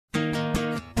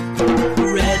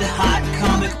hot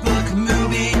comic book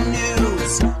movie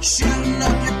news, shooting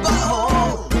up your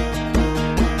butthole.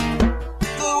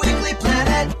 The Weekly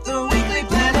Planet, The Weekly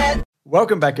Planet.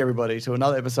 Welcome back, everybody, to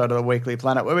another episode of The Weekly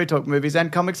Planet, where we talk movies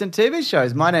and comics and TV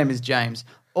shows. My name is James,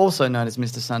 also known as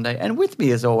Mr. Sunday, and with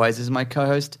me, as always, is my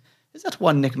co-host. Is that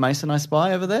one Nick Mason I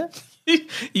spy over there?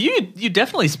 You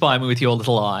definitely spy me with your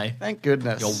little eye. Thank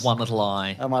goodness. Your one little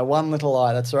eye. Oh, my one little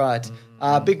eye, that's right.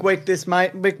 Big week this,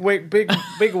 mate. Big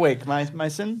week,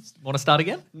 Mason. Want to start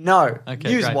again? No. Okay,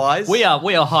 News-wise. great.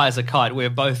 We are high as a kite.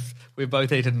 We've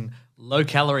both eaten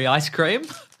low-calorie ice cream.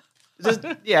 Just,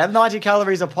 90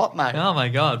 calories a pop, mate. Oh, my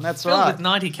God. That's Filled right. with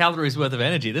 90 calories worth of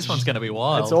energy. This one's going to be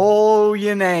wild. That's all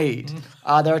you need.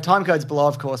 There are time codes below,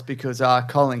 of course, because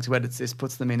Collings, who edits this,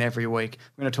 puts them in every week.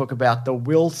 We're going to talk about the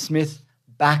Will Smith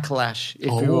backlash, if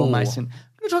you will, Mason.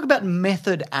 We're going to talk about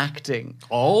method acting.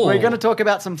 Oh. We're going to talk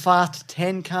about some Fast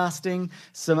 10 casting,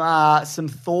 some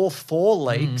Thor 4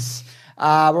 leaks. We're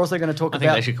also going to talk I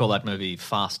about... think they should call that movie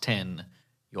Fast 10,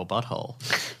 Your Butthole.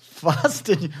 Fast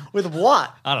 10... With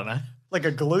what? I don't know. Like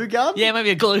a glue gun? Yeah, maybe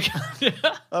a glue gun.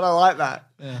 I don't like that.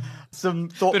 Yeah. Some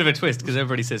Thor... Bit of a twist, because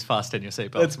everybody says fasten your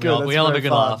seatbelt. That's good. We all have a very good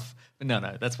fun. laugh.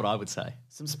 No, that's what I would say.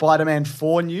 Some Spider-Man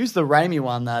 4 news, the Raimi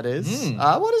one, that is.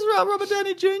 What is Robert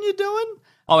Downey Jr. doing?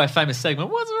 Oh, our famous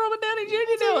segment. What's Robert Downey Jr.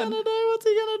 doing? What's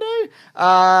he going to do?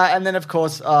 And then, of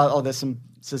course,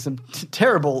 there's some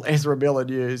terrible Ezra Miller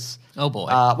news. Oh, boy.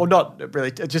 Well, not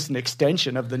really, just an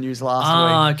extension of the news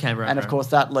last week. Okay, right. And, of course,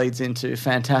 that leads into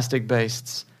Fantastic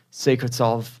Beasts, Secrets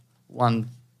of one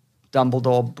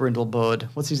Dumbledore Brindlebird.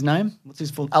 What's his name? What's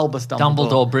his full? Albus Dumbledore.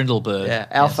 Dumbledore Brindlebird. Yeah,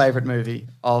 our favourite movie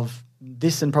of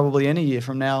this and probably any year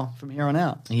from here on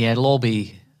out. Yeah, it'll all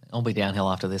be downhill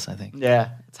after this, I think. Yeah,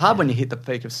 it's hard when you hit the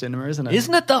peak of cinema, isn't it?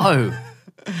 Isn't it, though?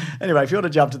 Anyway, if you want to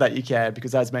jump to that, you can,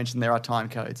 because as mentioned, there are time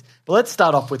codes. But let's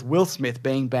start off with Will Smith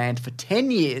being banned for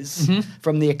 10 years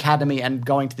from the Academy and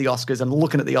going to the Oscars and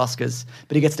looking at the Oscars,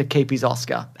 but he gets to keep his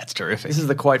Oscar. That's terrific. This is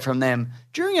the quote from them.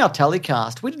 During our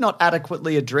telecast, we did not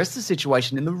adequately address the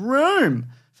situation in the room.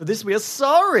 For this, we are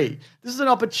sorry. This is an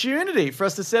opportunity for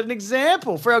us to set an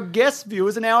example for our guest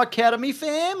viewers and our Academy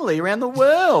family around the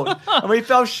world. And we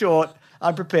fell short,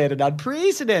 unprepared, and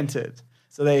unprecedented.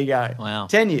 So there you go. Wow.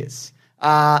 10 years.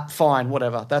 Fine,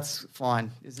 whatever. That's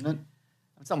fine, isn't it?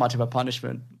 It's not much of a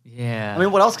punishment. Yeah. I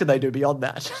mean, what else could they do beyond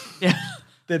that? Yeah.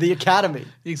 They're the Academy.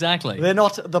 Exactly. They're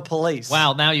not the police.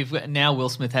 Wow, now Will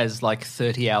Smith has like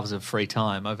 30 hours of free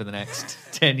time over the next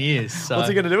 10 years. So What's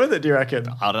he going to do with it, do you reckon?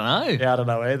 I don't know. Yeah, I don't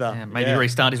know either. Yeah, maybe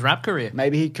restart his rap career.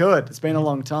 Maybe he could. It's been a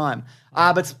long time.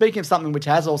 But speaking of something which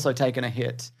has also taken a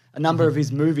hit, a number of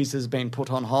his movies has been put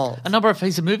on hold. A number of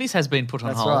his movies has been put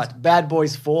on hold. That's right. Bad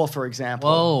Boys 4, for example.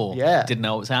 Whoa. Yeah. Didn't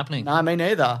know it was happening. No, me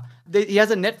neither. He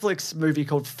has a Netflix movie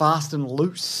called Fast and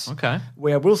Loose. Okay.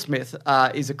 Where Will Smith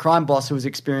is a crime boss who is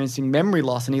experiencing memory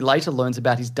loss, and he later learns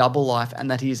about his double life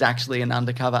and that he is actually an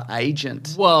undercover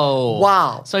agent. Whoa.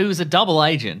 Wow. So he was a double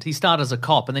agent. He started as a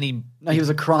cop and then he... No, he was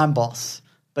a crime boss,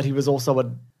 but he was also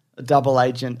a double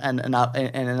agent and an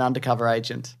undercover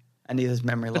agent, and he has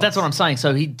memory loss. But that's what I'm saying.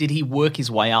 So did he work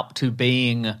his way up to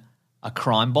being a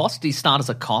crime boss? Did he start as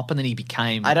a cop and then he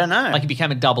became... I don't know. Like he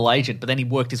became a double agent, but then he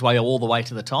worked his way all the way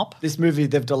to the top? This movie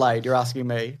they've delayed, you're asking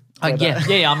me.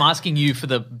 Yeah, I'm asking you for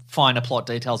the finer plot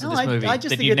details of this movie I just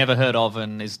that think you've never heard of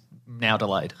and is now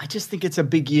delayed. I just think it's a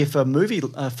big year for movies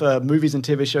and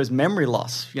TV shows memory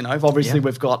loss. You know, obviously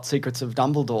we've got Secrets of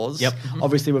Dumbledore's. Yep.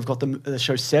 Obviously we've got the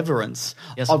show Severance.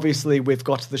 Yes. Obviously we've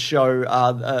got the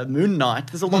show Moon Knight.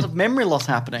 There's a lot of memory loss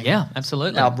happening. Yeah,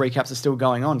 absolutely. Our recaps are still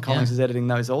going on. Collins is editing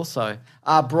those also.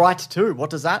 Bright 2,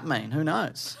 what does that mean? Who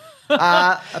knows?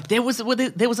 There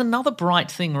was another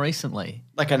Bright thing recently.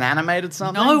 Like an animated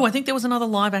something? No, I think there was another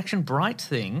live action Bright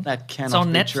thing. That cannot It's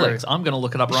on be Netflix. true. I'm going to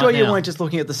look it up You right sure now. you weren't just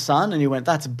looking at the sun and you went,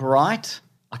 that's bright?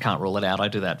 I can't rule it out. I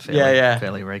do that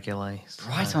fairly regularly. So.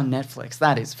 Bright on Netflix.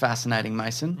 That is fascinating,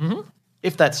 Mason. Mm-hmm.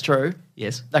 If that's true,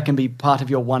 Yes. that can be part of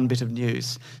your one bit of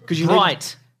news.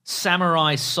 Bright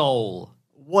Samurai Soul.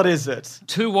 What is it?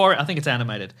 I think it's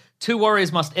animated. 2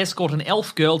 warriors must escort an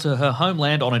elf girl to her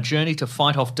homeland on a journey to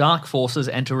fight off dark forces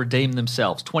and to redeem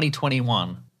themselves.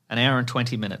 2021. An hour and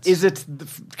 20 minutes. Is it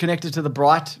connected to the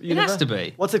Bright universe? has to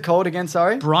be. What's it called again,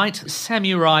 sorry? Bright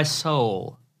Samurai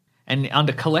Soul. And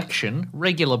under collection,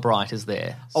 regular Bright is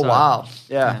there. Oh, So- wow.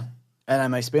 Yeah.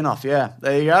 Anime spin-off, yeah.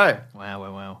 There you go.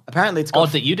 Wow. Apparently it's got...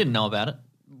 Odd that you didn't know about it.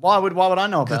 Why would I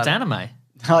know Because about it's it? anime.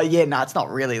 Oh, yeah, no, it's not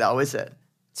really though, is it?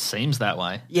 Seems that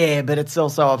way. Yeah, but it's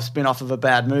also a spin-off of a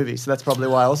bad movie, so that's probably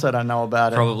why I also don't know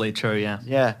about it. Probably true, yeah.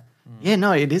 Yeah. Yeah,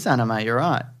 no, it is anime, you're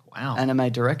right. Wow.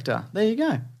 Anime director. There you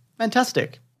go.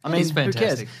 Fantastic. I mean, He's who cares?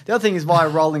 fantastic. The other thing is via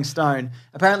Rolling Stone,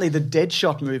 apparently the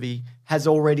Deadshot movie has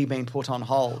already been put on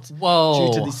hold Whoa.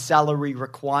 due to the salary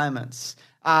requirements.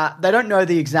 They don't know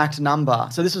the exact number,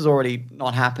 so this was already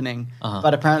not happening.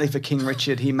 But apparently for King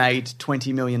Richard, he made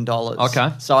 $20 million. Okay.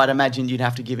 So I'd imagine you'd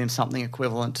have to give him something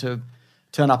equivalent to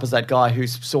turn up as that guy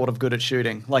who's sort of good at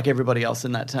shooting, like everybody else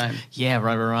in that team. Yeah,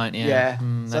 right. Yeah. Yeah. So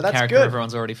that that's character good.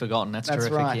 everyone's already forgotten. That's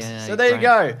terrific. Right. Yeah, so there you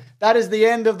go. That is the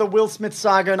end of the Will Smith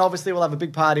saga, and obviously we'll have a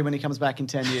big party when he comes back in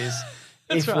 10 years.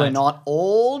 If right. we're not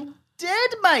all dead,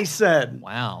 Mason.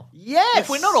 Wow. Yes. If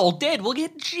we're not all dead, we'll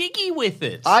get jiggy with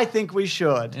it. I think we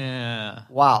should. Yeah.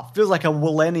 Wow. Feels like a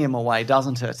millennium away,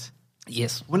 doesn't it?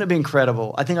 Yes. Wouldn't it be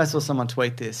incredible? I think I saw someone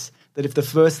tweet this, that if the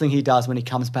first thing he does when he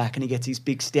comes back and he gets his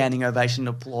big standing ovation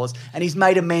and applause and he's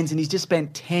made amends and he's just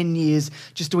spent 10 years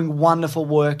just doing wonderful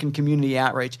work and community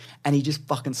outreach and he just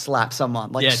fucking slaps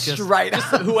someone, like straight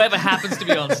just up. whoever happens to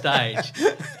be on stage.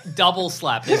 Double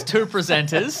slap. There's two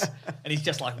presenters and he's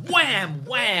just like wham,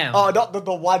 wham. Oh, not the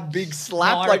one big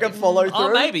slap, No, I like a reckon- follow through?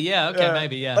 Oh, maybe, yeah. Okay,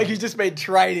 maybe, yeah. Like he's just been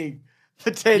training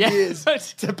for 10 Yeah. years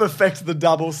to perfect the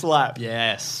double slap.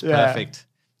 Yes, Yeah. perfect.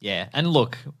 Yeah, and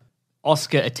look,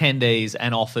 Oscar attendees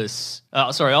and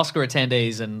Oscar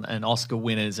attendees and Oscar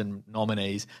winners and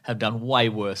nominees have done way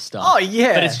worse stuff. Oh,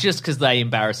 yeah. But it's just because they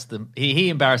embarrassed them. He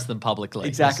embarrassed them publicly.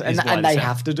 Exactly. is And what they it's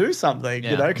have to do something,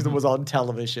 Yeah. because it was on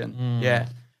television. Yeah.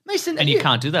 Mason, And you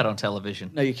can't do that on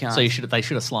television. No, you can't. So they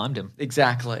should have slimed him.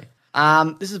 Exactly.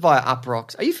 This is via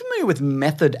Uprocks. Are you familiar with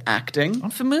method acting? I'm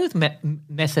familiar with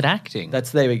method acting.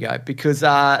 There we go. Because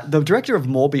the director of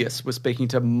Morbius was speaking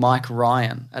to Mike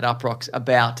Ryan at Uprocks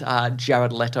about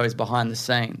Jared Leto's behind the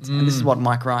scenes. And this is what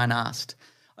Mike Ryan asked.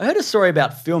 I heard a story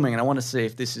about filming and I want to see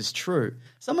if this is true.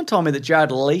 Someone told me that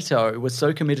Jared Leto was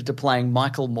so committed to playing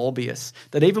Michael Morbius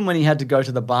that even when he had to go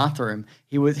to the bathroom,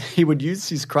 he would use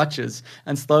his crutches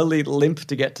and slowly limp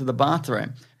to get to the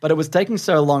bathroom. But it was taking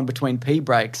so long between pee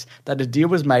breaks that a deal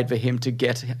was made for him to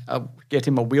get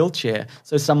him a wheelchair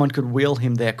so someone could wheel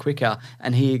him there quicker,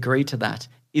 and he agreed to that.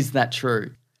 Is that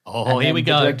true? Oh, And here then we the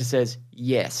go. director says,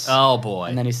 yes. Oh, boy.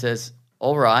 And then he says,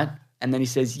 all right. And then he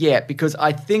says, yeah, because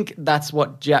I think that's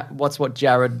what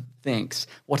Jared thinks,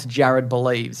 what Jared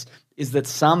believes, is that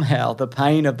somehow the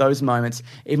pain of those moments,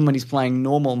 even when he's playing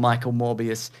normal Michael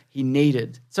Morbius, he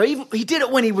needed. So even he did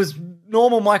it when he was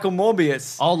normal Michael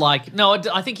Morbius. Oh, no,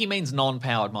 I think he means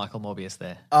non-powered Michael Morbius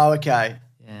there. Oh, okay.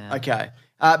 Yeah. Okay.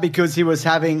 Because he was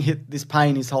having this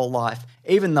pain his whole life,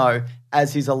 even though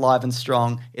as he's alive and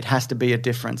strong, it has to be a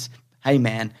difference. Hey,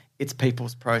 man, it's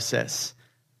people's process.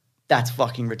 That's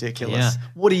fucking ridiculous. Yeah.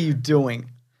 What are you doing?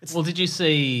 Well, did you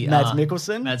see Mads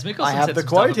Mikkelsen? Mads Mikkelsen I have said the some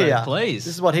quote stuff about here. it, please.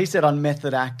 This is what he said on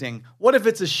method acting. What if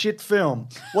it's a shit film?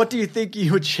 What do you think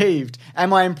you achieved?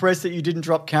 Am I impressed that you didn't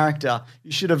drop character?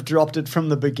 You should have dropped it from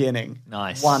the beginning.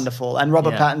 Nice. Wonderful. And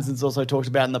Robert Yeah. Pattinson's also talked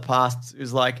about in the past, it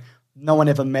was like, no one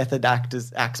ever method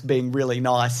acts being really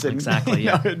nice and, Exactly,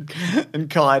 yeah. and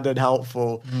kind and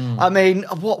helpful. I mean,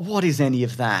 what is any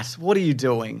of that? What are you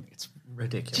doing? It's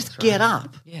ridiculous. Just right? get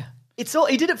up. Yeah. It's all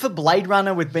he did it for Blade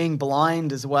Runner with being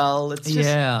blind as well. It's just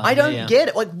Yeah, I don't yeah. get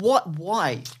it. Like what?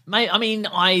 Why? Mate, I mean,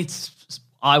 I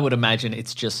would imagine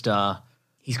it's just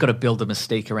he's got to build a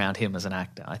mystique around him as an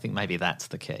actor. I think maybe that's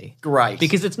the key. Great.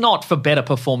 Because it's not for better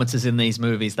performances in these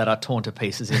movies that are torn to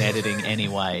pieces in editing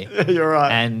anyway. You're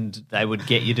right. And they would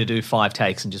get you to do 5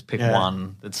 takes and just pick Yeah.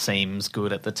 one that seems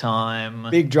good at the time.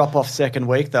 Big drop off second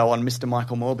week though on Mr.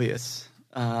 Michael Morbius.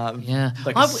 Yeah.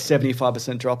 Like I a would-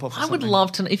 75% drop off. I would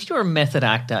love to know if you're a method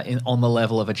actor on the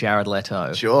level of a Jared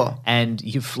Leto. Sure. And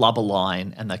you flub a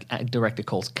line and the director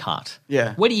calls cut.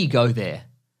 Yeah. Where do you go there?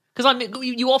 Because I mean,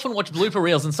 you often watch blooper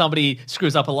reels and somebody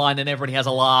screws up a line and everybody has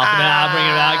a laugh. And, bring it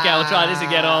out. Okay, we'll try this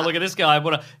again. Oh, look at this guy.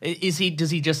 Does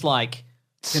he just like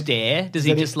stare? Does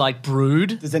he just like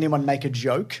brood? Does anyone make a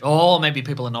joke? Oh, maybe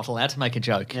people are not allowed to make a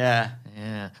joke. Yeah.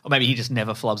 Yeah. Or maybe he just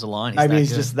never flubs a line. Maybe he's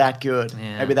good. just that good.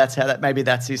 Yeah. Maybe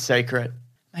that's his secret.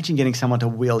 Imagine getting someone to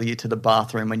wheel you to the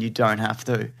bathroom when you don't have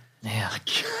to. Yeah.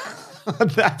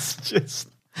 That's just.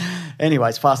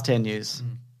 Anyways, Fast 10 news.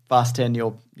 Fast 10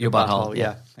 your butthole,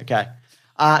 Yeah. Okay.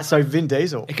 So Vin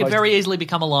Diesel. It could very easily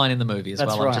become a line in the movie as That's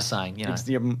well. right. I'm just saying. You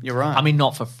know. You're right. I mean,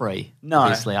 not for free. No.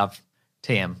 Obviously, I've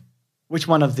TM. Which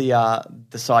one of the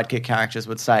sidekick characters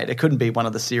would say it? It couldn't be one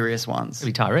of the serious ones.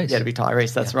 It'd be Tyrese. Yeah, it'd be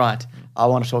Tyrese. That's right. I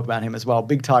want to talk about him as well.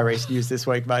 Big Tyrese news this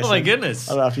week, Mason. Oh, my goodness.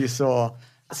 I don't know if you saw.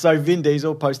 So Vin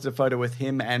Diesel posted a photo with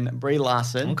him and Brie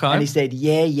Larson. Okay. And he said,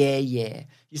 yeah.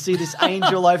 You see this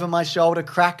angel over my shoulder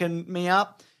cracking me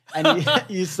up? And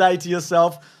you say to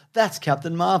yourself, that's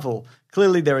Captain Marvel.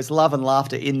 Clearly there is love and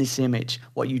laughter in this image.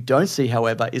 What you don't see,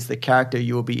 however, is the character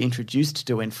you will be introduced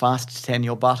to in Fast 10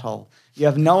 Your Butthole. You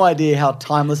have no idea how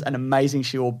timeless and amazing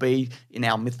she will be in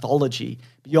our mythology.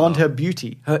 Beyond her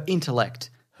beauty, her intellect,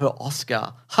 her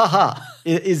Oscar.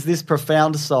 Is this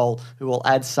profound soul who will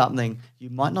add something you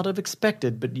might not have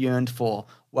expected but yearned for.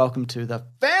 Welcome to the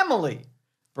family,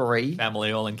 Brie.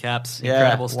 Family all in caps.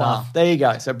 Incredible stuff. Wow. There you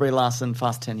go. So Brie Larson,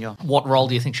 Fast 10 Your. What role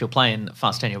do you think she'll play in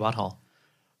Fast 10 Your Butthole?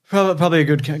 Probably a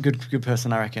good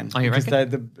person, I reckon. Oh, you reckon?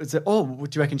 Do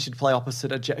you reckon she'd play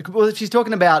opposite of Well, if she's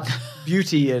talking about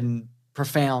beauty and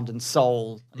profound and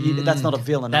soul, that's not a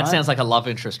villain, That right? sounds like a love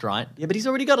interest, right? Yeah, but he's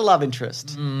already got a love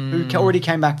interest who already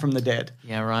came back from the dead.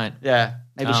 Yeah, right. Yeah.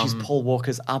 Maybe she's Paul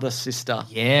Walker's other sister.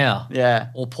 Yeah. Yeah.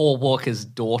 Or Paul Walker's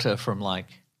daughter from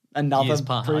Another years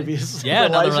past. previous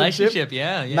another relationship.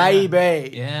 Yeah.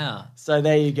 Maybe. Yeah. So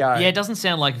there you go. Yeah, it doesn't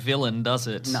sound like villain, does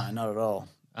it? No, not at all.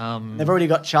 They've already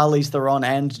got Charlize Theron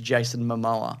and Jason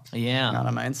Momoa. Yeah. You know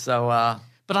what I mean? So,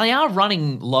 But they are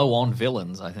running low on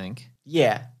villains, I think.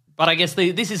 yeah. But I guess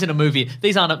this isn't a movie.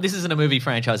 This isn't a movie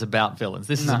franchise about villains.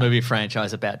 This is a movie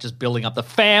franchise about just building up the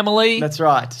family. That's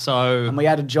right. So And we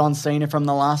added John Cena from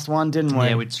the last one, didn't we?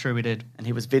 yeah, it's true we did. And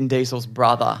he was Vin Diesel's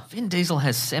brother. Vin Diesel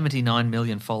has 79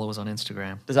 million followers on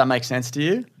Instagram. Does that make sense to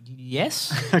you?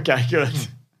 Yes. Okay, good.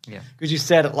 Yeah. Because you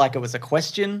said it like it was a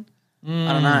question.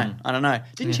 I don't know.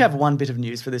 Didn't you have one bit of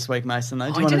news for this week, Mason,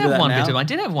 though? Do you want to do that now? I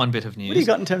did have one bit of news. What do you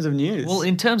got in terms of news? Well,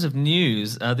 in terms of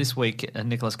news, this week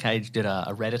Nicolas Cage did a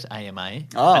Reddit AMA and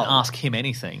Ask Him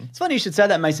Anything. It's funny you should say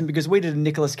that, Mason, because we did a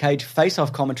Nicolas Cage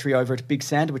face-off commentary over at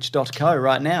bigsandwich.co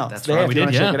right now. That's it's there right, if we you did,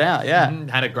 want to check it out.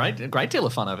 Yeah. Had a great deal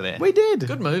of fun over there. We did.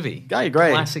 Good movie. I agree.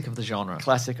 Classic of the genre.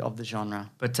 Classic of the genre.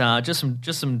 But just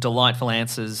some delightful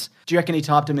answers. Do you reckon he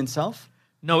typed them himself?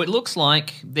 No, it looks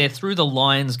like they're through the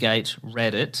Lionsgate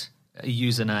Reddit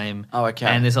username. Oh, okay.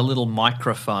 And there's a little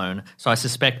microphone. So I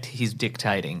suspect he's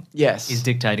dictating. Yes. He's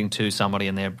dictating to somebody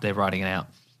and they're writing it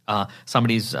out.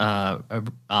 Somebody's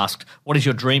asked, what is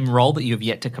your dream role that you have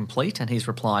yet to complete? And he's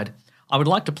replied, I would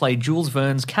like to play Jules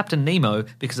Verne's Captain Nemo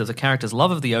because of the character's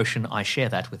love of the ocean. I share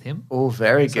that with him. Oh,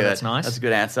 very good. That's nice. That's a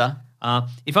good answer.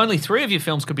 If only 3 of your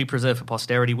films could be preserved for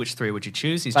posterity, which 3 would you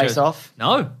choose? Face Off.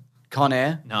 No. Con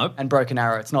Air. No. And Broken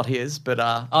Arrow. It's not his, but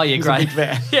Oh, yeah, he's great. a big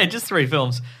fan. Yeah, just 3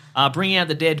 films. Bringing Out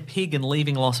the Dead, Pig, and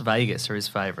Leaving Las Vegas are his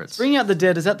favourites. Bringing Out the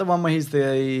Dead, is that the one where he's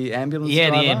the ambulance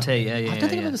driver? Yeah, the EMT. Yeah. I don't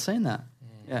think I've ever seen that.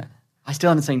 Yeah. I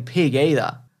still haven't seen Pig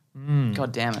either.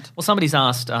 God damn it. Well, somebody's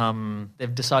asked,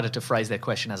 they've decided to phrase their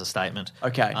question as a statement.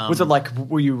 Okay. Was it like,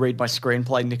 will you read my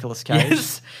screenplay, Nicolas Cage?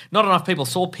 Yes. Not enough people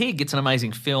saw Pig. It's an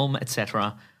amazing film,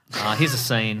 etc. Here's a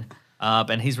scene.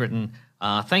 And he's written,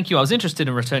 thank you. I was interested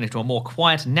in returning to a more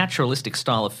quiet, naturalistic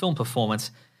style of film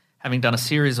performance, having done a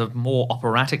series of more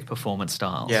operatic performance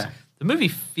styles. Yeah. The movie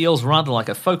feels rather like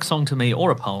a folk song to me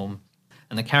or a poem,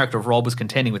 and the character of Rob was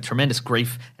contending with tremendous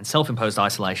grief and self-imposed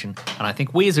isolation, and I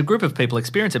think we as a group of people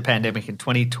experiencing a pandemic in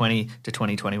 2020 to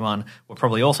 2021 were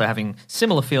probably also having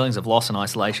similar feelings of loss and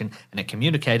isolation, and it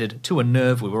communicated to a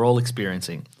nerve we were all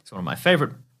experiencing. It's one of my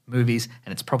favourite movies,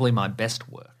 and it's probably my best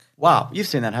work. Wow. You've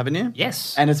seen that, haven't you?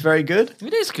 Yes. And it's very good?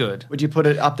 It is good. Would you put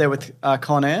it up there with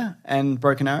Con Air and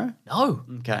Broken Arrow? No.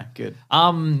 Okay, good.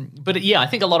 But yeah, I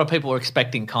think a lot of people are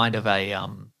expecting kind of a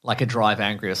like a Drive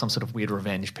Angry or some sort of weird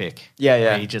revenge pick. Yeah, yeah.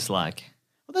 Where you just like,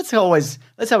 Well, that's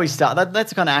how we start. That's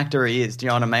the kind of actor he is. Do you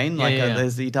know what I mean? Like, yeah.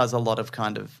 He does a lot of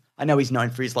kind of. I know he's known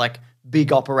for his like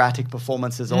big operatic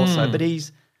performances also, but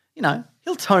he's,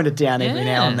 he'll tone it down every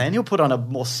now and then. He'll put on a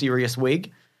more serious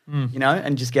wig,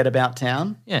 and just get about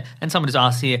town. yeah. And somebody's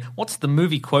asked here, what's the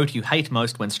movie quote you hate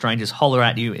most when strangers holler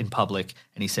at you in public?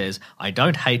 And he says, I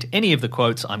don't hate any of the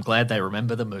quotes. I'm glad they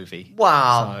remember the movie.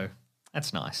 Wow. So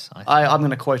that's nice. I think. I'm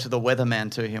going to quote the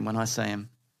weatherman to him when I see him.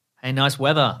 Hey, nice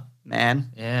weather.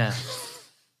 Man, Yeah.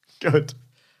 good.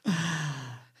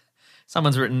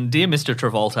 Someone's written, Dear Mr.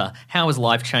 Travolta, how has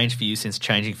life changed for you since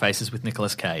changing faces with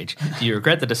Nicolas Cage? Do you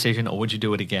regret the decision or would you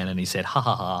do it again? And he said, ha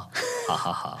ha ha, ha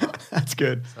ha ha. That's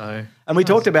good. So, And we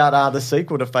talked about the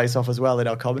sequel to Face Off as well in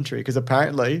our commentary because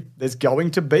apparently there's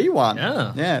going to be one.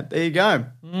 Yeah. Yeah, there you go.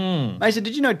 Mason,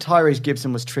 did you know Tyrese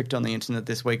Gibson was tricked on the internet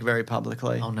this week very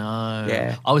publicly? oh no.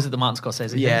 Yeah. I was at the Martin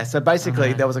Scorsese. Yeah, thing? so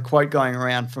basically there was a quote going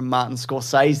around from Martin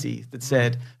Scorsese that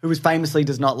said, who was famously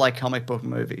does not like comic book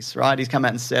movies, right? He's come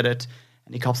out and said it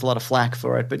and he cops a lot of flack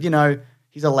for it. But,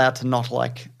 he's allowed to not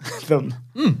like them.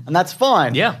 And that's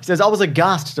fine. Yeah. He says, I was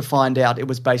aghast to find out it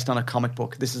was based on a comic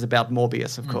book. This is about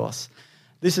Morbius, of course.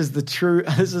 This is the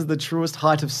truest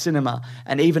height of cinema,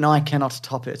 and even I cannot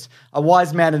top it. A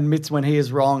wise man admits when he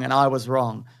is wrong, and I was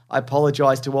wrong. I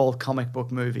apologize to all comic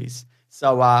book movies.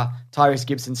 So Tyrese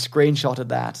Gibson screenshotted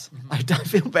that. I don't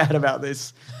feel bad about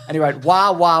this. And he wrote,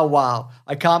 wow.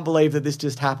 I can't believe that this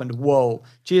just happened. Whoa.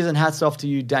 Cheers and hats off to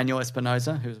you, Daniel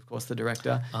Espinosa, who's, of course, the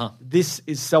director. This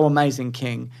is so amazing,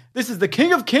 King. This is the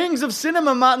king of kings of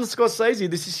cinema, Martin Scorsese.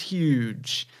 This is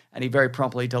huge. And he very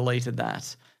promptly deleted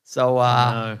that. So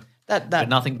No. that But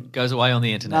nothing goes away on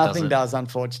the internet, nothing does does,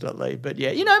 unfortunately. But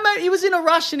yeah, mate, he was in a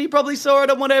rush and he probably saw it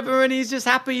and whatever, and he's just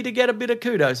happy to get a bit of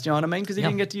kudos. Do you know what I mean? Because he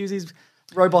didn't get to use his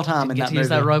robot arm in Get that to movie. use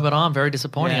that robot arm. Very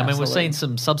disappointing. Yeah, I mean, we've absolutely. seen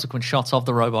some subsequent shots of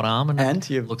the robot arm, and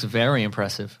you it looks very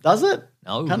impressive. does it?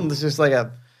 No. Kind of just like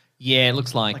a Yeah, it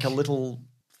looks like a little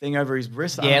thing over his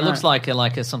wrist. I Yeah, it don't looks know.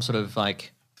 like some sort of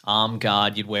like arm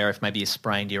guard you'd wear if maybe you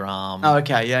sprained your arm. Oh,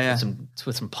 okay, yeah.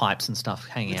 With some pipes and stuff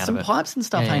hanging out Some of it. pipes and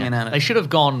stuff hanging out of They it. should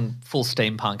have gone full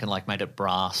steampunk and like made it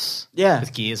brass. Yeah.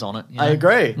 with gears on it. you I know?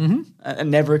 agree. Mm-hmm. And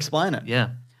never explain it. Yeah.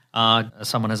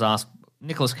 Someone has asked,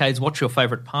 Nicolas Cage, what's your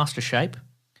favourite pasta shape?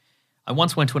 I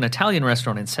once went to an Italian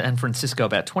restaurant in San Francisco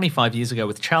about 25 years ago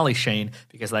with Charlie Sheen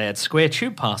because they had square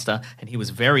tube pasta and he was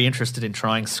very interested in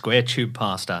trying square tube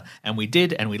pasta. And we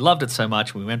did, and we loved it so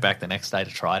much we went back the next day to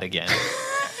try it again.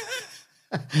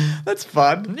 That's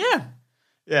fun. Yeah.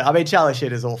 Yeah, I mean, Charlie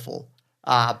Sheen is awful.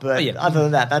 But yeah. other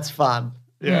than that, that's fun.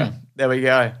 Yeah. There we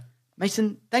go.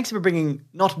 Mason, thanks for bringing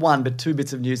not one but two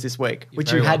bits of news this week,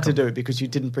 which you very had to welcome. do because you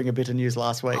didn't bring a bit of news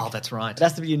last week. Oh, that's right. It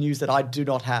has to be a news that I do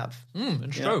not have.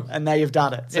 It's You know, true. and now you've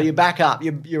done it. So you're back up.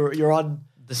 You're on.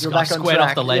 You're I've back on squared track.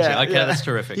 off the ledger. Okay, that's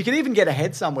terrific. You can even get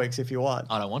ahead some weeks if you want.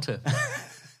 I don't want to.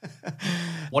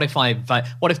 What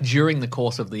if during the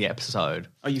course of the episode,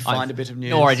 you find a bit of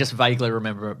news? or I just vaguely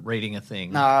remember reading a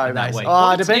thing? No, in that mate. week? Oh,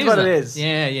 Well, it it's depends news what it then. is.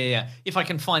 Yeah. If I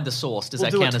can find the source, does We'll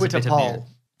that do count a as a Twitter bit poll.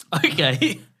 of news?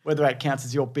 Okay. Whether that counts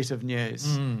as your bit of news.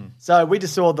 So we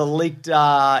just saw the leaked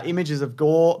images of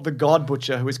Gore, the God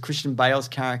Butcher, who is Christian Bale's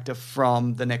character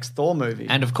from the next Thor movie.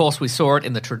 And of course, we saw it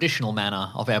in the traditional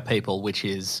manner of our people, which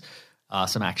is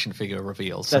some action figure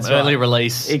reveals, some That's early right.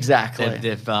 release. Exactly.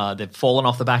 They've fallen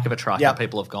off the back of a truck, Yep. and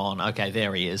people have gone, okay,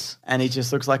 there he is. And he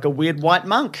just looks like a weird white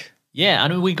monk. Yeah,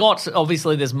 and we got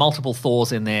obviously there's multiple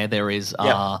Thors in there. There is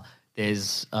Yep.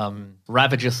 there's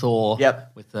Ravager Thor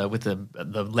Yep. with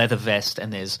the leather vest,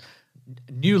 and there's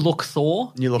New Look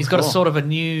Thor. New Look He's got a Thor. sort of a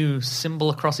new symbol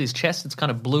across his chest. It's kind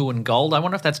of blue and gold. I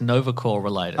wonder if that's Novacore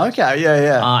related. Okay,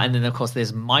 yeah. And then of course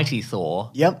there's Mighty Thor,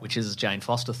 Yep. which is Jane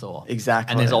Foster Thor.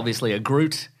 Exactly. And there's obviously a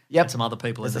Groot. Yep. And some other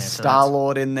people There's in a there. so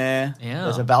Star-Lord in there. Yeah.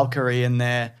 There's a Valkyrie in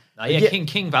there. that's-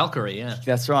 King Valkyrie. Yeah.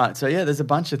 That's right. So, yeah, there's a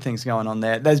bunch of things going on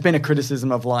there. There's been a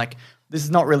criticism of, like, this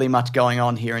is not really much going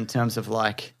on here in terms of,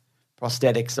 like,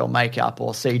 prosthetics or makeup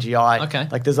or CGI. Okay.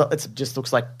 Like, it just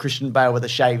looks like Christian Bale with a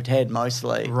shaved head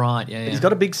mostly. Right. Yeah. But he's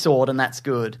got a big sword, and that's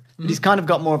good. But he's kind of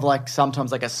got more of, like,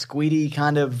 sometimes, like, a squiddy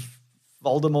kind of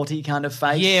Voldemort-y kind of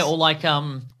face. Yeah, or like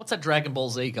what's that Dragon Ball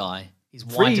Z guy? He's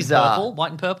white Frieza. and purple.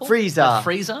 White and purple. Frieza.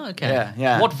 Frieza. Okay.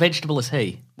 Yeah. What vegetable is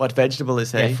he? What vegetable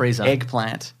is he? Yeah, Frieza.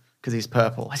 Eggplant, because he's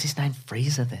purple. Why's his name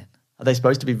Frieza then? Are they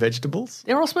supposed to be vegetables?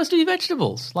 They're all supposed to be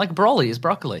vegetables. Like broccoli is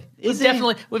broccoli. Is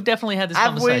we've he? definitely had this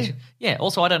Have we? conversation. Yeah.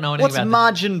 Also, I don't know anything What's about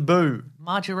Margin Boo?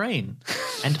 margarine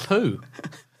and poo.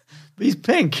 He's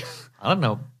pink. I don't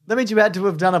know. That means you had to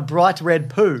have done a bright red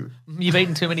poo, You've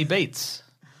eaten too many beets.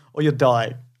 or you'll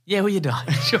die. Yeah, well, you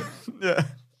die. Sure. Yeah.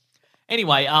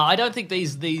 Anyway, I don't think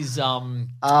these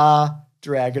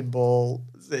Dragon Ball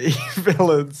Z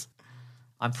villains.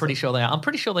 I'm pretty sure they are. I'm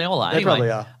pretty sure they all are. They Anyway,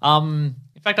 probably are.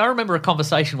 In fact, I remember a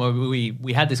conversation where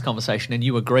we had this conversation and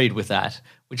you agreed with that,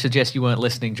 which suggests you weren't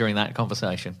listening during that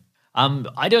conversation.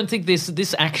 I don't think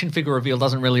this action figure reveal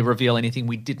doesn't really reveal anything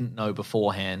we didn't know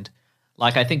beforehand.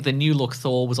 Like, I think the New Look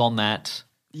Thor was on that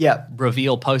Yeah,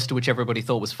 reveal poster, which everybody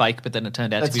thought was fake, but then it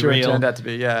turned out that's to be true. real. It turned out to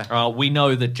be, yeah. We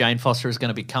know that Jane Foster is going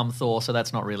to become Thor, so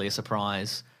that's not really a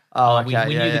surprise. Oh, okay, We yeah,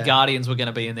 knew yeah. the Guardians were going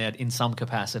to be in there in some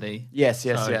capacity. Yes.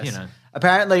 So, you know.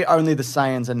 Apparently, only the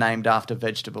Saiyans are named after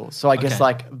vegetables. So I guess Okay.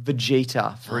 like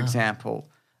Vegeta, for example,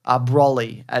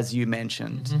 Broly, as you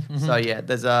mentioned. Mm-hmm, So yeah,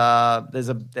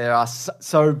 there are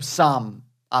some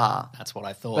are, That's what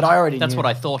I thought. But I already That's knew. what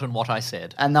I thought and what I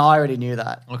said. and I already knew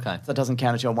that. Okay. So that doesn't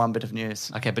count as your one bit of news.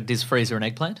 Okay, but is Frieza an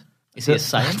eggplant? Is he a It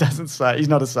Saiyan? doesn't say. He's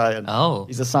not a Saiyan. Oh.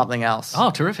 He's a something else. Oh,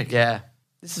 terrific. Yeah.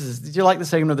 Did you like the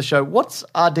segment of the show? What's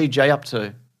RDJ up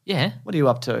to? Yeah. What are you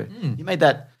up to? You made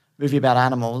that movie about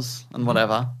animals and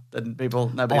whatever that nobody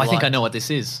Oh, I think I liked. know what this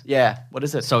is. Yeah. What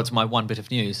is it? So it's my one bit of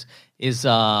news. Is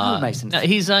Mason. no,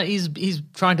 he's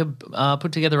trying to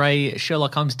put together a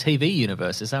Sherlock Holmes TV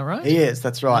universe. Is that right? He is,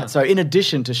 that's right. So in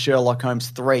addition to Sherlock Holmes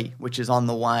 3, which is on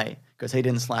the way, because he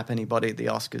didn't slap anybody at the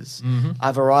Oscars,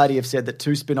 a variety have said that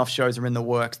 2 spin-off shows are in the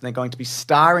works, and they're going to be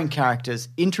starring characters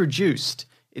introduced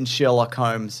in Sherlock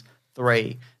Holmes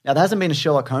 3. Now, there hasn't been a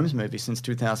Sherlock Holmes movie since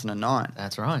 2009.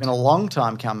 That's right. It's been a long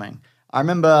time coming. I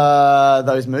remember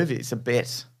those movies a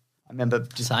bit. I remember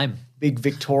just Same. big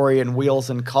Victorian wheels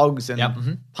and cogs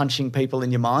and punching people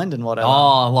in your mind and whatever.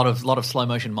 Oh, a lot of slow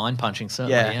motion mind punching,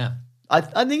 certainly. Yeah. I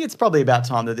think it's probably about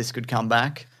time that this could come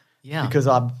back. Yeah. Because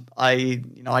I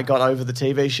got over the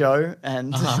TV show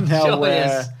and now Sure, we're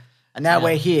yes. and now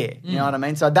we're here. You know what I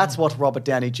mean? So that's what Robert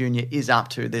Downey Jr. is up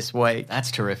to this week.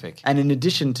 That's terrific. And in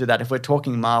addition to that, if we're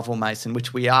talking Marvel, Mason,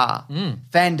 which we are,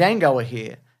 Fandango are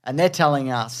here and they're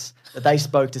telling us that they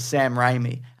spoke to Sam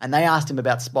Raimi and they asked him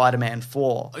about Spider-Man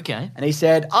 4. Okay. And he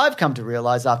said, I've come to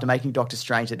realize after making Doctor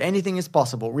Strange that anything is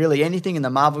possible, really anything in the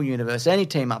Marvel universe, any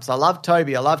team-ups. I love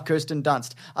Toby, I love Kirsten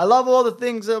Dunst. I love all the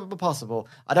things that are possible.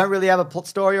 I don't really have a plot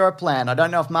story or a plan. I don't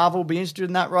know if Marvel will be interested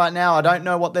in that right now. I don't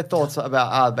know what their thoughts are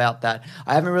about that.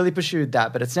 I haven't really pursued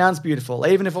that, but it sounds beautiful.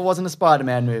 Even if it wasn't a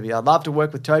Spider-Man movie, I'd love to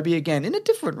work with Toby again in a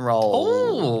different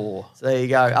role. Oh. So there you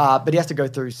go. But he has to go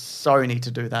through Sony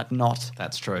to do that, not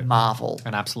That's true. Marvel.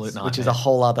 An absolute nightmare. Which is a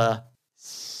whole other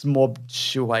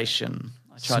smobtuation.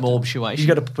 Smobtuation. You've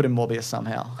got to put in Morbius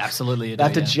somehow. Absolutely. You They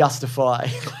have do, to yeah. justify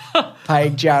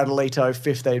paying Jared Leto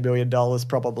 $15 million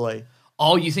probably.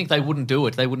 Oh, you think they wouldn't do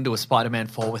it? They wouldn't do a Spider-Man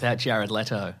 4 without Jared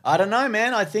Leto. I don't know,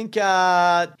 man. I think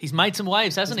He's made some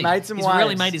waves, hasn't he? made some He's waves.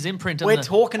 really made his imprint We're on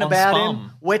talking on about Spum.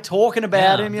 him. We're talking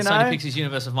about Yeah, him, you the know? Sony Pictures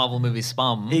Universe of Marvel movies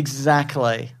Spum.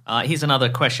 Exactly. Here's another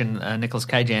question Nicolas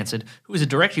Cage answered. Who is a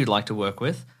director you'd like to work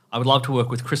with? I would love to work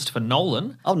with Christopher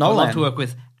Nolan. Oh, I would Nolan. love to work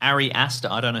with Ari Aster.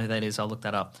 I don't know who that is. I'll look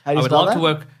that up. How do you I would spell love to that?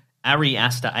 work Ari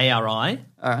Aster, A-R-I,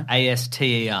 All right.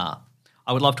 A-S-T-E-R.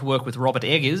 I would love to work with Robert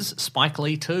Eggers, Spike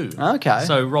Lee too. Okay.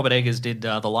 So Robert Eggers did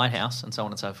The Lighthouse and so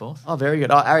on and so forth. Oh, very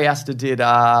good. Oh, Ari Aster did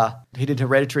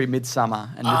Hereditary, Midsummer,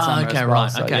 and Midsummer okay, as well.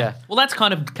 right. So, Okay. yeah. Well, that's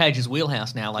kind of Cage's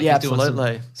wheelhouse now. Like Yeah, he's doing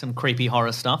absolutely. some creepy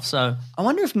horror stuff. So I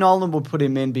wonder if Nolan will put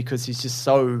him in because he's just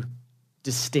so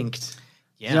distinct.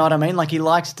 yeah. You know what I mean? Like he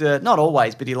likes to, not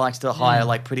always, but he likes to hire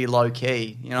like pretty low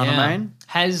key. You know what I mean?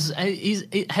 Has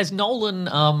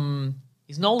Nolan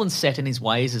is Nolan set in his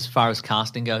ways as far as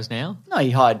casting goes now? No,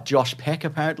 he hired Josh Peck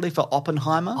apparently for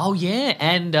Oppenheimer. Oh yeah,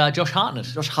 and Josh Hartnett.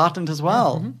 Josh Hartnett as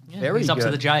well. Yeah, Very he's good. up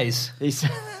to the Jays. He's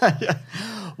yeah.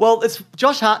 Well, it's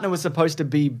Josh Hartnett was supposed to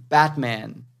be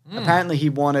Batman. Apparently, he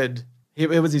wanted it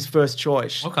was his first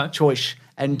choice. Okay. Choice,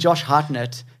 and Josh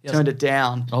Hartnett turned it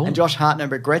down. Oh. And Josh Hartnett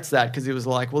regrets that because he was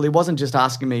like, well, he wasn't just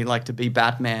asking me like to be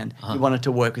Batman. He wanted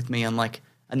to work with me on like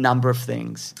a number of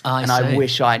things. I I see.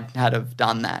 wish I had have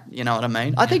done that. You know what I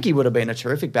mean? I think he would have been a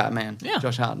terrific Batman. Yeah.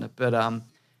 Josh Hartnett. But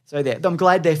so there. I'm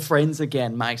glad they're friends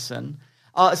again, Mason.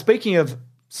 Speaking of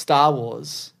Star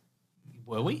Wars.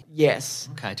 Were we? Yes.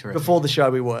 Okay, terrific. Before the show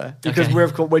we were. Because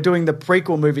Okay. we're doing the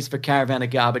prequel movies for Caravan of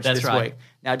Garbage That's this right. week.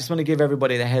 Now, I just want to give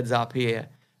everybody the heads up here.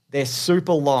 They're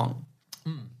super long.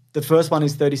 Hmm. The first one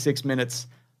is 36 minutes.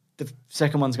 The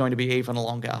second one's going to be even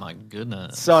longer. My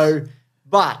goodness. So,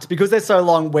 but because they're so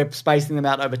long, we're spacing them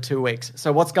out over 2 weeks.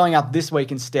 So what's going up this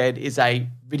week instead is a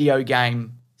video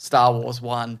game Star Wars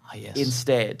one yes.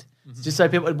 instead. Just so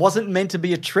people, it wasn't meant to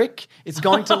be a trick. It's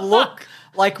going to look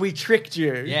like we tricked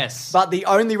you. Yes. But the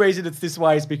only reason it's this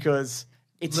way is because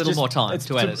it's Little just- more time it's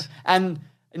to edit. And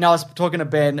I was talking to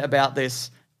Ben about this,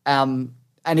 and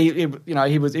he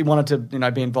wanted to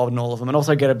be involved in all of them, and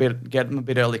also get him a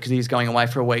bit early because he's going away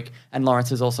for a week, and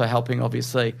Lawrence is also helping,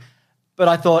 obviously. But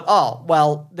I thought, oh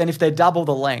well, then if they're double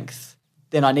the length,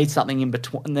 then I need something in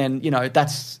between. And then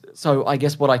that's so. I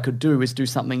guess what I could do is do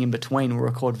something in between. We'll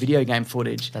record video game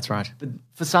footage. That's right. But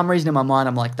for some reason in my mind,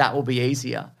 I'm like, that will be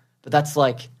easier. But that's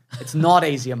like, it's not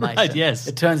easier, Mason. Right, yes.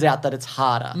 It turns out that it's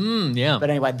harder. Yeah. But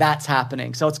anyway, that's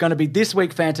happening. So it's going to be this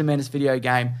week, Phantom Menace video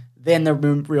game, then the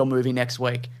real movie next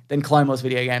week, then Clone Wars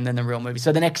video game, then the real movie.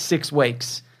 So the next 6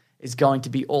 weeks is going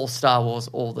to be all Star Wars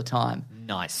all the time.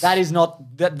 Nice. That is not,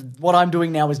 what I'm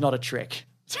doing now is not a trick.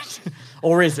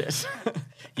 Or is it?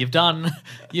 You've done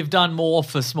more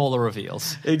for smaller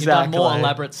reveals. You've Exactly. done more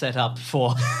elaborate setup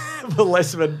for. For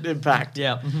less of an impact.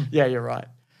 Yeah. Mhm. Yeah, you're right.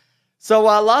 So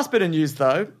last bit of news,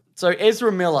 though. So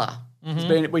Ezra Miller has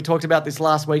been. We talked about this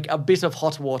last week. A bit of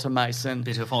hot water, Mason.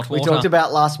 Bit of hot We water. talked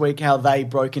about last week how they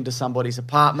broke into somebody's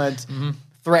apartment,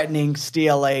 threatening,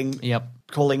 stealing, Yep.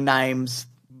 calling names,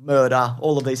 murder,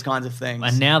 all of these kinds of things.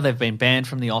 And now they've been banned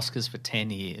from the Oscars for 10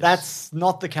 years. That's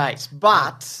not the case.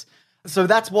 But, so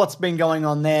that's what's been going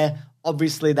on there.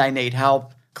 Obviously, they need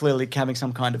help, clearly having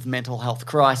some kind of mental health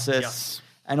crisis Yes.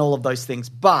 and all of those things.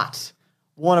 But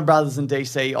Warner Brothers and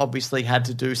DC obviously had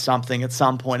to do something at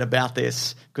some point about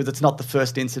this because it's not the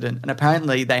first incident. And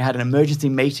apparently they had an emergency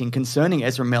meeting concerning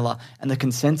Ezra Miller, and the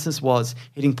consensus was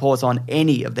hitting pause on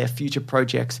any of their future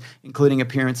projects, including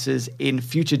appearances in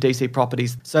future DC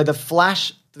properties. So The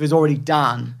Flash was already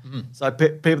done. So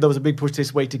there was a big push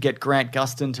this week to get Grant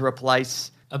Gustin to replace...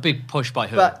 A big push by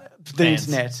who? But the Fans.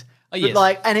 internet. Oh, yes.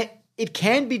 But and it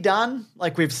can be done.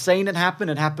 Like, we've seen it happen.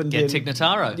 It happened Get Tig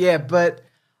Notaro. Yeah, but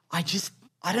I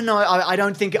don't know.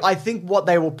 I think what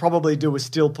they will probably do is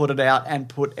still put it out and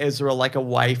put Ezra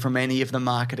away from any of the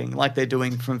marketing like they're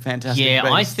doing from Fantastic Yeah,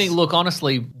 Beasts. I think, look,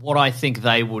 honestly, what I think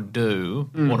they would do,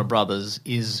 Warner Brothers,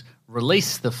 is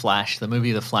release The Flash, the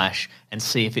movie The Flash, and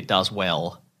see if it does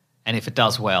well. And if it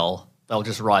does well, they'll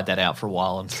just ride that out for a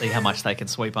while and see how much they can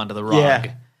sweep under the rug.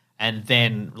 Yeah. And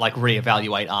then,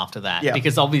 reevaluate after that. Yeah.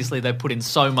 Because obviously they put in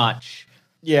so much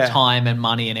time and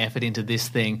money and effort into this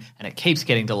thing, and it keeps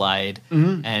getting delayed.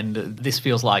 And this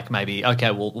feels like maybe,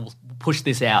 okay, we'll push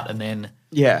this out and then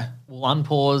we'll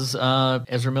unpause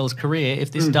Ezra Miller's career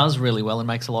if this does really well and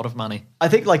makes a lot of money. I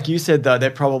think, like you said, though,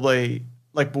 they're probably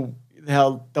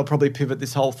they'll probably pivot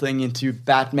this whole thing into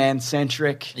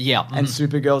Batman-centric and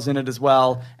Supergirl's in it as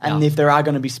well. And if there are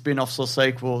going to be spin-offs or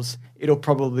sequels, it'll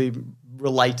probably be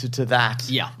related to that.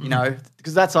 Yeah. You know,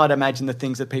 because that's, I'd imagine, the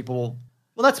things that people...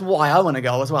 Well, that's why I want to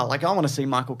go as well. Like, I want to see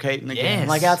Michael Keaton again. Yes.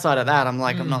 Like, outside of that, I'm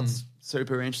not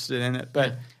super interested in it.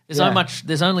 But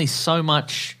There's only so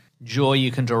much joy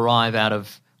you can derive out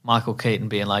of Michael Keaton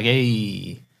being like,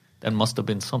 hey, that must have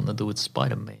been something to do with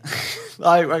Spider-Man.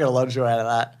 I got a lot of joy out of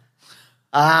that.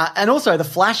 And also the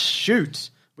Flash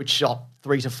shoot, which shot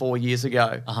 3 to 4 years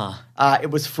ago. It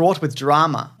was fraught with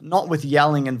drama, not with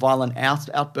yelling and violent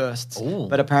outbursts,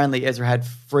 but apparently Ezra had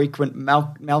frequent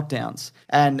meltdowns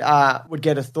and would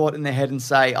get a thought in their head and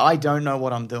say, I don't know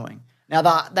what I'm doing. Now,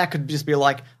 that could just be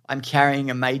like, I'm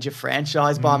carrying a major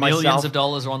franchise by myself. Millions of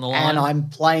dollars are on the line. And I'm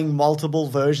playing multiple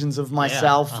versions of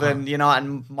myself and,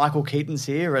 and Michael Keaton's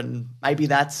here, and maybe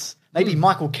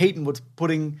Michael Keaton was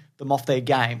putting them off their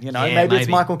game, maybe it's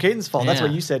Michael Keaton's fault. That's what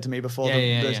you said to me before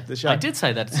the show. I did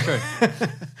say that, it's true.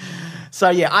 So,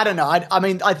 I don't know.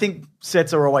 I think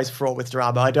sets are always fraught with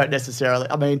drama. I don't necessarily,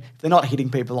 if they're not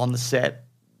hitting people on the set,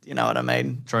 you know what I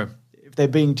mean? True. If they're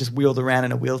being just wheeled around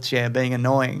in a wheelchair being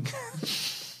annoying,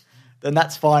 then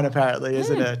that's fine apparently,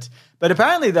 isn't it? But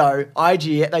apparently, though,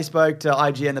 they spoke to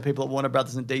IGN, the people at Warner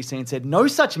Brothers and DC, and said no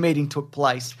such meeting took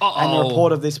place, and the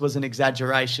report of this was an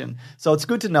exaggeration. So it's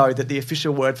good to know that the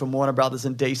official word from Warner Brothers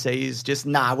and DC is just,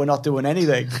 nah, we're not doing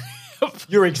anything.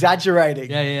 You're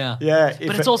exaggerating. Yeah.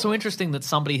 But it's also interesting that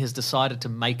somebody has decided to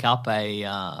make up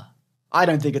a... I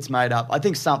don't think it's made up. I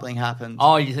think something happened.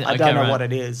 Oh, you think? I don't know what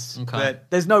it is. Okay. But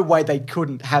there's no way they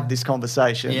couldn't have this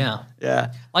conversation.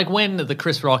 Yeah. Like when the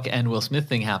Chris Rock and Will Smith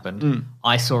thing happened,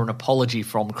 I saw an apology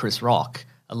from Chris Rock,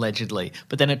 allegedly.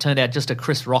 But then it turned out just a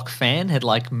Chris Rock fan had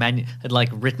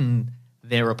written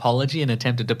their apology and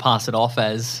attempted to pass it off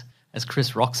as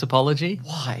Chris Rock's apology.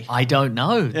 Why? I don't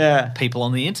know. Yeah. People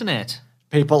on the internet.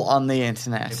 People on the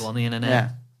internet.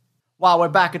 Yeah. Wow, we're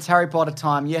back. It's Harry Potter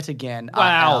time yet again.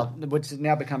 Wow. Which has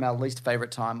now become our least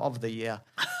favourite time of the year.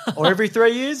 Or every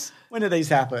 3 years? When do these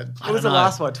happen? What was the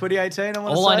last one? 2018,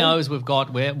 All I know is we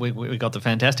got the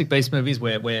Fantastic Beasts movies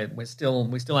we still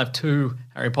have 2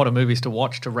 Harry Potter movies to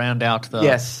watch to round out the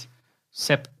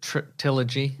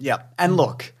septrilogy. Yeah. And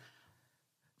look,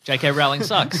 J.K. Rowling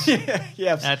sucks.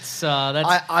 yeah. That's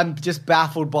I'm just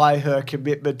baffled by her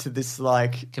commitment to this,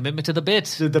 commitment to the bit.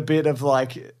 To the bit of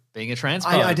Being a transphobe.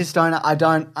 I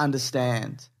don't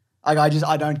understand.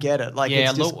 I don't get it.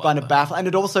 It's just kind of baffling. And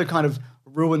it also kind of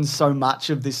ruins so much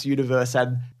of this universe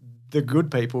and the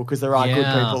good people, because there are good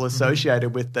people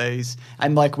associated with these.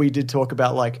 And we did talk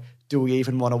about, do we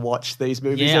even want to watch these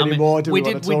movies anymore? Do we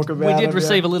want to talk about them? We did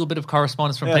receive a little bit of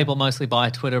correspondence from people, mostly by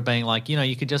Twitter, being like,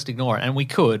 you could just ignore it. And we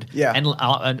could. Yeah.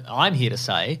 And I'm here to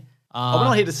say... we're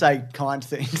not here to say kind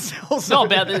things. Also. No,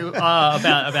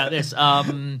 about this.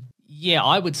 Yeah,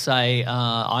 I would say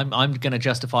I'm going to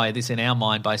justify this in our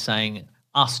mind by saying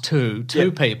us two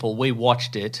people, we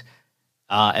watched it,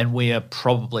 and we are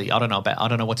probably I don't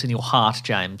know what's in your heart,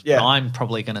 James. Yeah. But I'm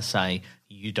probably going to say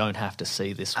you don't have to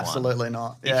see this one. Absolutely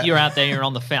not. Yeah. If you're out there, you're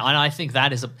on the fence, and I think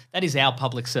that is our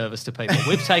public service to people.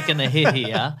 We've taken the hit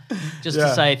here, just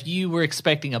to say if you were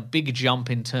expecting a big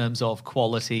jump in terms of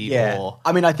quality, or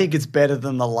I think it's better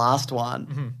than the last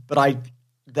one, but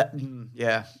but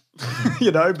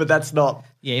that's not.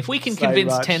 Yeah, if we can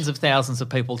convince tens of thousands of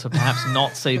people to perhaps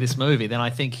not see this movie, then I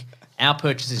think our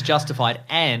purchase is justified,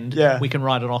 and we can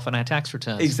write it off on our tax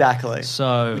returns. Exactly.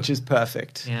 So, which is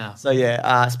perfect. Yeah. So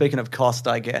speaking of cost,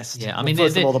 I guess. Yeah. I mean,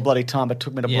 first of all, the bloody time it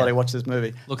took me to bloody watch this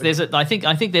movie. Look, I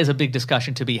think there's a big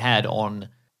discussion to be had on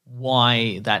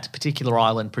why that particular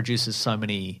island produces so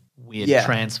many weird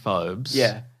transphobes.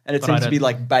 Yeah, and it seems to be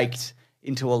like baked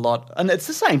into a lot, and it's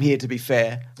the same here. To be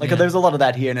fair, like there's a lot of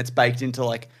that here, and it's baked into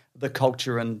like the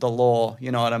culture and the law.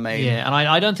 You know what I mean? Yeah, and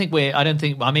I don't think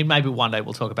I mean, maybe one day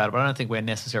we'll talk about it, but I don't think we're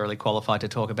necessarily qualified to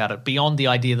talk about it beyond the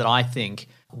idea that I think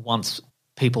once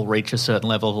people reach a certain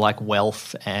level of like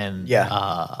wealth and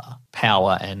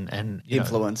power and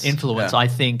influence, I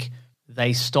think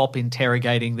they stop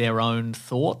interrogating their own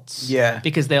thoughts. Yeah.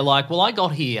 Because they're like, well, I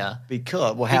got here.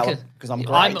 Because I'm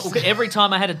great. Every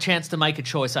time I had a chance to make a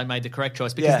choice, I made the correct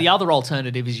choice. Because the other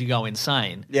alternative is you go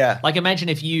insane. Yeah. Like imagine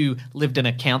if you lived in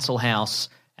a council house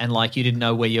and like you didn't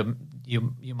know where your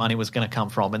money was going to come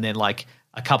from, and then like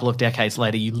a couple of decades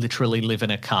later you literally live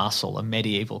in a castle, a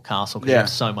medieval castle, because you have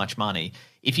so much money.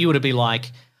 If you were to be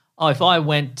like, oh, if I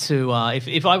went to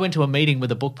if I went to a meeting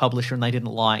with a book publisher and they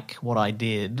didn't like what I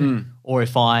did, or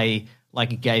if I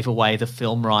like gave away the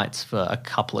film rights for a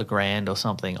couple of grand or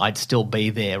something, I'd still be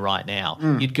there right now.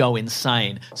 You'd go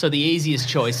insane. So the easiest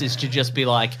choice is to just be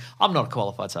like, I'm not a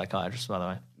qualified psychiatrist, by the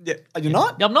way. Yeah, you're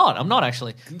not? I'm not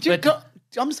actually.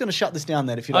 I'm just going to shut this down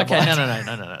then if you don't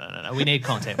mind. No. We need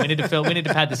content. We need to fill. We need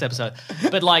to pad this episode.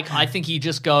 But like, I think you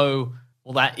just go,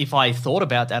 well, that if I thought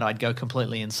about that, I'd go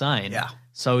completely insane. Yeah.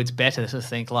 So it's better to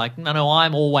think like, no,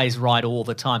 I'm always right all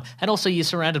the time. And also you're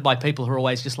surrounded by people who are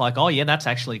always just like, oh, yeah, that's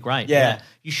actually great. Yeah.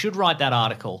 You should write that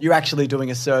article. You're actually doing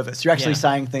a service. You're actually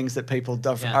saying things that people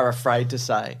are afraid to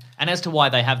say. And as to why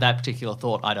they have that particular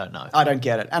thought, I don't know. I don't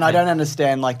get it. And I don't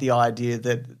understand like the idea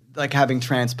that like having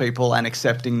trans people and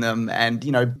accepting them and,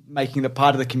 you know, making them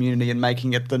part of the community and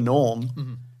making it the norm.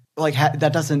 Mm-hmm. Like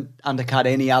that doesn't undercut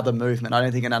any other movement. I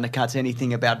don't think it undercuts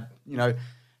anything about, you know,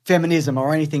 feminism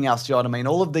or anything else. Do you know what I mean?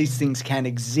 All of these things can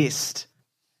exist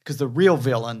because the real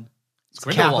villain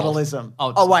is capitalism.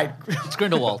 Wait. It's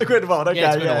Grindelwald. Grindelwald, okay.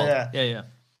 Yeah, it's Grindelwald. Yeah.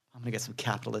 I'm going to get some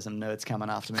capitalism nerds coming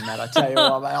after me, Matt. I tell you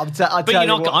what, mate.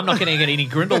 I'm not going to get any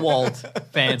Grindelwald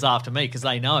fans after me because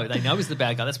they know he's the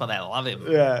bad guy. That's why they love him.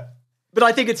 Yeah. But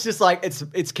I think it's just like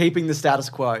it's keeping the status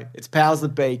quo. It's powers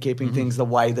that be keeping things the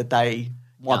way that they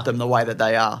want them, the way that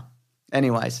they are.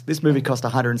 Anyways, this movie cost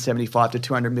 $175 to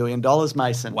 $200 million,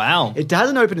 Mason. Wow. It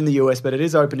doesn't open in the US, but it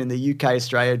is open in the UK,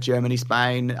 Australia, Germany,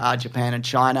 Spain, Japan, and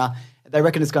China. They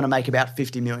reckon it's going to make about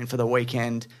 $50 million for the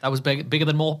weekend. That was bigger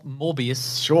than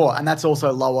Morbius. Sure, and that's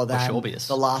also lower than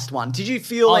the last one. Did you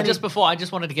feel just before, I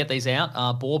just wanted to get these out.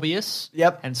 Borbius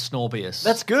and Snorbius.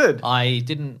 That's good.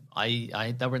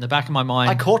 They were in the back of my mind.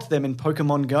 I caught them in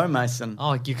Pokemon Go, Mason.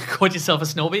 Oh, you caught yourself a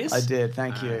Snorbius? I did,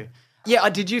 thank you. Yeah,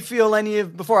 did you feel any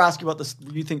of, before I ask you what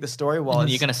you think the story was?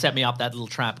 You're going to set me up that little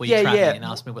trap where you trap me and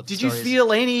ask me what the story is. Did you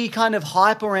feel any kind of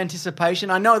hype or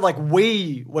anticipation? I know like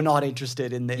we were not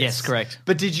interested in this. Yes, correct.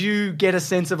 But did you get a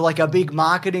sense of like a big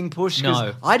marketing push?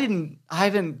 No. I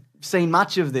haven't seen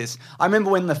much of this. I remember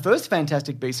when the first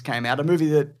Fantastic Beasts came out, a movie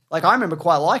that like I remember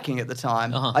quite liking at the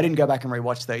time. Uh-huh. I didn't go back and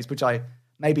rewatch these, which I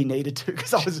maybe needed to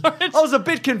because I was a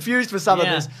bit confused for some of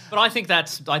this. But I think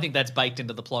that's baked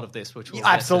into the plot of this, which we'll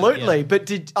absolutely.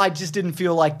 But I just didn't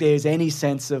feel like there's any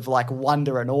sense of like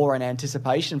wonder and awe and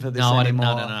anticipation for this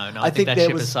anymore. No. I think that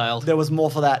ship has sailed. There was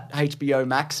more for that HBO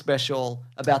Max special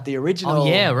about the original. Oh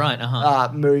yeah,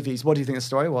 right. Movies. What do you think the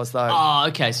story was though? Oh,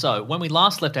 okay. So when we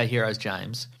last left our heroes,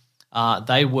 James,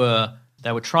 they were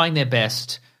trying their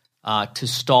best to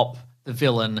stop the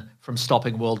villain from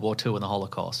stopping World War II and the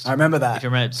Holocaust. I remember that. If you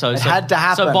remember, so it had to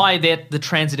happen. So by the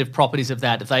transitive properties of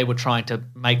that, they were trying to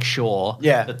make sure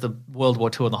that the World War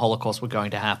II and the Holocaust were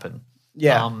going to happen.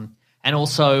 Yeah. And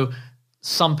also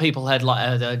some people had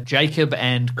like Jacob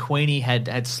and Queenie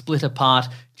had split apart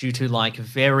due to like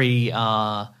very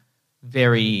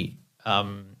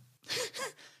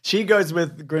She goes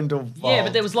with Grindelwald. Yeah,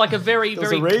 but there was like a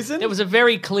reason? There was a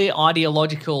very clear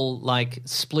ideological like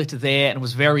split there, and it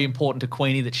was very important to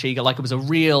Queenie that she got like it was a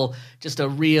real,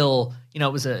 you know,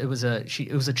 it was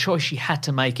a choice she had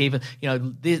to make. Even you know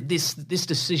this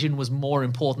decision was more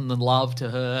important than love to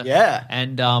her. Yeah,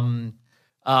 and God,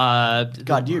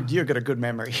 you've got a good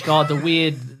memory. God,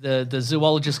 the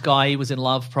zoologist guy, he was in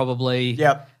love probably.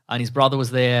 Yep. And his brother was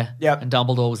there. Yep. And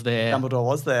Dumbledore was there. Dumbledore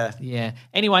was there. Yeah.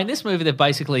 Anyway, in this movie, they've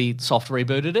basically soft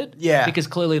rebooted it. Yeah. Because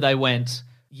clearly they went,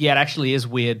 it actually is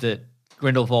weird that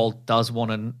Grindelwald does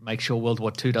want to make sure World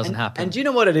War II doesn't happen. And do you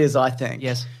know what it is, I think?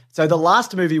 Yes. So the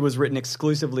last movie was written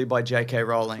exclusively by J.K.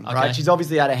 Rowling, right? She's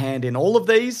obviously had a hand in all of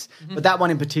these, but that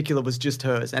one in particular was just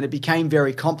hers. And it became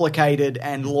very complicated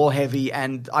and lore-heavy.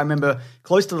 And I remember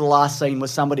close to the last scene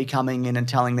was somebody coming in and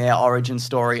telling their origin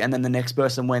story, and then the next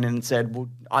person went in and said, well,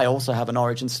 I also have an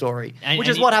origin story, which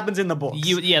is what happens in the books.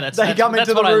 They come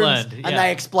into the rooms and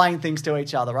they explain things to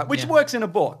each other, right? Which works in a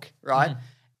book, right?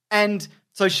 And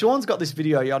so Sean's got this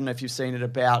video, I don't know if you've seen it,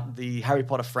 about the Harry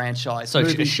Potter franchise. So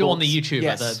Sean, books. the YouTuber,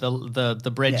 Yes.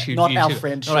 the bread shoot not YouTuber. our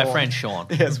friend Sean. Not our friend Sean.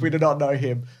 Yes, we do not know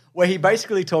him. Where he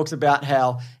basically talks about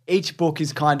how each book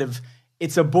is kind of,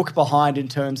 it's a book behind in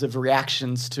terms of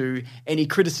reactions to any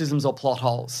criticisms or plot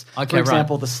holes. Okay, For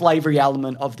example, right. the slavery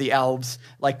element of the elves,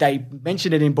 like they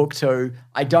mention it in book 2.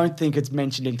 I don't think it's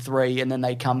mentioned in 3, and then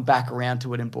they come back around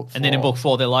to it in book 4. And then in book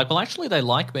 4, they're like, well, actually, they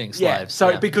like being slaves. Yeah,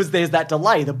 so because there's that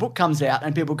delay, the book comes out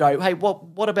and people go, hey,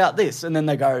 what about this? And then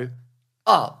they go,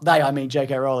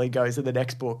 J.K. Rowling goes in the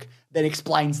next book, then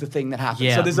explains the thing that happened.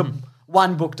 Yeah. So there's a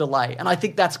one book delay. And I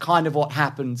think that's kind of what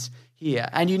happens here.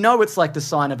 And you know it's like the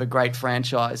sign of a great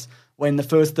franchise when the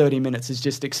first 30 minutes is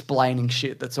just explaining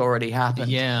shit that's already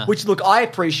happened. Yeah. Which, look, I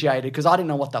appreciated because I didn't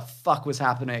know what the fuck was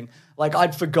happening. Like,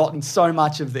 I'd forgotten so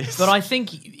much of this. But I think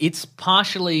it's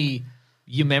partially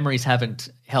your memories haven't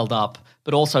held up,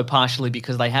 but also partially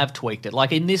because they have tweaked it.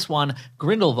 Like in this one,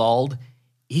 Grindelwald,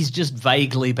 he's just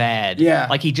vaguely bad. Yeah.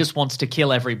 Like he just wants to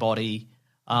kill everybody.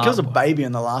 Kills a baby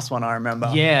in the last one, I remember.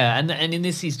 Yeah, and in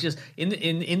this he's just in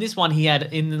this one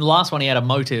in the last one he had a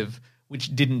motive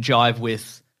which didn't jive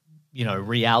with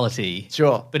reality.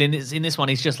 Sure. But in this one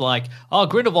he's just like, oh,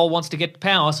 Grindelwald wants to get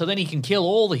power, so then he can kill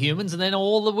all the humans, and then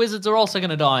all the wizards are also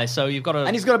going to die. So you've got to,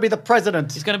 And he's going to be the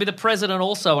president. he's going to be the president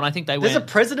also, and I think There's a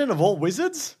president of all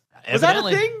wizards? Was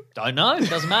evidently, that a thing? Don't know. It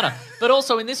doesn't matter. But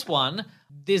also in this one,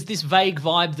 there's this vague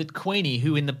vibe that Queenie,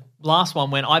 who in the last one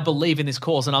went, I believe in this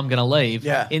cause and I'm going to leave.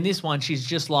 Yeah. In this one, she's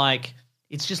just like,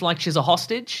 it's just like she's a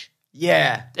hostage.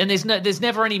 Yeah. And there's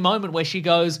never any moment where she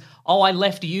goes, oh, I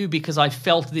left you because I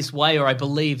felt this way or I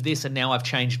believed this and now I've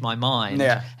changed my mind.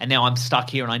 Yeah. And now I'm stuck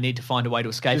here and I need to find a way to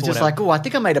escape. It's or just whatever. like, I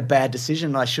think I made a bad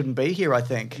decision and I shouldn't be here, I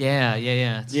think. Yeah.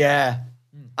 It's- Yeah.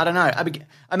 I don't know.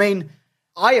 I mean,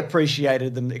 I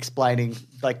appreciated them explaining,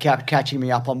 like catching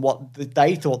me up on what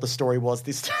they thought the story was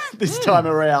this time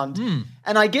around.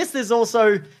 And I guess there's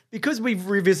also, because we've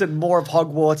revisited more of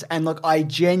Hogwarts, and look, I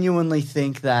genuinely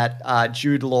think that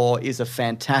Jude Law is a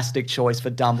fantastic choice for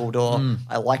Dumbledore.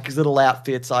 I like his little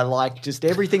outfits. I like just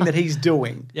everything that he's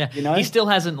doing. Yeah. You know? He still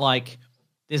hasn't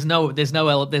there's no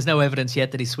evidence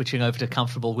yet that he's switching over to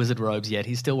comfortable wizard robes yet.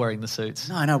 He's still wearing the suits.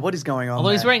 No, what is going on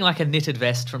Although he's there? wearing like a knitted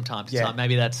vest from time to Yeah. time.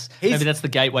 Maybe that's He's- the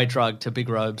gateway drug to big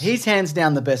robes. He's hands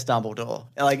down the best Dumbledore,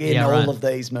 like in Yeah, all right. of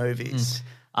these movies.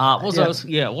 What was I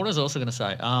also going to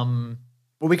say?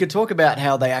 Well, we could talk about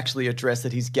how they actually address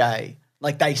that he's gay.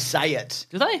 Like they say it.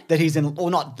 Do they? That he's in, or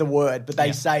not the word, but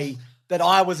they say that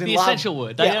I was in The love. essential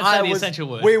word. They don't say the essential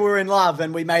word. We were in love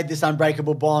and we made this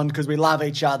unbreakable bond because we love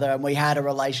each other and we had a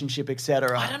relationship,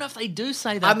 etc. I don't know if they do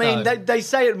say that. I mean, though. they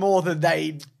say it more than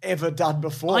they'd ever done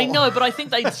before. I know, but I think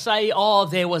they'd say, "Oh,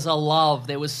 there was a love.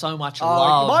 There was so much you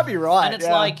love." might be right, And it's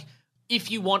yeah. like, if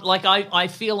you want, like, I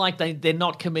feel like they're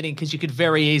not committing because you could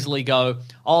very easily go,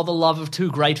 "Oh, the love of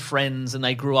two great friends, and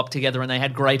they grew up together and they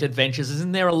had great adventures."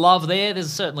 Isn't there a love there?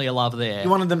 There's certainly a love there. You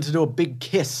wanted them to do a big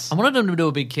kiss. I wanted them to do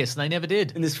a big kiss, and they never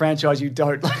did. In this franchise, you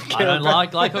don't like. I don't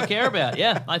like or care about.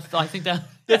 Yeah, I think that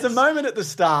There's a moment at the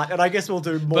start, and I guess we'll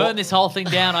do more. burn this whole thing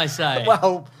down. I say.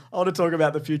 Well, I want to talk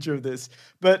about the future of this.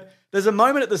 But there's a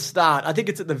moment at the start, I think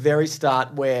it's at the very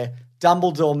start, where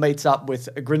Dumbledore meets up with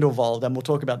Grindelwald, and we'll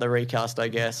talk about the recast, I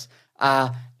guess.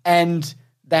 And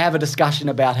they have a discussion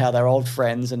about how they're old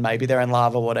friends and maybe they're in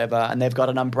love or whatever, and they've got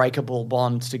an unbreakable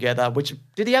bond together, which,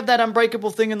 did he have that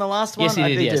unbreakable thing in the last one? Yes, he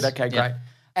did, He yes. did. Okay, Yeah. great.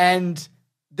 And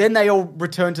then they all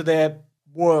return to their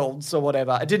worlds or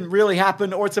whatever. It didn't really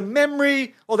happen, or it's a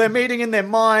memory, or they're meeting in their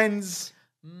minds.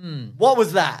 What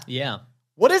was that? Yeah.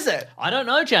 What is it? I don't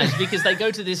know, James, because they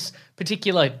go to this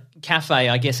particular cafe,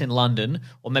 I guess, in London,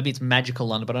 or maybe it's magical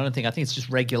London, but I think it's just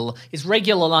regular. It's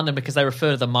regular London because they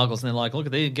refer to the Muggles, and they're like, "Look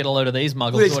at these, get a load of these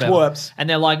Muggles, These or whatever." twerps. And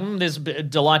they're like, "This is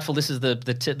delightful. This is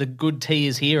the good tea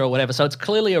is here, or whatever." So it's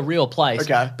clearly a real place.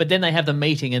 Okay. But then they have the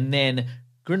meeting, and then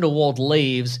Grindelwald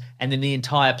leaves, and then the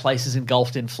entire place is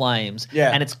engulfed in flames.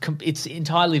 Yeah. And it's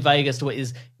entirely vague as to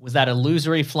was that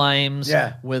illusory flames?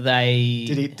 Yeah. Were they?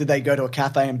 Did they go to a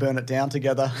cafe and burn it down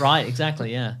together? Right,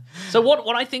 exactly, yeah. So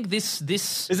what I think this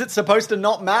Is it supposed to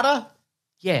not matter?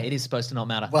 yeah, it is supposed to not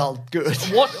matter. Well, good.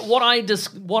 What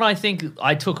I think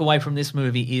I took away from this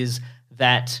movie is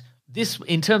that this,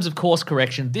 in terms of course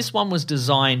correction, this one was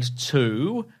designed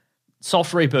to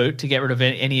soft reboot to get rid of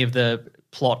any of the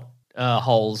plot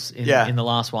holes in the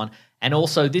last one. And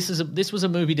also, this was a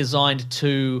movie designed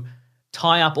to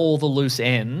tie up all the loose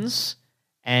ends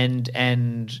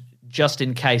and just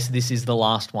in case this is the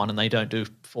last one and they don't do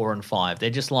 4 and 5. They're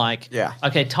just like,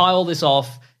 okay, tie all this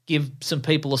off, give some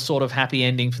people a sort of happy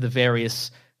ending for the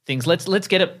various things. Let's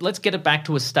get it back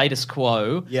to a status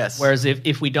quo. Yes. Whereas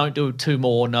if we don't do 2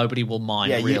 more, nobody will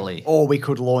mind really. Or we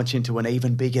could launch into an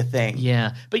even bigger thing.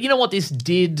 Yeah. But you know what this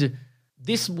did?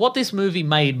 What this movie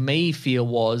made me feel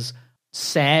was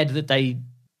sad that they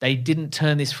didn't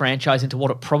turn this franchise into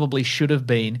what it probably should have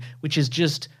been, which is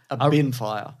just a bin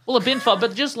fire. Well, a bin fire,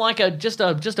 but just like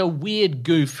a weird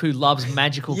goof who loves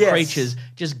magical creatures,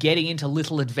 just getting into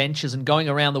little adventures and going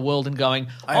around the world and going,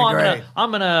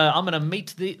 I'm gonna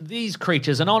meet these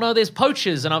creatures, and oh no, there's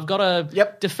poachers, and I've got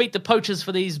to defeat the poachers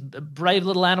for these brave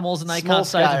little animals, and they can't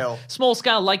save them. Small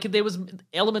scale. Like there was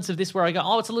elements of this where I go,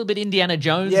 oh, it's a little bit Indiana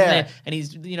Jones in there, and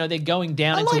he's they're going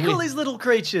down. I like all these little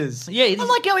creatures. Yeah, I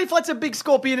like how he fights a big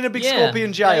scorpion in a big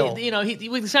scorpion jail.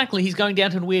 Exactly. He's going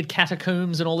down to weird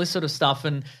catacombs and all this sort of stuff,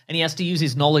 and he has to use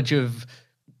his knowledge of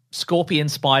scorpion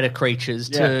spider creatures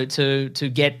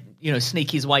to get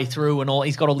sneak his way through and all.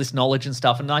 He's got all this knowledge and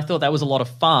stuff, and I thought that was a lot of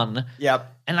fun.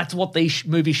 Yep. And that's what these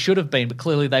movies should have been, but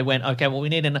clearly they went, okay, well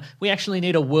we actually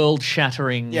need a world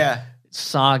shattering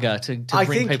saga to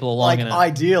bring people along. Like,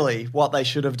 ideally, what they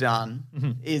should have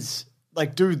done is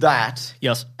like do that.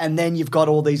 Yes. And then you've got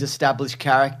all these established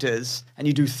characters and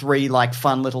you do 3 like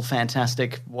fun little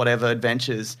fantastic whatever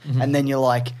adventures. And then you're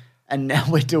like, and now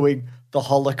we're doing the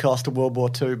Holocaust World War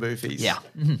II movies. Yeah.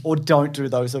 Or don't do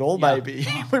those at all, maybe.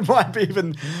 It might be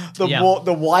even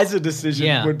the wiser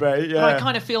decision would be. Yeah. But I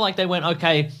kind of feel like they went,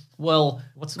 okay, well,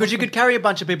 because you could carry a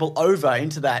bunch of people over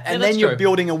into that, and then you're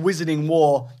building a wizarding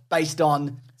war based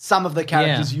on some of the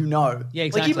characters you know. Yeah,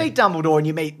 exactly. Like you meet Dumbledore and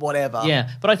you meet whatever. Yeah,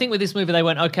 but I think with this movie they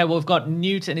went, okay, well, we've got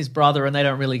Newt and his brother and they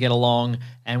don't really get along,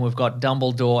 and we've got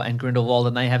Dumbledore and Grindelwald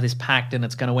and they have this pact and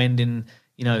it's going to end in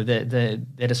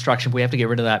their destruction. We have to get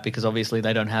rid of that because obviously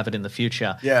they don't have it in the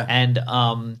future. Yeah.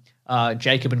 And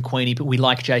Jacob and Queenie, but we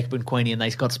like Jacob and Queenie and they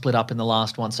got split up in the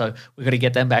last one, so we've got to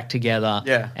get them back together.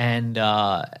 Yeah. And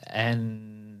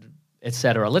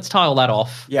etc. Let's tie all that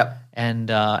off. Yep. And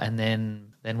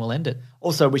then we'll end it.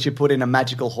 Also, we should put in a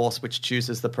magical horse which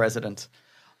chooses the president.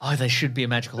 Oh, they should be a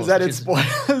magical horse. Is that in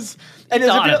spoilers? I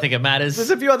don't think it matters.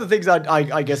 There's a few other things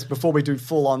I guess before we do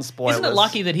full-on spoilers. Isn't it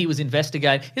lucky that he was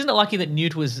investigating? Isn't it lucky that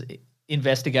Newt was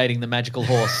investigating the magical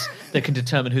horse that can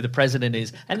determine who the president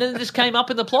is? And then it just came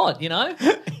up in the plot,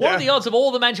 What are the odds of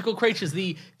all the magical creatures,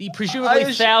 the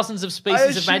presumably thousands of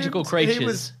species of magical creatures? He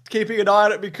was keeping an eye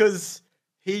on it because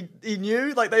he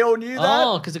knew, like they all knew that.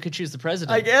 Oh, because it could choose the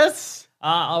president. I guess.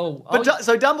 So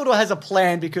Dumbledore has a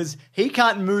plan because he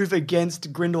can't move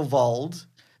against Grindelwald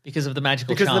because of the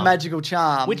magical charm. Because of the magical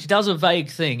charm. Which does a vague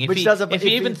thing. If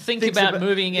you even think about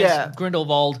moving against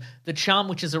Grindelwald, the charm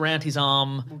which is around his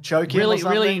arm will choke him or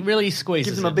something. really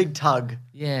squeezes Gives him a big tug.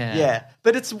 Yeah. Yeah.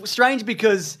 But it's strange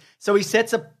because he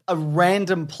sets a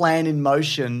random plan in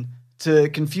motion to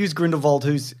confuse Grindelwald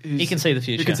who's he can see the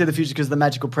future. Who can see the future because the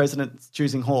magical president's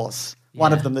choosing horse. Yeah.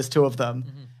 One of them, there's 2 of them.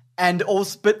 Mm-hmm. And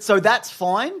also, but so that's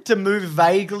fine to move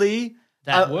vaguely.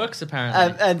 That works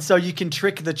apparently, and so you can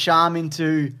trick the charm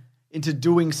into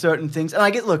doing certain things. And I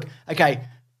get, look, okay,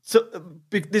 so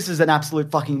this is an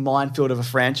absolute fucking minefield of a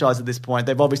franchise at this point.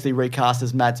 They've obviously recast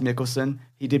as Mads Mikkelsen.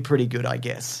 He did pretty good, I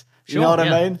guess. Sure, you know what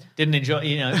I mean? Didn't enjoy,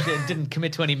 didn't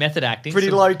commit to any method acting. Pretty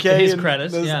low key. To his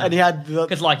credit, and he had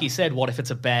because, like he said, what if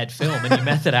it's a bad film and you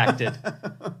method acted?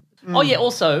 Oh yeah.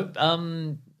 Also,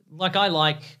 I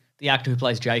like the actor who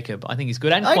plays Jacob. I think he's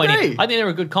good. And Queenie. I think they're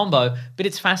a good combo. But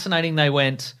it's fascinating they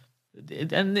went,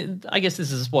 and I guess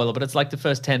this is a spoiler, but it's like the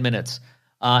first 10 minutes.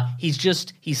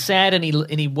 He's sad and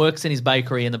he works in his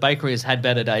bakery, and the bakery has had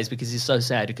better days because he's so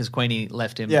sad because Queenie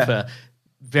left him for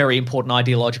very important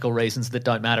ideological reasons that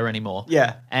don't matter anymore.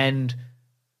 Yeah. And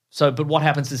so, but what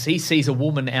happens is he sees a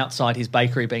woman outside his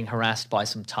bakery being harassed by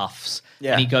some toughs.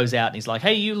 Yeah. And he goes out and he's like,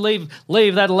 hey, you leave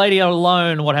that lady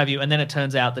alone, what have you. And then it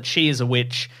turns out that she is a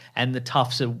witch and the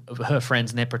toughs are her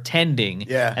friends and they're pretending.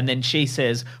 Yeah. And then she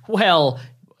says, well,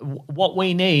 what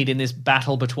we need in this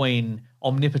battle between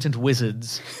omnipotent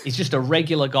wizards is just a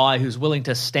regular guy who's willing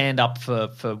to stand up for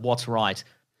what's right.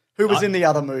 Who was in the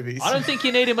other movies. I don't think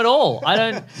you need him at all.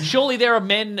 Surely there are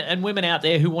men and women out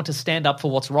there who want to stand up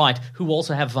for what's right, who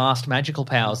also have vast magical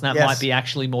powers, and that might be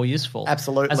actually more useful.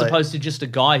 Absolutely. As opposed to just a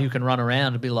guy who can run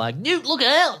around and be like, Newt, look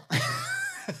out!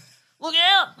 Look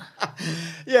out!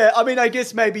 Yeah, I mean, I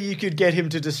guess maybe you could get him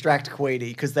to distract Queenie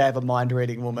because they have a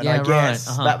mind-reading woman. Yeah, I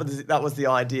guess right. that was the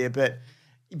idea, but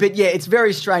But yeah, it's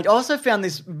very strange. I also found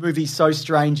this movie so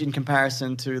strange in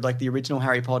comparison to like the original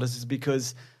Harry Potters is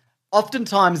because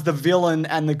oftentimes the villain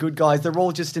and the good guys, they're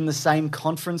all just in the same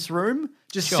conference room,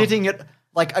 just sitting at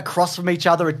like across from each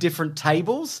other at different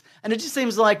tables. And it just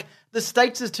seems like the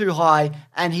stakes are too high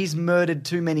and he's murdered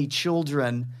too many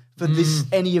children for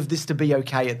any of this to be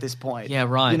okay at this point. Yeah,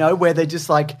 right. You know, where they're just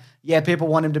like, yeah, people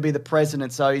want him to be the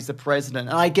president, so he's the president.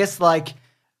 And I guess like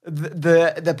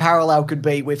the parallel could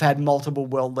be we've had multiple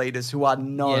world leaders who are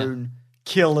known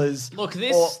killers. Look,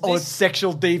 or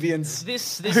sexual deviants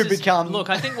who become. Look,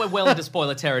 I think we're well into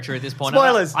spoiler territory at this point.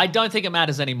 Spoilers. I don't think it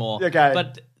matters anymore. Okay.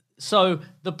 But so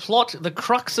the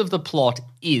crux of the plot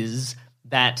is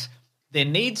that there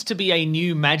needs to be a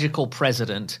new magical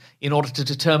president in order to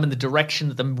determine the direction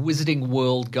that the wizarding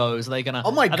world goes. Are they going to?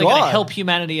 Oh my Are they going to God. help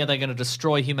humanity? Are they going to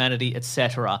destroy humanity,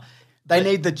 etc.? They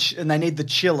need the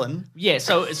chillin'. Yeah.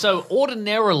 So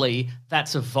ordinarily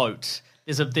that's a vote.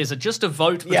 There's just a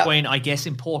vote between, I guess,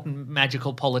 important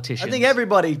magical politicians. I think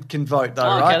everybody can vote though,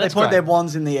 okay, right? They that's point great. their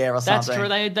wands in the air or That's something.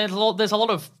 true. There's a lot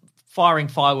of firing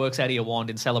fireworks out of your wand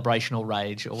in celebration or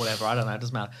rage or whatever. I don't know. It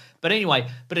doesn't matter. But anyway,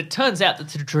 it turns out that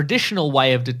the traditional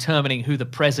way of determining who the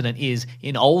president is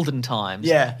in olden times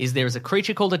is there is a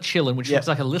creature called a chillin, which looks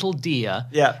like a little deer,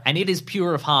 and it is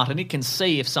pure of heart, and it can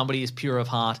see if somebody is pure of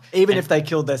heart. Even if they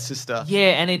killed their sister.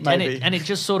 Yeah, and it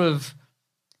just sort of...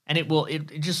 And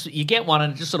you get one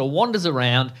and it just sort of wanders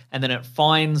around and then it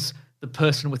finds the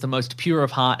person with the most pure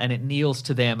of heart and it kneels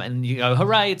to them and you go,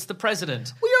 hooray, it's the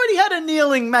president. We already had a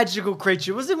kneeling magical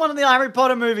creature. Was it one of the Harry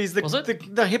Potter movies? Was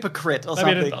it? The hypocrite or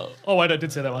something. I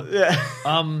did say that one. Yeah.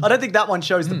 I don't think that one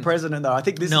shows the president though. I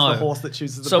think this is the horse that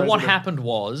chooses the president. So what happened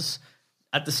was,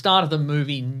 at the start of the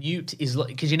movie, Newt is...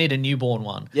 Because you need a newborn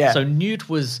one. Yeah. So Newt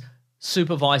was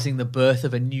supervising the birth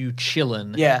of a new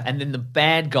chillin. Yeah. And then the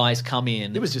bad guys come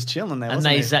in. It was just chilling there, And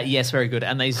wasn't it? yes, very good.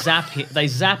 And they zap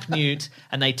Newt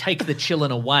and they take the chillin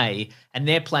away. And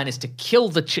their plan is to kill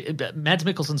Mads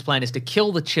Mikkelsen's plan is to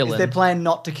kill the chillin. Is their plan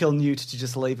not to kill Newt, to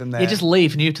just leave him there? You just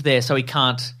leave Newt there so he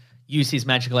can't use his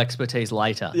magical expertise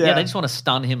later. Yeah. They just want to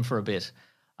stun him for a bit.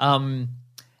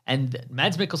 And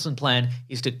Mads Mikkelsen's plan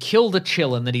is to kill the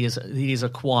chillin that he has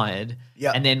acquired,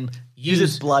 and then use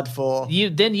his blood for...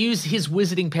 use his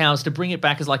wizarding powers to bring it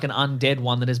back as like an undead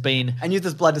one that has been... And use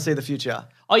this blood to see the future.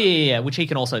 Oh, yeah, which he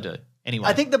can also do. Anyway.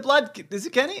 I think the blood...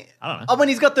 Can he? I don't know. Oh, when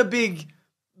he's got the big...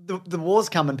 The war's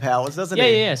coming powers, doesn't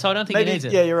he? Yeah, so I don't think he needs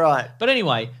it. Yeah, you're right. But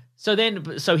anyway, so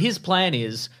his plan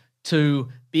is to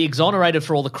be exonerated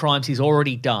for all the crimes he's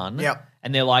already done. Yep.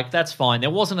 And they're like, that's fine. There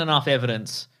wasn't enough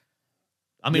evidence.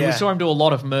 I mean, we Yeah. saw him do a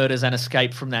lot of murders and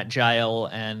escape from that jail,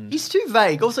 and He's too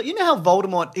vague. Also, you know how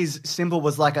Voldemort, his symbol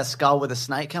was like a skull with a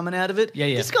snake coming out of it?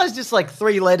 Yeah. This guy's just like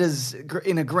 3 letters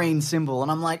in a green symbol, and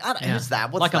I'm like, who's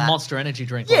that? What's like that? a Monster Energy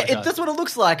drink. Yeah, that's what it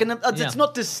looks like, and it's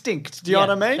not distinct. Do you know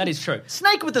what I mean? That is true.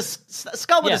 Snake with a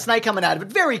skull with a snake coming out of it,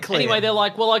 very clear. Anyway, they're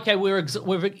like, well, okay, we're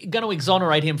going to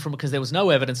exonerate him from because there was no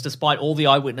evidence, despite all the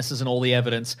eyewitnesses and all the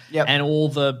evidence and all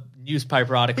the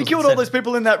newspaper articles. He killed all those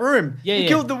people in that room. Yeah, he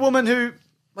killed the woman who...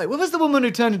 Wait, what was the woman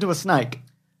who turned into a snake?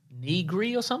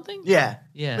 Negri or something? Yeah.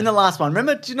 Yeah. In the last one.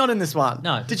 Remember? She's not in this one.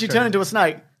 No, Did she true. turn into a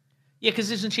snake? Yeah, because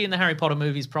isn't she in the Harry Potter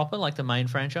movies proper, like the main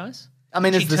franchise? I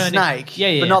mean, She it's the turned snake,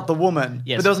 yeah. but not the woman.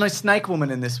 Yes. But there was no snake woman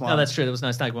in this one. No, that's true. There was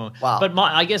no snake woman. Wow. But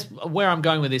I guess where I'm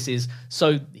going with this is,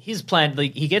 so his plan,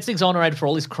 he gets exonerated for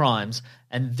all his crimes,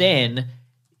 and then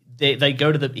they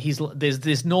go to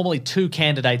there's normally 2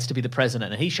 candidates to be the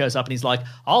president, and he shows up and he's like,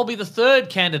 I'll be the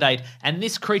 3rd candidate, and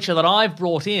this creature that I've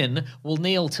brought in will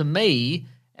kneel to me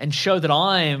and show that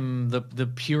I'm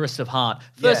the purest of heart.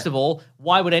 First of all,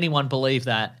 why would anyone believe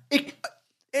that?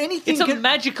 Anything It's a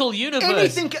magical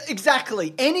universe.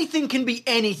 Exactly. Anything can be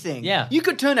anything. Yeah. You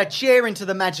could turn a chair into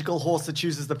the magical horse that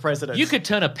chooses the president. You could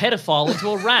turn a pedophile into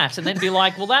a rat and then be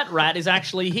like, well, that rat is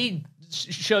actually, he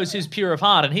shows who's pure of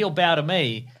heart and he'll bow to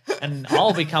me and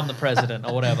I'll become the president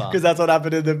or whatever. Because that's what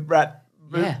happened in the rat.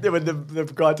 Yeah. When the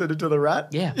guy turned into the rat.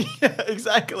 Yeah. Yeah,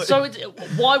 exactly. So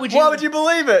why would you? Why would you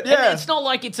believe it? Yeah. And it's not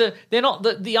like they're not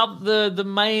the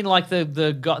main, like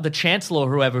the chancellor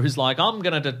or whoever who's like, I'm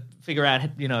going to figure out,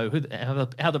 how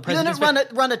the president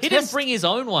run a He test. didn't bring his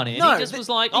own one in. No, he just was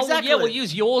like, exactly. we'll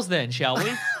use yours then, shall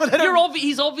we?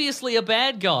 He's obviously a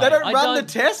bad guy. They don't run the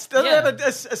test. They Yeah. don't have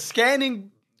a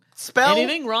scanning spell.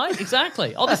 Anything, right?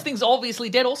 Exactly. Oh, this thing's obviously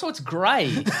dead. Also, it's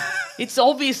grey. It's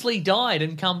obviously died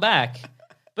and come back.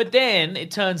 But then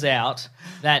it turns out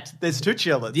that There's 2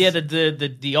 chillins. yeah,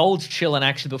 the old chillin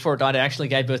actually before it died, it actually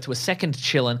gave birth to a second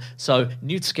chillin. So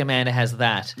Newt Scamander has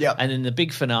that. Yep. And then the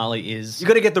big finale is You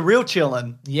got to get the real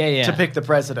chillin yeah to pick the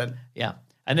president. yeah.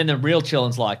 And then the real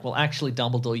Chillin's like, well, actually,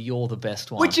 Dumbledore, you're the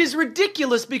best one. Which is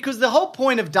ridiculous because the whole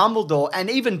point of Dumbledore, and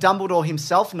even Dumbledore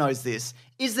himself knows this,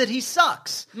 is that he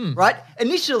sucks, right?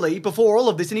 Initially, before all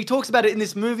of this, and he talks about it in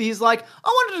this movie, he's like, I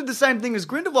want to do the same thing as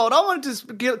Grindelwald. I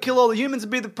wanted to kill all the humans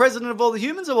and be the president of all the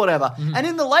humans or whatever. And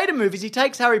in the later movies, he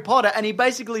takes Harry Potter and he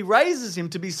basically raises him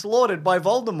to be slaughtered by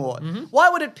Voldemort. Why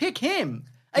would it pick him?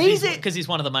 Because he's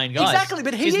one of the main guys. Exactly,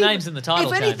 but his name's in the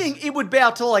title. If anything, it would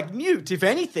bow to like Newt, if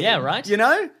anything. Yeah, right. You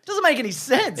know? Doesn't make any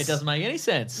sense. It doesn't make any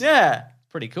sense. Yeah.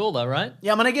 Pretty cool though, right?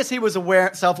 Yeah, I mean, I guess he was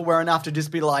self-aware enough to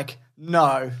just be like,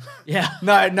 no. Yeah.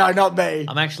 No, not me.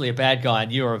 I'm actually a bad guy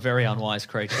and you're a very unwise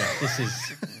creature. This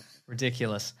is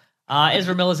ridiculous.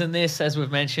 Ezra Miller's in this, as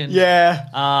we've mentioned. Yeah.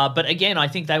 But again, I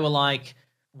think they were like,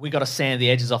 we got to sand the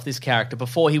edges off this character.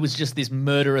 Before, he was just this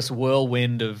murderous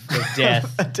whirlwind of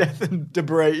death. Death and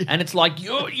debris. And it's like,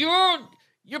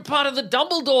 you're part of the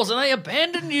Dumbledores and they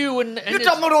abandoned you. And You're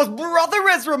Dumbledore's brother,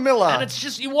 Ezra Miller. And it's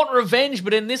just, you want revenge.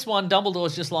 But in this one,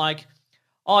 Dumbledore's just like,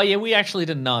 oh, yeah, we actually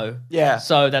didn't know. Yeah.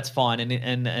 So that's fine.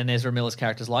 And Ezra Miller's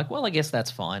character's like, well, I guess that's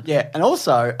fine. Yeah, and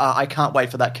also, I can't wait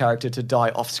for that character to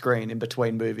die off screen in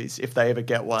between movies, if they ever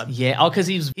get one. Yeah, because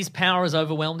his power has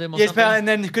overwhelmed him or Yes, something? and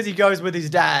then because he goes with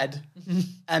his dad,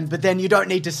 but then you don't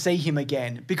need to see him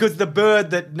again, because the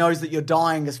bird that knows that you're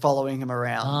dying is following him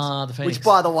around. Ah, the Phoenix. Which,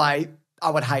 by the way,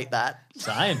 I would hate that.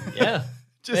 Same, yeah.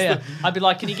 I'd be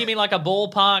like, can you give me like a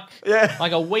ballpark? Yeah.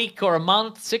 Like a week or a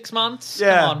month, 6 months?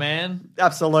 Yeah. Come on, man.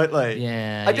 Absolutely.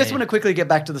 Yeah. I just want to quickly get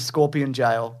back to the Scorpion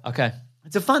jail. Okay.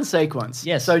 It's a fun sequence.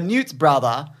 Yes. So Newt's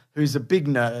brother, who's a big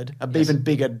nerd, even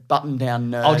bigger button-down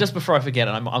nerd. Oh, just before I forget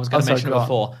it, I was going to mention it go on.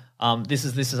 before. This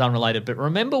is unrelated, but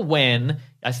remember when,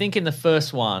 I think in the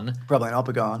first one, Probably not,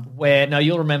 but go on. where, no,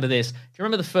 you'll remember this. Do you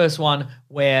remember the first one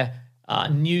where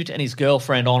Newt and his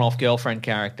girlfriend, on-off girlfriend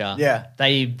character, Yeah.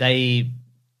 they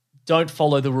don't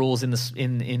follow the rules in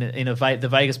the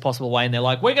vaguest possible way, and they're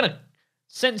like, we're going to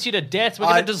sentence you to death. We're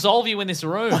going to dissolve you in this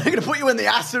room. I'm going to put you in the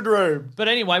acid room. But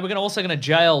anyway, we're also going to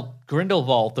jail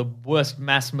Grindelwald, the worst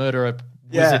mass murderer,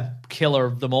 wizard killer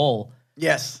of them all.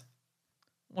 Yes.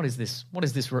 What is this? What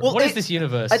is this? Well, What is this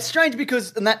universe? It's strange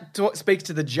because, and that speaks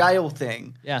to the jail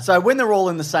thing. Yeah. So when they're all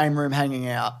in the same room hanging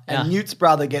out, and Yeah. Newt's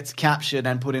brother gets captured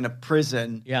and put in a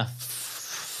prison Yeah.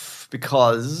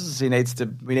 because we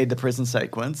need the prison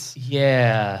sequence.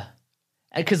 Yeah.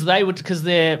 Because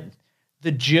they're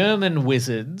the German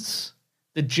wizards,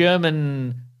 the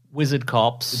German wizard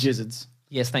cops. The Jizzards.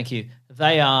 Yes, thank you.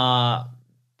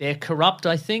 They're corrupt,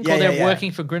 I think, Yeah, or they're yeah.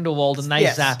 working for Grindelwald and they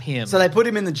Yes. zap him. So they put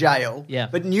him in the jail. Yeah.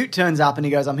 But Newt turns up and he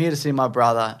goes, I'm here to see my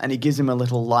brother. And he gives him a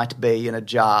little light bee in a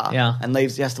jar. Yeah. And he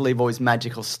has to leave all his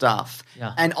magical stuff.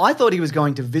 Yeah. And I thought he was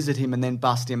going to visit him and then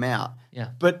bust him out. Yeah.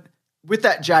 But with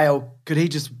that jail, could you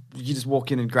just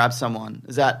walk in and grab someone?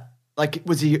 Is that, like,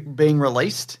 was he being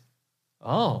released?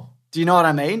 Oh. Do you know what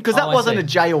I mean? Because that Oh, I wasn't see. a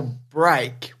jail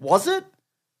break, was it?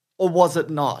 Or was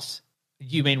it not?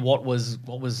 You mean what was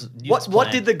Newt's What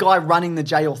plan? did the guy running the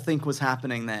jail think was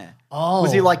happening there? Oh.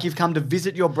 Was he like, you've come to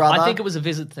visit your brother? I think it was a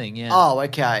visit thing, yeah. Oh,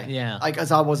 okay. Yeah.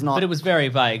 Because I was not. But it was very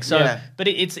vague. So, Yeah. but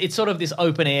it's sort of this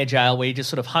open air jail where you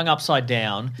just sort of hung upside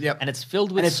down. Yep. And it's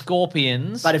filled with And it's-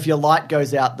 scorpions. But if your light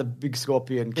goes out, the big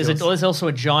scorpion kills. There's also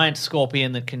a giant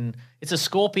scorpion that can. It's a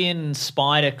scorpion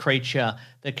spider creature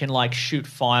that can like shoot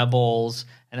fireballs,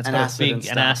 and it's And got acid a and big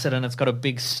stuff. acid, and it's got a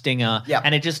big stinger. Yep.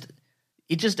 And it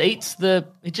just eats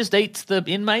the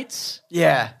inmates.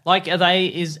 Yeah. Like, have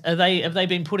they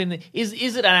been put in the? Is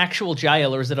it an actual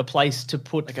jail or is it a place to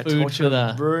put Like a food torture for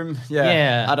the room. Yeah.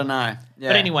 Yeah. I don't know. Yeah.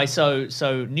 But anyway, so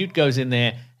Newt goes in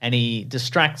there and he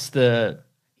distracts the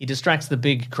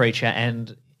big creature,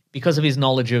 and because of his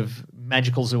knowledge of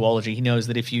magical zoology, he knows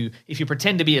that if you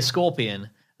pretend to be a scorpion,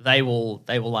 they will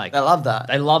like They love that.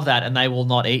 They love that, and they will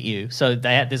not eat you. So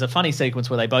there's a funny sequence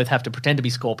where they both have to pretend to be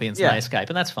scorpions and Yeah. they escape,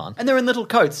 and that's fun. And they're in little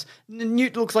coats.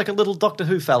 Newt looks like a little Doctor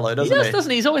Who fellow, doesn't he? Doesn't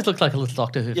he? He's always looked like a little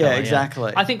Doctor Who Yeah, fella,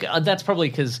 exactly. I think that's probably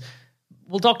because,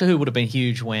 well, Doctor Who would have been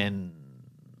huge when.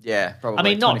 Yeah, probably. I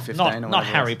mean, not 2015 or not whatever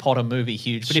it Harry was. Potter movie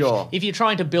huge, but Sure. if you're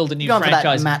trying to build a new You're going for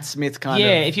franchise, that Matt Smith kind yeah,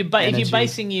 of if you're energy.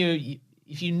 basing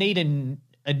if you need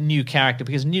a new character,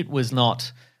 because Newt was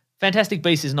not. Fantastic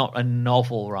Beasts is not a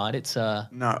novel, right? It's a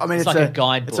No, I mean, it's like a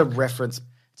guidebook. It's a reference.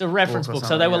 It's a reference book or book.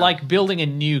 So they something, were yeah. like building a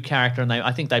new character, and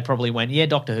I think they probably went, yeah,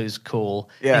 Doctor Who's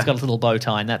cool. Yeah. He's got a little bow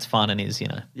tie, and that's fun, and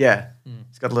Yeah.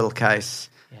 It's got a little case.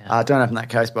 Yeah. Don't open that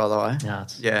case, by the way. No,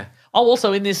 it's- Yeah. Oh,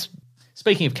 also in this,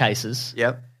 speaking of cases,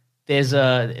 Yep. there's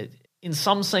in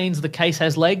some scenes the case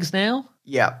has legs now,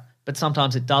 Yep. but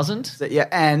sometimes it doesn't. So, yeah,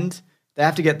 and They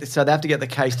have to get the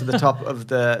case to the top of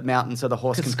the mountain so the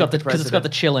horse can pick the president. Because it's got the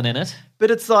chillin' in it.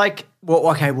 But it's like, well,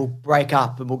 okay, we'll break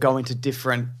up and we'll go into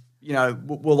different,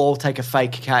 we'll all take a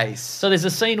fake case. So there's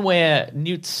a scene where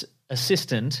Newt's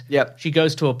assistant, she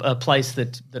goes to a place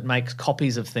that makes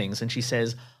copies of things, and she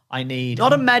says, I need...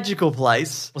 Not a magical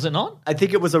place. Was it not? I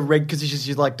think it was because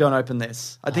she's like, don't open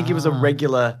this. I think it was a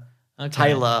regular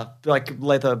tailor, like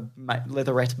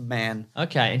leatherette man.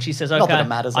 Okay, and she says, okay, Not that it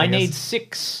matters, I need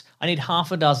guess. I need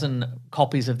half a dozen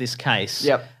copies of this case.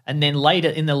 Yep. And then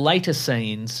in the later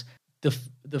scenes, there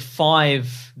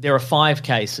are 5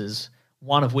 cases,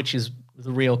 one of which is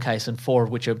the real case and 4 of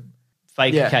which are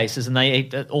fake cases,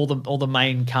 and all the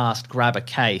main cast grab a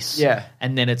case. Yeah.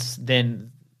 And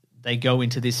then they go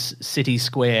into this city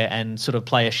square and sort of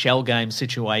play a shell game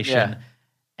situation. Yeah.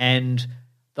 And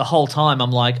the whole time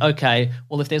I'm like, okay,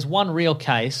 well, if there's one real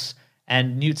case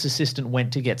and Newt's assistant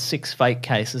went to get 6 fake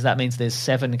cases, that means there's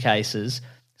 7 cases.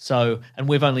 So, and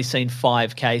we've only seen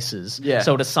 5 cases. Yeah.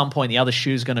 So at some point the other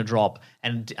shoe's going to drop,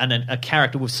 and a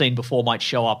character we've seen before might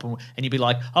show up, and you'd be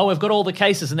like, oh, we've got all the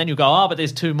cases, and then you go, but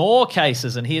there's 2 more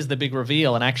cases, and here's the big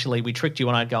reveal, and actually we tricked you,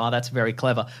 and I'd go, that's very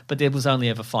clever. But there was only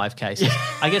ever 5 cases.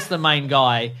 I guess the main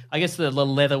guy, the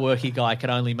little leatherworky guy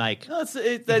could only make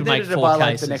they needed to buy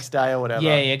like the next day or whatever.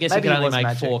 Yeah, I guess Maybe he could only was make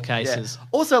magic. 4 cases. Yeah.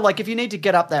 Also, like if you need to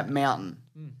get up that mountain,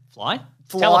 Fly,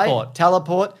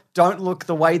 teleport. Don't look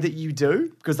the way that you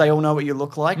do because they all know what you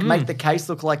look like. Make the case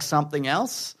look like something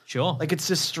else. Sure. Like it's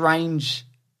just strange.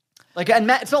 Like,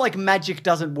 and it's not like magic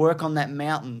doesn't work on that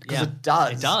mountain because it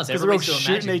does. It does. Because they're all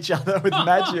shooting each other with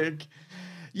magic.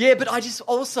 Yeah, but I just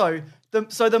also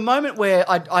the moment where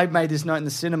I made this note in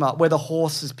the cinema where the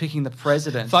horse is picking the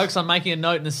president. Folks, I'm making a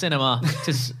note in the cinema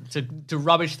to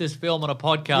rubbish this film on a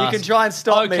podcast. You can try and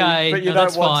stop me, but you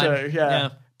don't want fine. to. Yeah.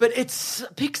 But it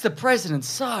picks the president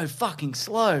so fucking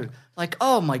slow. Like,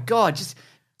 oh my God, just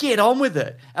get on with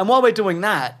it. And while we're doing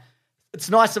that, it's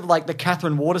nice of like the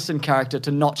Catherine Waterston character to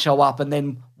not show up and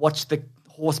then watch the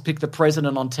horse pick the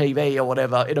president on TV or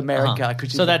whatever in America.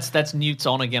 So that's Newt's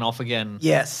on again, off again.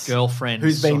 Yes. Girlfriend.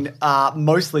 Who's been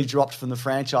mostly dropped from the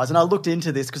franchise. And I looked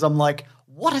into this because I'm like,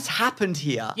 what has happened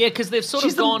here? Yeah, because they've sort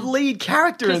She's of gone... the lead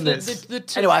character in this.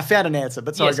 Anyway, I found an answer,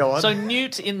 but sorry, go on. So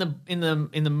Newt in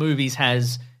the movies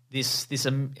has this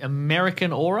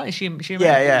American aura. Is she American?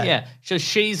 Yeah. So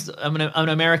she's an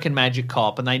American magic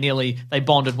cop, and they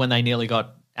bonded when they nearly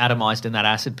got atomized in that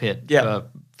acid pit for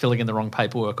filling in the wrong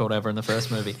paperwork or whatever in the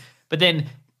first movie. But then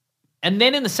in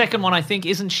the second one, I think,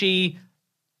 isn't she?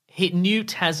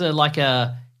 Newt has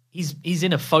he's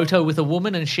in a photo with a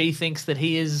woman, and she thinks that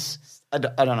he is. I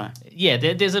don't know.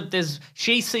 Yeah,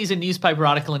 she sees a newspaper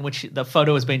article in which the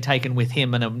photo has been taken with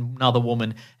him and another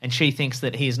woman, and she thinks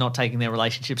that he is not taking their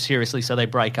relationship seriously, so they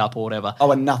break up or whatever. Oh,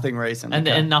 and nothing reason.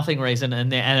 And nothing reason,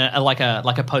 and like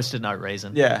a post-it note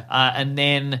reason. Yeah. And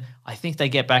then I think they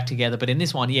get back together, but in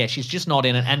this one, she's just not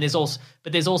in it. And there's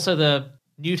also the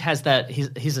Newt has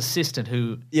his assistant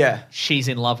who she's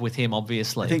in love with him,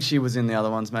 obviously. I think she was in the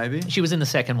other ones, maybe. She was in the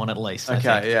second one at least. Okay,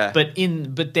 I think. yeah.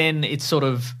 But then it's sort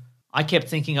of. I kept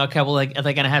thinking, okay, well, are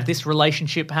they going to have this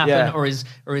relationship happen, or is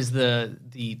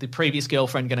the previous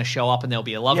girlfriend going to show up and there'll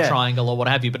be a love triangle or what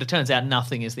have you? But it turns out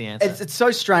nothing is the answer. It's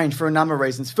so strange for a number of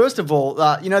reasons. First of all,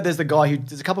 there's a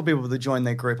couple of people that joined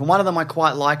their group, and one of them I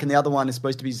quite like, and the other one is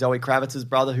supposed to be Zoe Kravitz's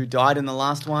brother who died in the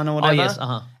last one or whatever. Oh yes,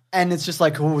 And it's just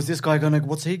like, what's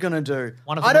he gonna do?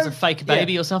 One of them was a fake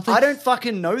baby or something? I don't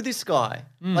fucking know this guy.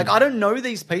 Like, I don't know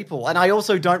these people. And I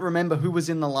also don't remember who was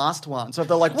in the last one. So if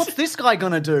they're like, what's this guy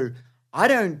gonna do? I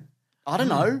don't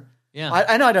know. Yeah.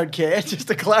 I don't care, just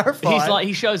to clarify.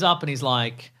 He shows up and he's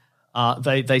like,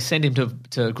 they send him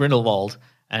to Grindelwald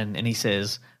and he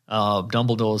says,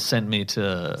 Dumbledore's sent me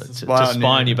to spy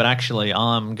on you, but actually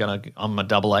I'm a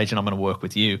double agent, I'm going to work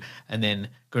with you. And then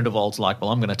Grindelwald's like, well,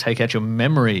 I'm going to take out your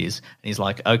memories. And he's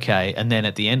like, okay. And then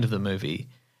at the end of the movie,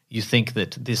 you think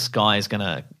that this guy is going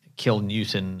to kill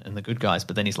Newt and the good guys,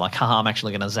 but then he's like, haha, I'm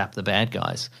actually going to zap the bad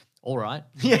guys. All right.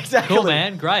 Yeah, exactly. Cool,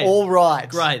 man. Great. All right.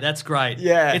 Great. That's great.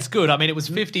 Yeah. It's good. I mean, it was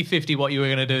 50-50 what you were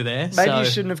going to do there. Maybe you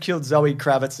shouldn't have killed Zoe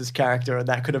Kravitz's character and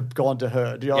that could have gone to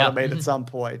her. Do you know what I mean? At some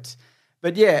point.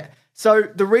 But yeah, so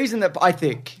the reason that I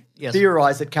think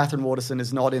theorise that Catherine Waterston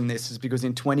is not in this is because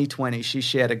in 2020 she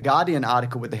shared a Guardian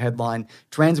article with the headline,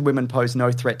 "Trans women pose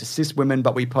no threat to cis women,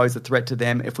 but we pose a threat to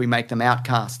them if we make them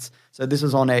outcasts." So this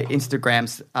was on her Instagram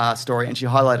story, and she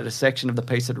highlighted a section of the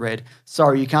piece that read,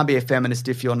 "Sorry, you can't be a feminist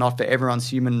if you're not for everyone's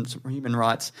human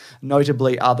rights,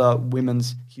 notably other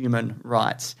women's human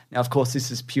rights." Now, of course, this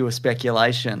is pure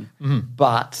speculation,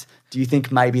 but do you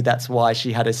think maybe that's why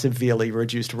she had a severely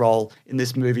reduced role in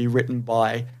this movie written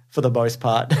by for the most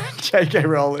part. J.K.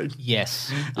 Rowling.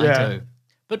 Yes, Yeah. I do.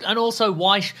 But and also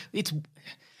why it's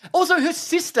Also, her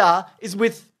sister is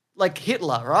with like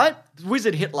Hitler, right?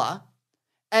 Wizard Hitler,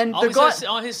 and the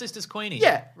guy. his sister's Queenie.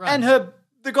 Yeah, right. and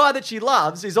the guy that she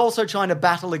loves is also trying to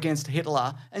battle against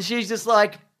Hitler, and she's just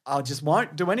like, I just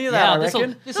won't do any of that. Yeah, I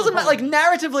reckon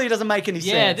narratively, it doesn't make any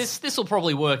Yeah, sense. this will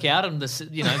probably work out, and the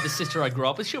sister I grew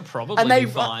up with, she'll probably and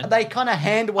be fine. they kind of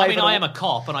hand wave. I mean, I am a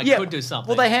cop, and I could do something.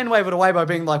 Well, they hand wave it away by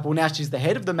being like, well, now she's the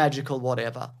head of the magical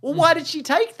whatever. Well, why did she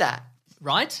take that?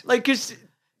 Right? Like, because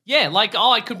Yeah, like,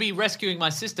 I could be rescuing my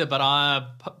sister,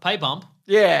 but pay bump.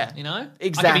 yeah, You know?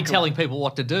 exactly. I could be telling people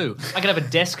what to do. I could have a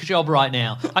desk job right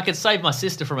now. I could save my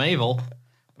sister from evil.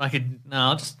 But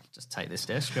I'll just take this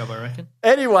desk job, I reckon.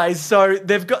 Anyway, so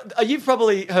they've got. You've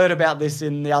probably heard about this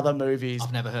in the other movies.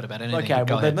 I've never heard about anything. Okay, Go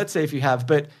well ahead. then let's see if you have.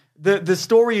 But the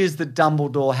story is that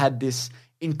Dumbledore had this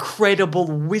incredible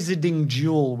wizarding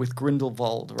duel with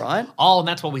Grindelwald, right? Oh, and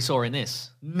that's what we saw in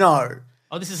this. No.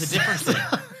 Oh, this is a different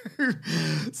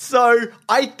thing. So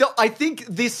I think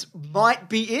this might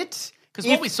be it. 'Cause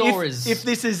what we saw is- if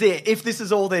this is it, if this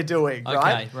is all they're doing,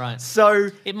 right? Okay, right. So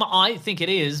I think it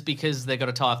is because they've got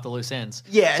to tie off the loose ends.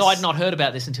 Yes. So I'd not heard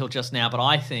about this until just now, but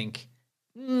I think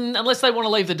unless they want to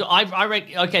leave the door,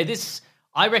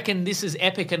 I reckon this is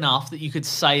epic enough that you could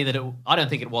say that I don't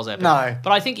think it was epic. No.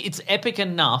 But I think it's epic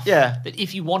enough that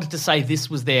if you wanted to say this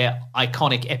was their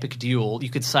iconic epic duel, you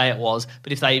could say it was.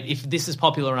 But if this is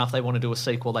popular enough, they want to do a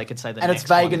sequel, they could say the and next it's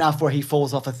vague one. enough where he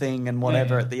falls off a thing and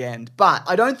whatever at the end. But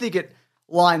I don't think it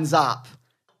lines up.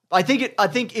 I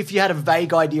think if you had a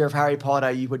vague idea of Harry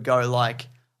Potter, you would go like,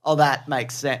 oh, that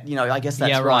makes sense. You know, I guess that's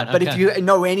Yeah, right. right, But if okay. you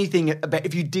know anything about,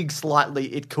 if you dig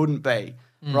slightly, it couldn't be,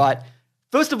 right?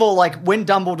 First of all, like when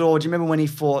Dumbledore, do you remember when he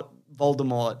fought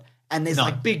Voldemort? And there's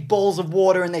like big balls of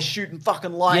water and they're shooting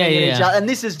fucking lightning at each other. And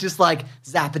this is just like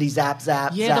zappity zap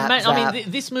zap Yeah, zap, zap. I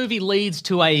mean, this movie leads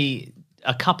to a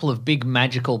couple of big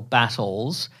magical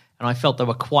battles, and I felt they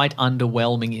were quite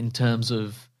underwhelming in terms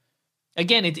of.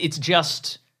 Again, it's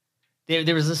just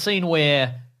there is a scene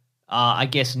where I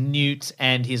guess Newt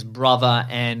and his brother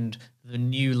and the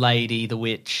new lady, the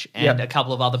witch, and a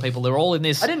couple of other people, they're all in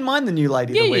this. I didn't mind the new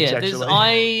lady, the witch, actually.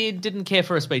 I didn't care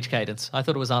for her speech cadence. I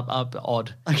thought it was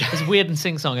odd. Okay. It was weird and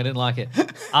sing-song. I didn't like it.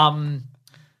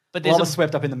 But I was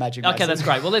swept up in the magic. Okay, Mason. that's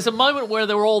great. Well, there's a moment where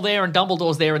they're all there and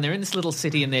Dumbledore's there and they're in this little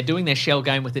city and they're doing their shell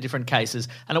game with the different cases.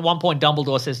 And at one point,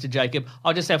 Dumbledore says to Jacob,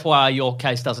 "Oh, just FYI, your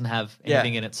case doesn't have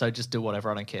anything in it, so just do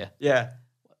whatever. I don't care." Yeah.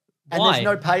 And Why? there's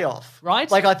no payoff. Right?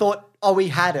 Like I thought, oh, he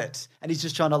had it. And he's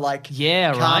just trying to like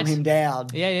calm him down.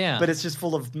 Yeah. But it's just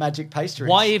full of magic pastries.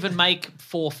 Why even make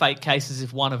 4 fake cases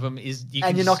if one of them is...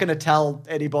 And you're not going to tell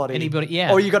anybody.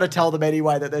 Yeah. Or you got to tell them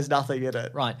anyway that there's nothing in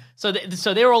it. Right. So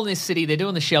they're all in this city, they're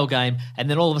doing the shell game, and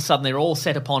then all of a sudden they're all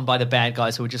set upon by the bad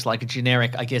guys who are just like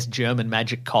generic, I guess, German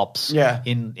magic cops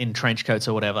in trench coats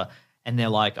or whatever. And they're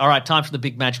like, all right, time for the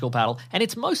big magical battle. And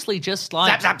it's mostly just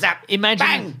like... Zap, zap, zap.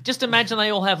 Imagine they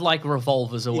all have like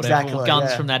revolvers or whatever, Exactly, or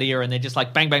guns from that era, and they're just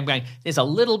like bang, bang, bang. There's a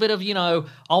little bit of,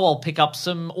 I'll pick up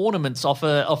some ornaments off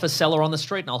a cellar on the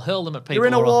street and I'll hurl them at people. You're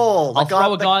in a wall. I'll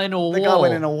throw a guy into a wall. The guy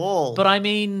went in a wall. But I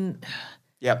mean...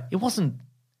 Yep. It wasn't...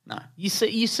 No. You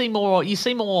see more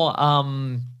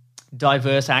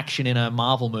diverse action in a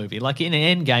Marvel movie. Like in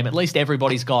an Endgame, at least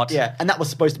everybody's got... Yeah, and that was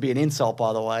supposed to be an insult,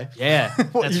 by the way. Yeah.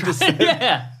 What that's you just right. said.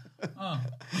 Yeah.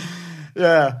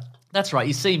 Yeah. That's right.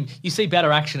 You see better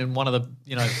action in one of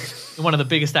the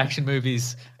biggest action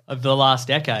movies of the last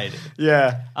decade.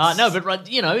 Yeah. No, but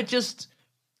it just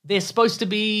they're supposed to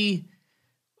be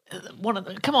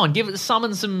come on,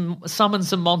 summon some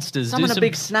monsters. Summon a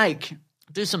big snake.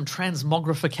 Do some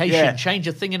transmogrification. Yeah. Change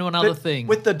a thing into another But thing.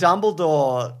 With the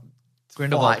Dumbledore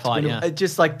Grindelwald fight, yeah. It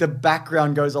just like the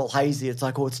background goes all hazy. It's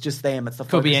like, oh, it's just them. It's the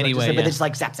Could be focus, anywhere, but yeah. it's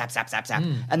like zap, zap, zap, zap, zap.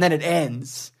 And then it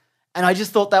ends. And I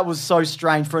just thought that was so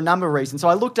strange for a number of reasons. So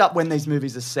I looked up when these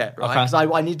movies are set, right? Okay. Because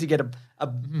I need to get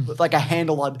a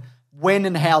handle on when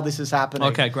and how this is happening.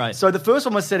 Okay, great. So the first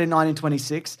one was set in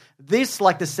 1926. This,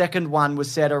 like the second one, was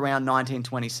set around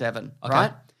 1927,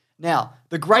 right? Now,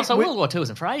 the Great... So World War II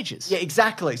isn't for ages. Yeah,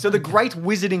 exactly. So the Great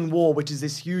Wizarding War, which is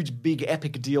this huge, big,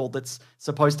 epic deal that's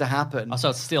supposed to happen. Oh,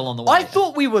 so it's still on the way. I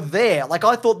thought we were there. Like,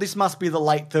 I thought this must be the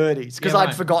late 30s because Yeah, I'd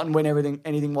right. forgotten when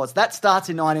anything was. That starts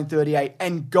in 1938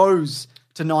 and goes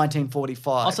to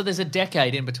 1945. Oh, so there's a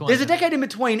decade in between. There's a decade in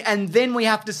between, and then we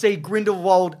have to see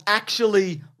Grindelwald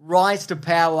actually rise to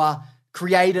power,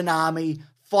 create an army,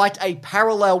 fight a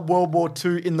parallel World War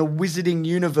II in the Wizarding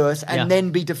universe, and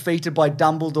then be defeated by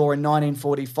Dumbledore in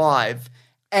 1945.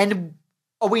 And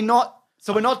are we not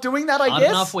So we're not doing that, I guess? I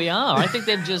don't know if we are. I think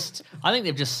they've just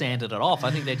sanded it off.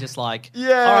 I think they're just like,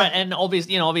 Yeah. all right. And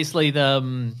obviously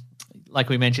the, like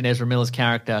we mentioned, Ezra Miller's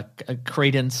character,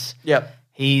 Credence. Yep.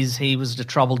 He was a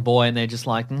troubled boy, and they're just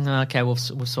like, okay, we've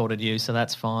sorted you, so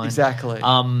that's fine. Exactly.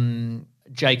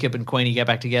 Jacob and Queenie get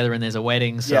back together, and there's a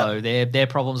wedding, so their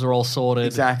problems are all sorted.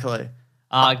 Exactly.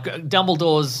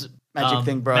 Dumbledore's Magic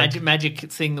thing broke. Magic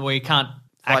thing where you can't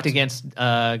act against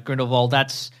Grindelwald.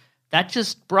 That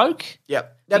just broke.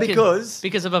 Yep. Now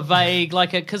because of a vague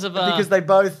because they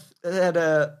both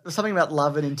had something about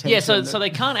love and intention. Yeah, so they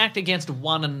can't act against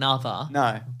one another.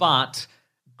 No. But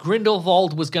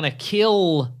Grindelwald was going to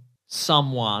kill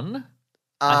someone.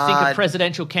 I think a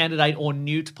presidential candidate or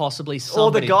Newt, possibly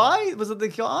somebody. Or the guy? Was it the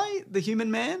guy? The human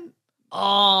man?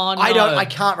 Oh, no. I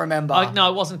can't remember.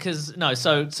 No, it wasn't because... No,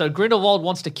 so Grindelwald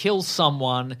wants to kill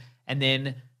someone and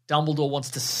then Dumbledore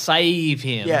wants to save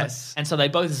him. Yes. And so they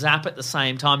both zap at the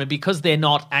same time. And because they're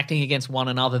not acting against one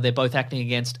another, they're both acting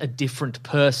against a different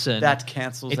person. That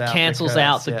cancels out. It cancels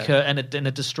out the curse and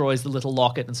it destroys the little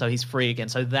locket, and so he's free again.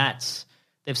 So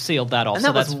they've sealed that off. And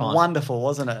that was that's fine. wonderful,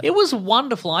 wasn't it? It was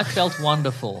wonderful. I felt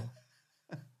wonderful.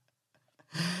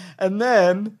 And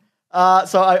then,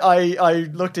 so I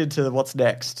looked into what's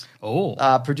next. Oh.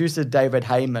 Producer David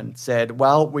Heyman said,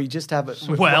 well, we just have it.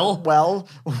 Well,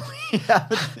 we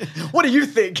haven't, what do you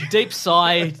think? Deep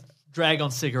sigh, drag on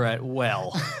cigarette.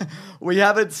 Well. We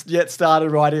haven't yet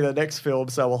started writing the next film,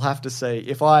 so we'll have to see.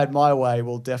 If I had my way,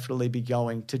 we'll definitely be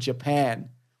going to Japan.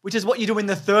 Which is what you do in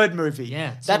the third movie.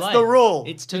 Yeah, that's the rule.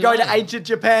 It's too you go late. to ancient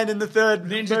Japan in the third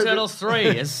Ninja movie. Turtles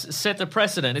 3 has set the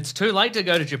precedent. It's too late to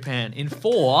go to Japan. In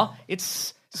 4,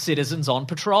 it's citizens on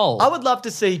patrol. I would love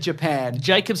to see Japan.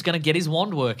 Jacob's going to get his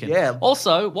wand working. Yeah.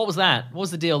 Also, what was that? What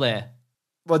was the deal there?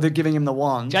 Well, they're giving him the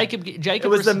wand. Jacob. It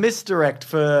was the misdirect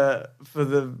for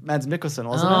the Mads Mikkelsen,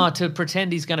 wasn't it? To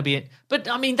pretend he's going to be it. But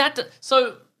I mean that.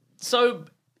 So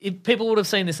if people would have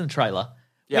seen this in the trailer.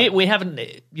 Yep. We haven't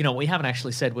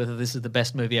actually said whether this is the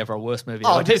best movie ever or worst movie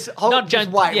Oh, ever. just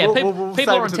wait. Yeah, we'll people save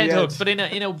are it to the intent to end. hook, but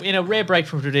in a rare break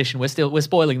from tradition, we're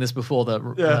spoiling this before the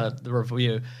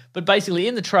review. But basically,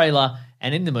 in the trailer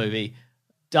and in the movie,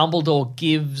 Dumbledore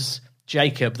gives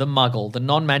Jacob, the Muggle, the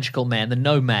non-magical man, the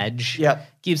no-mage,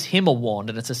 gives him a wand,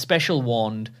 and it's a special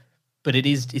wand. But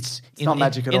it's not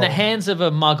magic at all. In the hands of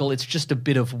a Muggle, it's just a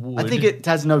bit of wood. I think it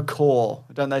has no core,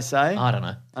 don't they say? I don't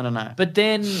know. But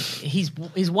then he's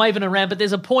waving around. But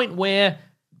there's a point where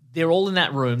they're all in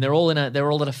that room. They're all at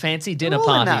a fancy dinner all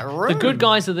party. in that room. The good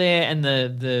guys are there, and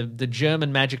the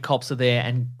German magic cops are there,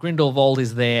 and Grindelwald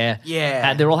is there.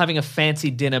 Yeah, they're all having a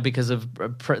fancy dinner because of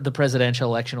the presidential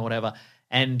election or whatever.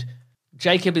 And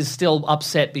Jacob is still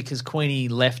upset because Queenie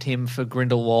left him for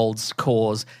Grindelwald's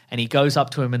cause, and he goes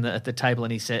up to him at the table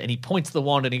and he points the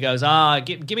wand and he goes,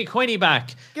 give me Queenie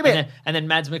back. And then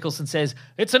Mads Mikkelsen says,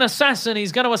 it's an assassin,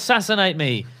 he's going to assassinate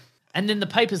me. And then the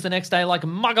papers the next day like,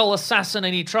 Muggle assassin,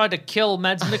 and he tried to kill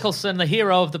Mads Mikkelsen, the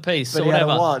hero of the piece, but or whatever. He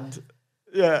had a wand.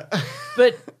 Yeah.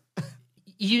 But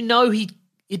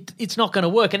it's not going to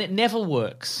work, and it never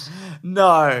works.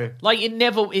 No. Like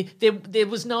there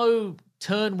was no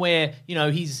turn where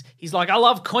he's like, I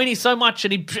love Queenie so much,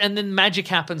 and then magic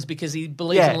happens because he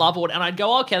believes in love, and I'd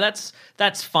go, okay,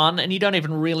 that's fun, and you don't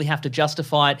even really have to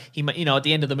justify it. At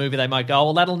the end of the movie they might go,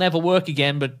 well, that'll never work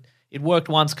again, but it worked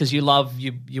once because you love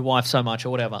your wife so much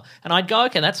or whatever, and I'd go,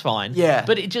 okay, that's fine. Yeah,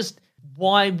 but it just,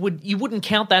 you wouldn't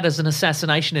count that as an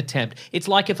assassination attempt? It's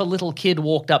like if a little kid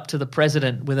walked up to the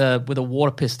president with a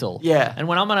water pistol, and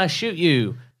when I'm going to shoot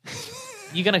you.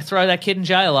 You're going to throw that kid in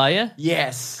jail, are you?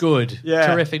 Yes. Good. Yeah.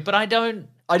 Terrific. But I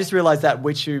just realised that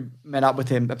witch who met up with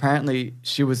him, apparently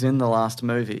she was in the last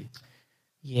movie.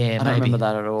 Yeah, I don't remember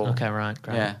that at all. Okay, right.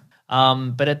 Great. Yeah.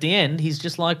 But at the end, he's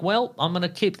just like, well, I'm going to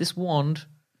keep this wand.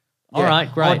 All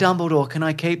right, great. Oh, Dumbledore, can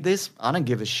I keep this? I don't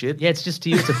give a shit. Yeah, it's just to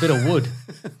you, it's a bit of wood.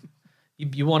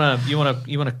 You want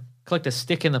to collect a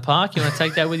stick in the park? You want to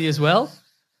take that with you as well?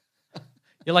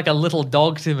 You're like a little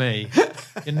dog to me.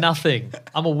 You're nothing.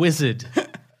 I'm a wizard.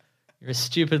 You're a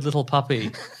stupid little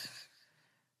puppy.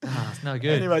 It's no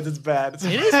good. Anyways, it's bad. It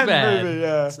is bad. Movie,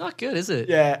 yeah. It's not good, is it?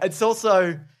 Yeah, it's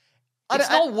also... It's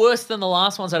not worse than the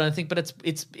last ones, I don't think, but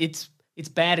it's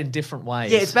bad in different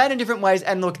ways. Yeah, it's bad in different ways.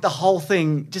 And look, the whole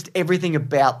thing, just everything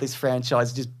about this franchise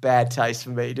is just bad taste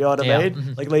for me. Do you know what I mean?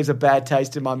 Mm-hmm. Like, leaves a bad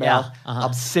taste in my mouth. Uh-huh.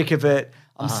 I'm sick of it.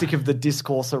 I'm sick of the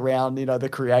discourse around, the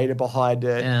creator behind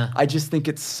it. Yeah. I just think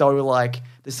it's so, like,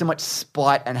 there's so much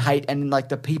spite and hate, and, like,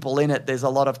 the people in it, there's a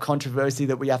lot of controversy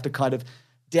that we have to kind of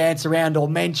dance around or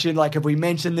mention, like, have we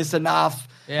mentioned this enough?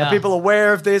 Yeah. Are people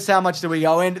aware of this? How much do we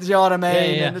go into? Do you know what I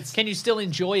mean? Yeah. And it's, Can you still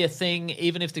enjoy a thing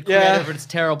even if the creator of it's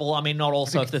terrible? I mean, not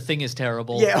also if the thing is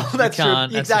terrible. yeah, well, that's You true.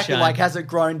 can't. That's a Exactly. shame. Like, has it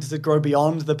grown? Does it grow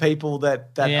beyond the people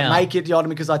that make it? You know what I mean?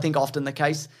 Because I think often the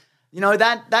case,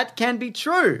 that can be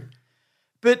true.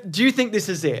 But do you think this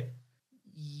is it?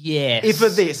 Yes. If for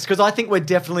this, because I think we're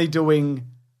definitely doing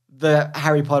the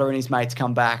Harry Potter and his mates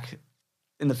come back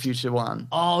in the future one.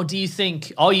 Oh, do you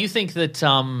think? Oh, you think that?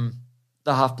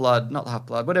 The Half-Blood, not the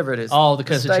Half-Blood, whatever it is. Oh, the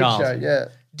Cursed stage Child. show, yeah.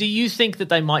 Do you think that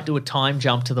they might do a time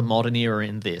jump to the modern era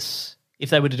in this?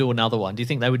 If they were to do another one, do you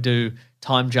think they would do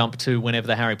time jump to whenever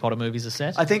the Harry Potter movies are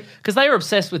set? I think... Because they are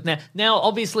obsessed with now. Now,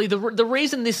 obviously, the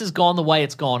reason this has gone the way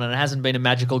it's gone, and it hasn't been a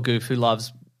magical goof who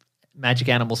loves magic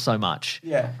animals so much,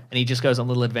 Yeah. and he just goes on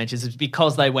little adventures, is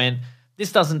because they went...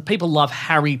 People love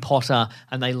Harry Potter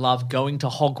and they love going to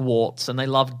Hogwarts and they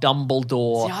love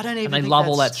Dumbledore. See, I don't even and they think love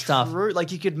all that that's stuff. true.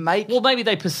 Like, you could make... Well, maybe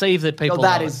they perceive that people.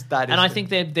 that love is- it. that is And I true.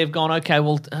 think they've gone, okay.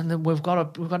 Well, and then we've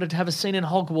got to have a scene in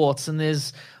Hogwarts, and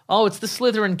there's it's the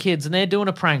Slytherin kids, and they're doing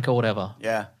a prank or whatever.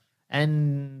 Yeah.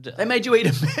 And They made you eat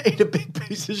a big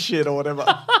piece of shit or whatever.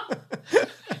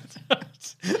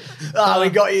 We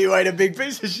got you. You ate a big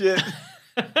piece of shit.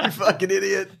 You fucking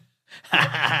idiot.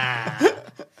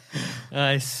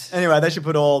 nice. Anyway, they should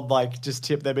put just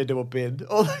tip them into a bin.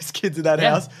 All those kids in that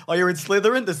Yeah. house. Oh, you're in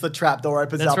Slytherin? This the trap door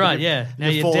opens That's up. right, and yeah. Now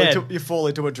you you're dead. You fall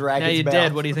into a dragon's Now you're mouth.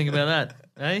 dead. What do you think about that?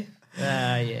 Eh?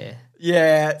 Yeah.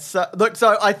 Yeah.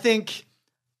 So I think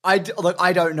I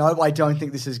don't know. I don't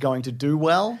think this is going to do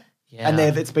well. Yeah. And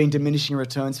it's been diminishing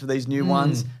returns for these new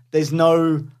ones. There's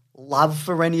no love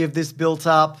for any of this built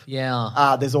up.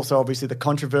 Yeah. There's also obviously the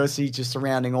controversy just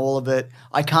surrounding all of it.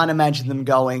 I can't imagine them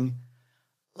going,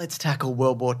 let's tackle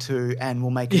World War II and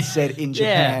we'll make it set in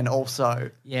Japan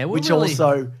also. Yeah, which really...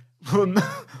 also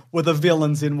were the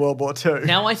villains in World War II.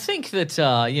 Now, I think that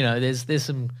there's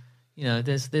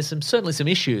some certainly some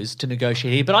issues to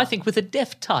negotiate here, but I think with a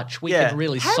deft touch we can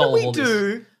really How solve do we all this.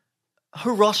 do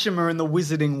Hiroshima in the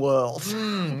wizarding world?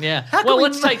 Yeah. How can Well, we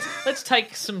let's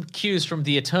take some cues from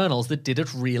the Eternals that did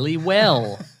it really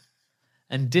well,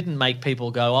 and didn't make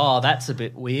people go, "Oh, that's a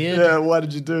bit weird." Yeah, why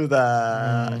did you do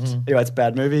that? Anyway, it's a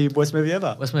bad movie, worst movie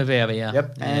ever. Worst movie ever, yeah.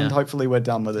 Yep, Yeah. and hopefully we're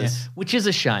done with this. Which is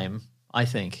a shame, I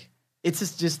think.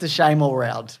 It's just a shame all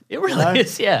round. It really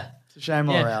is, yeah. It's a shame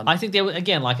all Yeah. round. I think there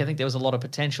was a lot of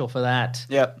potential for that.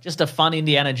 Yep. Just a fun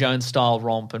Indiana Jones style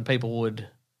romp, and people would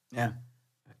Yeah.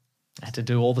 have to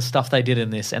do all the stuff they did in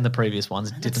this and the previous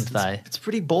ones, didn't they? It's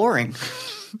pretty boring.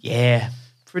 Yeah.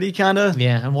 Pretty kind of...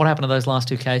 Yeah. And what happened to those last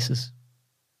two cases?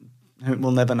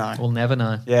 We'll never know. We'll never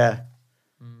know. Yeah.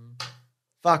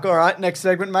 Fuck, all right. Next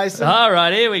segment, Mason. All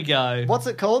right, here we go. What's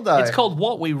it called, though? It's called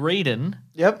What We Readin',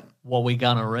 Yep. What We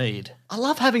Gonna Read. I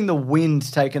love having the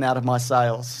wind taken out of my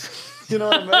sails. You know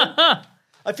what I mean?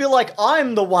 I feel like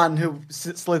I'm the one who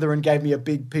Slytherin gave me a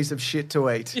big piece of shit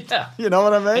to eat. Yeah. You know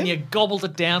what I mean? And you gobbled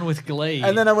it down with glee.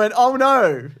 And then I went, oh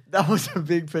no, that was a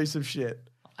big piece of shit.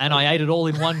 And I ate it all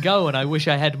in one go, and I wish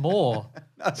I had more.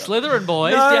 Slytherin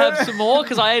boys, do you have some more?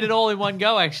 Because I ate it all in one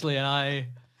go, actually, and I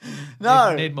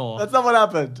need more. That's not what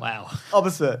happened. Wow.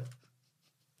 Opposite.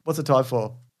 What's it time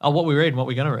for? Oh, what we read and what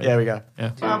we gonna read. There we go.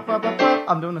 Yeah.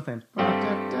 I'm doing the thing.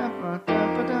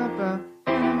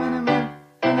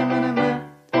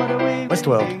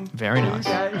 Westworld. Very nice.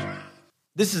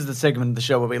 This is the segment of the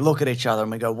show where we look at each other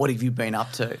and we go, what have you been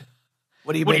up to?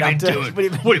 What have you been up to? doing?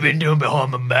 What have you been doing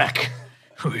behind my back?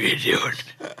 What are you doing?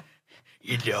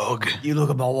 You dog. You look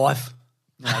at my wife.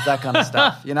 You know, that kind of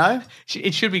stuff, you know?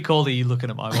 It should be called You Looking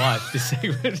at My Wife, this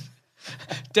segment.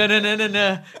 No. You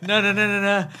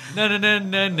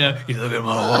look at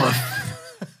my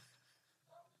wife.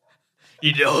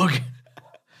 You dog.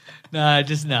 No,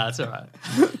 it's all right.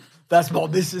 That's my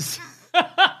missus.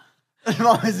 That's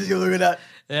my missus you're looking at.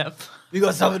 Yeah. You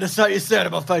got something to say, you stared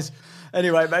at my face.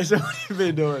 Anyway, Mason, what have you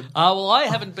been doing? Well, I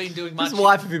haven't been doing much. Whose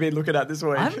wife have you been looking at this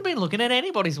week? I haven't been looking at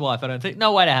anybody's wife, I don't think.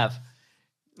 No, wait, I have.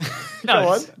 Go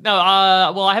on.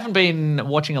 Well, I haven't been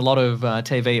watching a lot of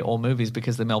TV or movies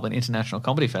because the Melbourne International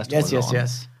Comedy Festival is on.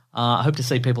 Yes. I hope to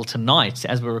see people tonight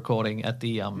as we're recording at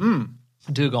the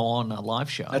Do Go On live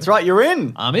show. That's right, you're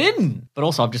in. I'm in. But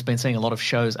also, I've just been seeing a lot of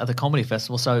shows at the Comedy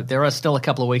Festival, so there are still a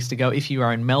couple of weeks to go. If you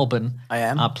are in Melbourne, I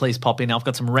am. Please pop in. I've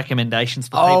got some recommendations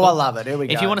for Oh, people. I love it. Here we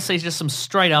go. If you want to see just some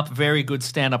straight-up, very good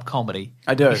stand-up comedy,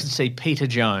 I do. You should see Peter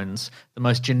Jones, the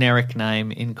most generic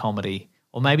name in comedy,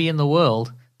 or maybe in the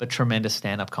world, but tremendous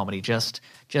stand-up comedy. Just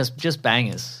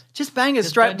bangers. Just bangers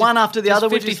straight one after the other,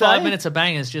 would you say? 55 minutes of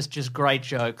bangers, just great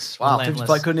jokes. Wow, relentless.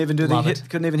 55 couldn't even Love it.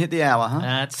 couldn't even hit the hour, huh?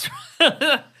 That's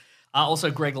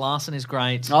Also, Greg Larson is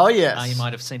great. Oh, yes. You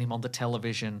might have seen him on the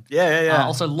television. Yeah.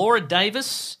 Also, Laura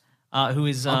Davis, who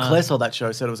is... Claire saw that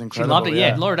show, said it was She incredible. loved it,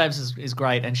 yeah. Laura Davis is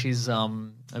great, and she's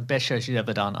the best show she's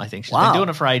ever done, I think. She's been doing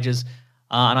it for ages,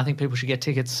 and I think people should get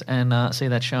tickets and see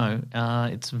that show.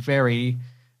 It's very,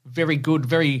 very good,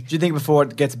 very... Do you think before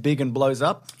it gets big and blows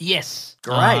up? Yes.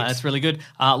 Great. It's really good.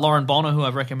 Lauren Bonner, who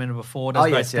I've recommended before, does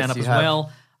great stand-up as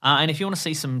well. And if you want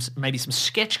to see maybe some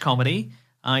sketch comedy...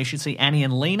 you should see Annie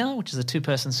and Lena, which is a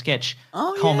 2-person sketch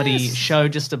comedy show.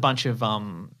 Just a bunch of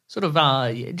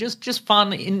just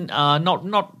fun in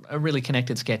not really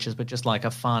connected sketches, but just like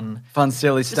a fun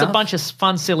silly stuff. Just a bunch of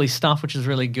fun silly stuff, which is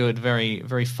really good, very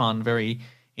very fun, very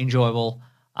enjoyable.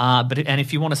 And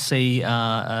if you want to see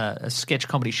a sketch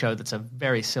comedy show that's a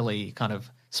very silly kind of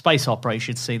space opera, you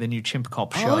should see the new Chimp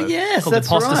Cop show. Oh yes, called that's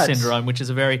Imposter right. Syndrome, which is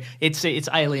it's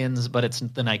aliens, but it's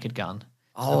the Naked Gun.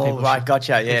 Oh, right,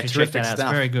 gotcha. Yeah, terrific stuff.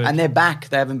 stuff. Very good. And they're back.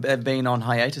 They've been on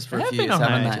hiatus for a few years,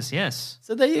 haven't they? Yes.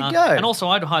 So there you go. And also,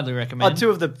 I'd highly recommend... 2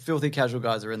 of the Filthy Casual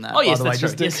guys are in that, Oh, yes, by the way.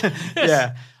 that's true. Yes.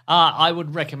 Yeah. I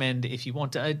would recommend, if you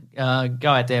want to go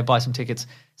out there, buy some tickets,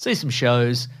 see some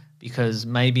shows, because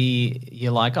maybe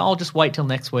you're like, I'll just wait till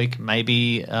next week.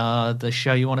 Maybe the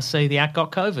show you want to see, the act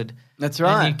got COVID. That's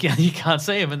right. And you can't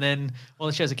see him, and then,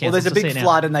 the shows are cancelled. Well, there's a big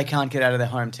flood and they can't get out of their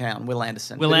hometown. Will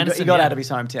Anderson. He got out of his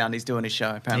hometown. He's doing his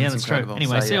show. Apparently, yeah, that's true.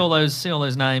 Anyway, see all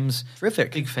those names.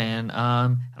 Terrific. Big fan.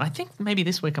 And I think maybe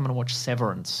this week I'm going to watch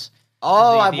Severance.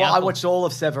 Oh, I watched all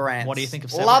of Severance. What do you think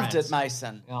of Severance? Loved it,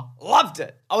 Mason. Yeah. Loved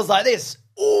it. I was like this.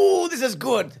 Ooh, this is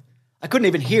good. I couldn't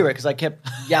even hear it because I kept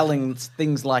yelling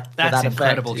things like that's that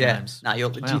incredible, effect. James. Yeah. No,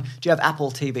 do you have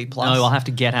Apple TV Plus? No, I'll have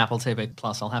to get Apple TV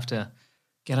Plus. I'll have to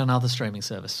get another streaming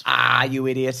service. Ah, you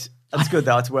idiot. That's good,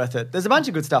 though. It's worth it. There's a bunch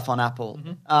of good stuff on Apple.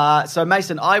 So,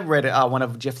 Mason, I read one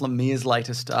of Jeff Lemire's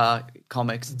latest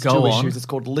comics. It's 2 issues. It's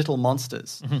called Little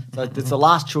Monsters. So it's the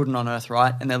last children on Earth,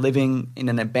 right? And they're living in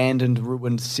an abandoned,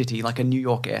 ruined city, like a New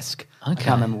York-esque. I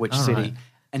can't remember which city. Right.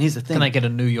 And here's the thing. Can they get a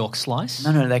New York slice?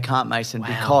 No, they can't, Mason,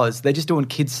 because they're just doing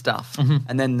kids stuff.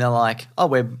 And then they're like, oh,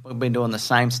 we've been doing the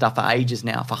same stuff for ages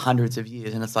now, for hundreds of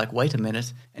years. And it's like, wait a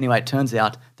minute. Anyway, it turns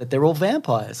out that they're all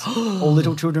vampires, all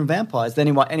little children vampires.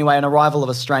 Anyway, an arrival of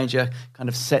a stranger kind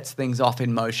of sets things off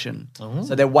in motion.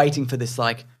 So they're waiting for this,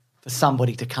 like, for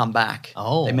somebody to come back.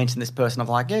 They mention this person of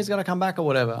like, yeah, he's going to come back or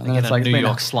whatever. And they get a New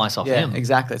York slice off him. Yeah,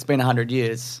 exactly. It's been 100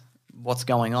 years. What's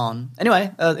going on? Anyway,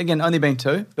 again, only been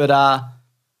 2, but...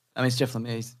 I mean, it's Jeff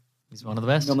Lemire. He's one of the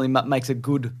best. Normally makes a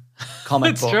good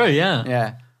comic book. It's true,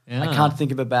 yeah. Yeah. I can't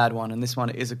think of a bad one, and this one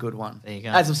is a good one. There you go.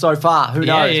 As of so far, who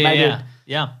knows?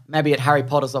 Maybe it Harry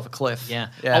Potter's off a cliff. Yeah.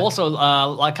 Also,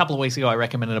 like a couple of weeks ago, I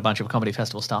recommended a bunch of comedy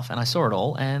festival stuff, and I saw it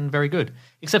all, and very good.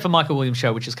 Except for Michael Williams'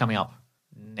 show, which is coming up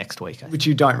next week. Which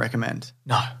you don't recommend?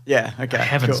 No. Yeah, okay.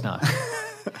 Heavens cool. no.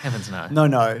 Heavens no.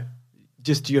 No.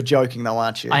 Just you're joking though,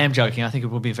 aren't you? I am joking. I think it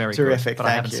will be very terrific. Good, but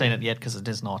I haven't seen it yet because it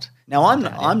is not. Now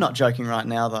I'm not joking right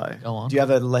now though. Go on. Do you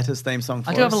have a Letters theme song for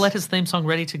us? I do have a Letters theme song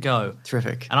ready to go.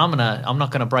 Terrific. And I'm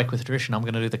not gonna break with tradition. I'm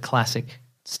gonna do the classic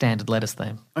standard Letters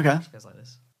theme. Okay. It goes like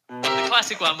this. The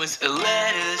classic one was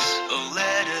Letters, oh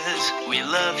letters, we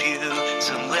love you.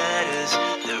 Some letters,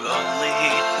 they're only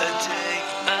a day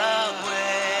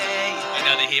away. I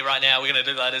know they're here right now. We're gonna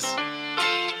do letters.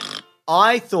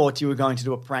 I thought you were going to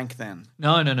do a prank then.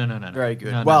 No. Very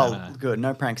good. No. Good.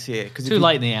 No pranks here. Too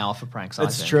late in the hour for pranks, I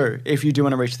think. That's true. If you do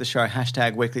want to reach the show,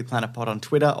 hashtag weeklyplanetpod on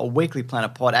Twitter or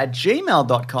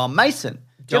weeklyplanetpod@gmail.com. Mason,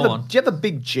 do you have a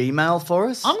big Gmail for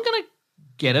us? I'm going to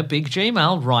get a big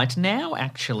Gmail right now,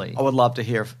 actually. I would love to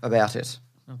hear about it.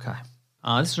 Okay.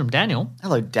 This is from Daniel.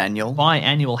 Hello, Daniel.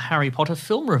 Biannual Harry Potter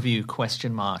film review, ?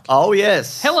 Oh,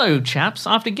 yes. Hello, chaps.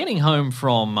 After getting home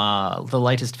from the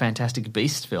latest Fantastic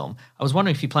Beasts film, I was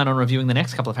wondering if you plan on reviewing the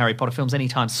next couple of Harry Potter films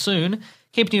anytime soon.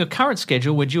 Keeping your current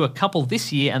schedule, we're due a couple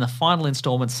this year and the final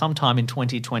installment sometime in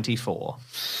 2024.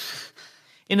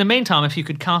 In the meantime, if you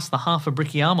could cast the half a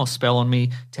Brickyamo spell on me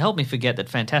to help me forget that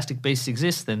Fantastic Beasts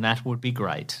exists, then that would be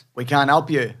great. We can't help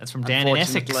you. That's from Dan in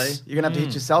Essex. You're going to have to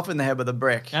hit yourself in the head with a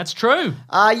brick. That's true.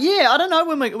 Yeah, I don't know.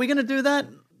 Are we going to do that?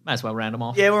 Might as well round them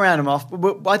off. Yeah, we'll round them off.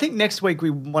 I think next week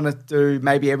we want to do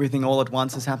maybe Everything All at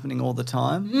Once is happening all the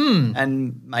time.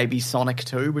 And maybe Sonic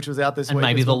 2, which was out this week. And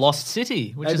maybe The Lost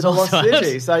City, which is The also Lost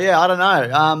City. So, yeah, I don't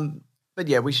know. But,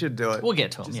 yeah, we should do it. We'll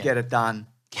get to them, Just get it done.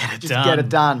 Get it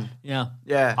done. Yeah.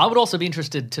 Yeah. I would also be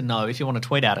interested to know, if you want to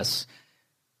tweet at us,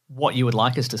 what you would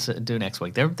like us to do next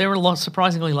week. There are a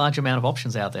surprisingly large amount of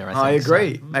options out there, I think. I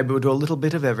agree. So. Maybe we'll do a little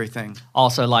bit of everything.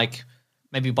 Also, like,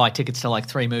 maybe buy tickets to like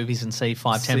 3 movies and see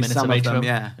 5-10 minutes of each of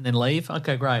them, and then leave.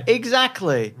 Okay, great.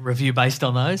 Exactly. Review based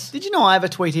on those. Did you know I have a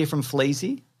tweet here from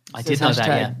Fleazy? I did know that,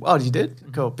 yeah. Oh, you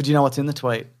did? Cool. But do you know what's in the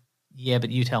tweet? Yeah,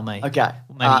 but you tell me. Okay.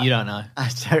 Maybe you don't know.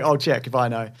 I'll check if I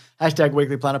know.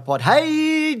 Weekly Planet Pod.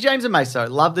 Hey, James and Meso.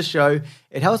 Love the show.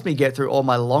 It helps me get through all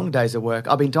my long days of work.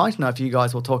 I've been dying to know if you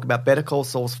guys will talk about Better Call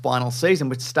Saul's final season,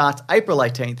 which starts April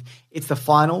 18th. It's the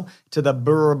final to the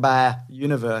Burba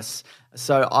universe.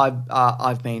 So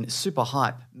I've been super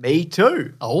hype. Me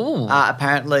too. Oh.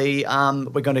 Apparently,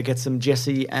 we're going to get some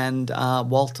Jesse and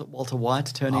Walter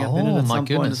White turning up in it at some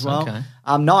point as well. Okay.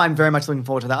 No, I'm very much looking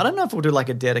forward to that. I don't know if we'll do like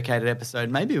a dedicated episode.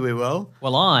 Maybe we will.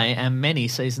 Well, I am many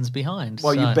seasons behind.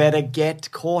 Well, you better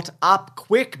get caught up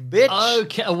quick, bitch.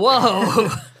 Okay. Whoa.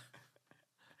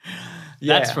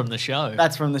 Yeah. That's from the show.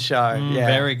 That's from the show. Yeah.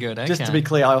 Very good. Okay. Just to be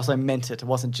clear, I also meant it. It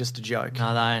wasn't just a joke. No,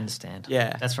 I understand.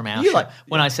 Yeah. That's from our show.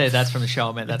 When I said that's from the show,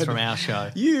 I meant that's from our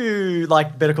show. You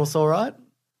like Better Call Saul, right?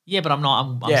 Yeah, but I'm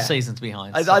not. I'm seasons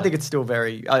behind. I think it's still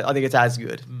very. I think it's as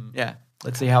good. Yeah.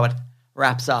 Let's see how it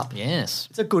wraps up. Yes.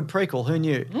 It's a good prequel. Who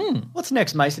knew? What's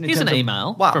next, Mason? Here's an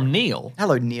email from Neil.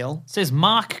 Hello, Neil. Says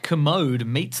Mark Commode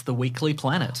meets the Weekly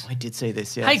Planet. I did see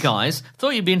this, yes. Hey guys,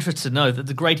 thought you'd be interested to know that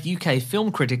the great UK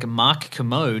film critic Mark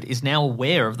Commode is now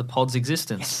aware of the pod's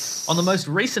existence. Yes. On the most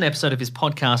recent episode of his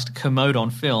podcast, Commode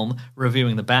on Film,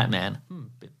 reviewing the Batman.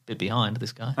 Bit behind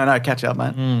this guy. I know, catch up,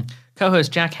 mate.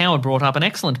 Co-host Jack Howard brought up an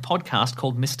excellent podcast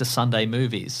called Mr. Sunday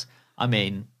Movies. I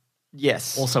mean,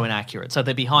 yes. also inaccurate. So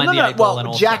they're behind the eight ball and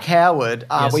also... Jack Howard,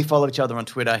 Yes. we follow each other on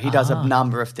Twitter. He does a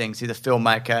number of things. He's a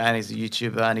filmmaker and he's a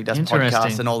YouTuber and he does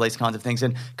podcasts and all these kinds of things.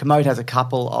 And Commode has a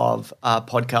couple of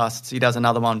podcasts. He does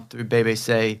another one through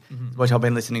BBC, which I've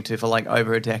been listening to for like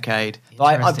over a decade.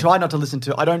 I've tried not to listen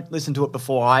to it. I don't listen to it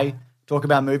before I talk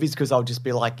about movies because I'll just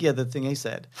be like, yeah, the thing he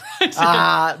said.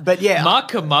 But yeah. Mark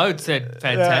Commode said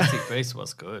fantastic piece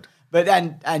was good. But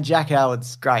and Jack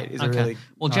Howard's great. He's a really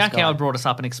nice Jack guy. Howard brought us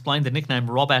up and explained the nickname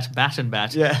Robat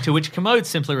Battenbat, to which Commode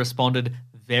simply responded,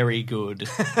 "Very good."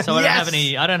 So I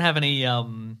don't have any.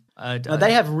 No,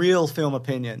 they have real film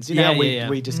opinions. You know,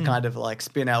 we just kind of like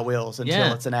spin our wheels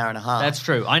until it's an hour and a half. That's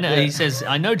true. I know. He says,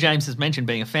 I know James has mentioned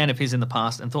being a fan of his in the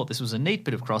past and thought this was a neat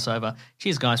bit of crossover.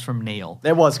 Cheers, guys, from Neil.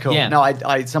 That was cool. Yeah. No,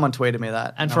 I someone tweeted me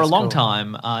that. And for a long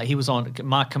time,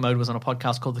 Mark Commode was on a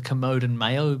podcast called the Commode and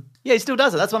Mayo. Yeah, he still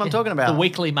does it. That's what I'm talking about. The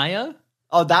Weekly Mayo?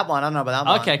 Oh, that one. I don't know about that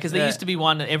one. Okay, because there used to be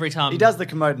one every time. He does the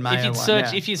Commode and Mayo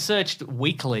If you searched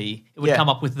weekly, it would come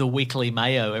up with the Weekly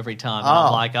Mayo every time. And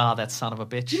I'm like, that son of a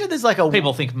bitch. You know, there's like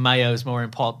people think Mayo is more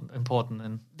important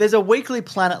than. There's a Weekly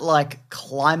Planet like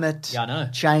climate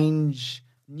change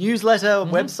newsletter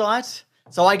website.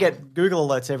 So I get Google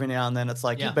alerts every now and then. It's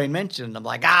like you've been mentioned. I'm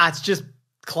like, it's just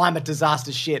climate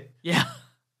disaster shit. Yeah.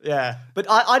 Yeah. But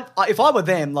I if I were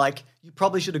them, like, you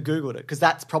probably should have Googled it because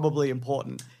that's probably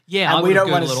important. Yeah, and we don't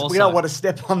want to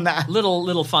step on that.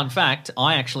 Little fun fact: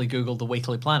 I actually Googled the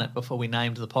Weekly Planet before we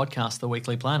named the podcast the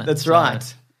Weekly Planet. That's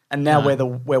right. And now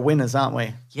we're winners, aren't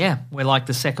we? Yeah, we're like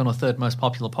the second or third most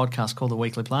popular podcast called the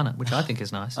Weekly Planet, which I think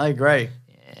is nice. I agree.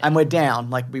 Yeah. And we're down,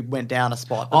 like we went down a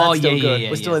spot. But that's still good.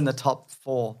 We're still in the top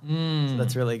 4. So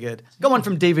that's really good. Got one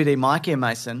from DVD Mike here,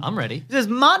 Mason. I'm ready. He says,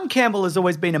 Martin Campbell has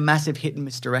always been a massive hit and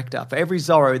miss director. For every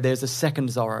Zorro, there's a second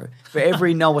Zorro. For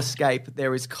every No Escape,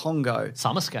 there is Congo.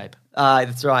 Some Escape.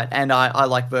 That's right. And I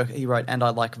like, he wrote, and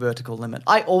I like Vertical Limit.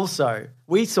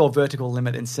 We saw Vertical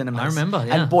Limit in cinemas. I remember,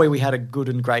 yeah. And boy, we had a good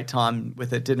and great time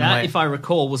with it, didn't we? That, if I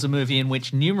recall, was a movie in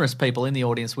which numerous people in the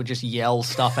audience would just yell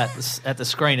stuff at the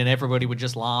screen and everybody would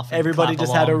just laugh and everybody clap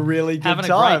just along. had a really good Having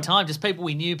time. Having a great time. Just people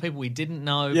we knew, people we didn't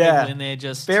know, people in there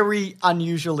just... Very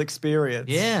unusual experience.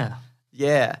 Yeah.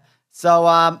 Yeah.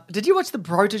 So, did you watch The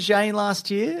Protégé last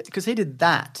year? Because he did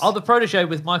that. Oh, The Protégé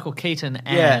with Michael Keaton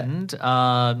and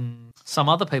some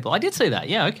other people. I did see that.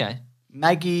 Yeah, okay.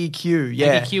 Maggie Q,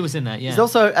 Maggie Q was in that, yeah. There's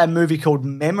also a movie called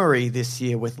Memory this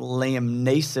year with Liam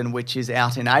Neeson, which is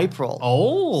out in April.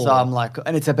 Oh. So I'm like,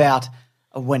 and it's about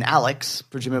when Alex,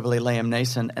 presumably Liam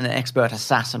Neeson, an expert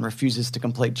assassin, refuses to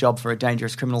complete job for a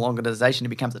dangerous criminal organization, he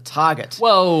becomes a target.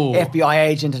 Whoa. FBI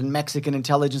agent and Mexican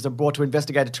intelligence are brought to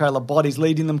investigate a trail of bodies,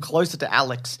 leading them closer to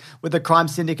Alex. With the crime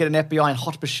syndicate and FBI in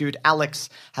hot pursuit, Alex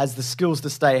has the skills to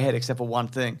stay ahead, except for one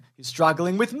thing. He's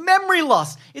struggling with memory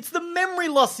loss. It's the memory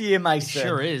loss year, Mason. It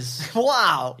sure is.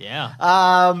 Wow. Yeah.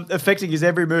 Affecting his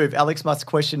every move. Alex must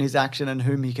question his action and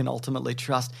whom he can ultimately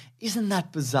trust. Isn't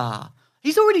that bizarre?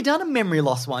 He's already done a memory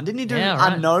loss one. Didn't he do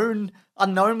Unknown?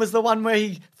 Unknown was the one where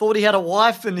he thought he had a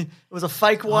wife and it was a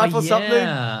fake wife or something.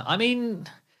 Yeah. I mean,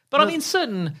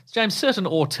 certain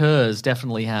auteurs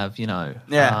definitely have,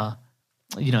 their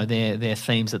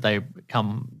themes that they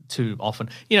come to often.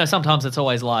 Sometimes it's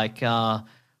always like, boy,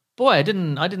 boy, I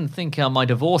didn't think my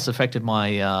divorce affected my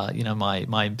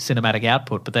my cinematic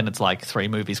output. But then it's like 3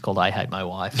 movies called I Hate My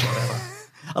Wife or whatever.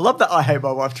 I love the I Hate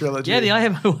My Wife trilogy. Yeah, the I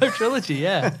Hate My Wife trilogy.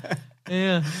 Yeah.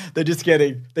 Yeah. They're just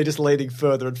leaning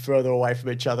further and further away from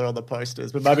each other on the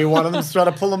posters, but maybe one of them's trying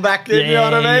to pull them back in, you know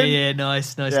what I mean? Yeah,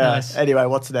 nice. Anyway,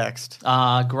 what's next?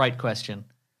 Great question.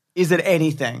 Is it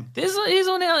anything? There's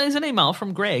an email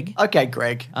from Greg. Okay,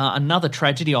 Greg. Another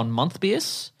tragedy on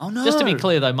Monthbius. Oh, no. Just to be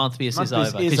clear, though, Monthbius is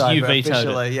over because you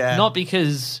vetoed it. Yeah. Not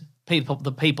because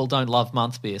the people don't love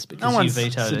Monthbius, because no one's you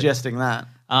vetoed suggesting that.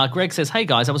 Greg says, hey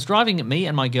guys, I was driving me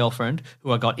and my girlfriend,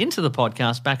 who I got into the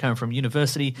podcast back home from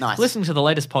university, listening to the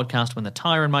latest podcast when the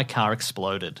tire in my car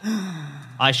exploded.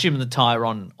 I assume the tire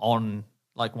on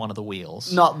like one of the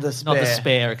wheels. Not the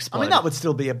spare exploded. I mean, that would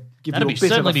still be give you a bit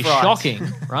certainly of a be fright. shocking,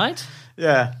 right?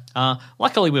 Yeah.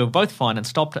 Luckily, we were both fine and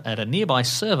stopped at a nearby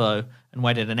servo and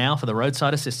waited an hour for the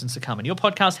roadside assistance to come. And your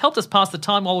podcast helped us pass the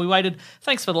time while we waited.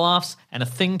 Thanks for the laughs and a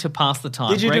thing to pass the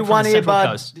time. Did you do one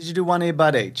earbud? Did you do one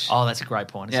earbud each? Oh, that's a great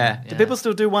point. Isn't it? Do people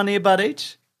still do one earbud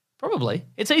each? Probably.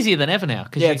 It's easier than ever now.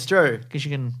 It's true. Because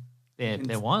you can,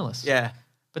 they're wireless. Yeah.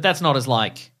 But that's not as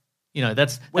like,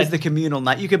 where's the communal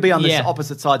nature? You could be on the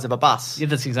opposite sides of a bus. Yeah,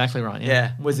 that's exactly right.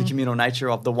 Yeah. Where's the communal nature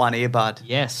of the one earbud?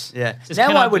 Yes. Yeah.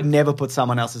 Now I would never put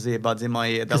someone else's earbuds in my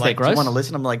ear. They're like, gross? do you want to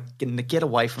listen? I'm like, get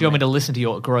away from me. Do you want me to listen to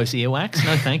your gross earwax?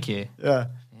 No, thank you. Yeah.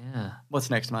 Yeah. What's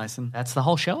next, Mason? That's the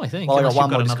whole show, I think. Well, I got one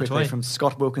more another quickly tweet from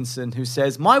Scott Wilkinson, who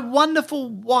says, my wonderful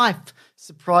wife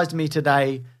surprised me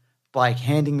today by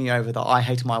handing me over the I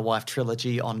Hate My Wife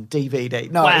trilogy on DVD.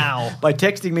 No, wow. By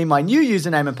texting me my new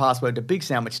username and password to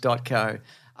bigsandwich.co,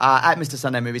 at Mr.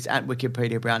 Sunday Movies, at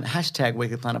Wikipedia Brown, hashtag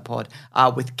Weekly Planet Pod.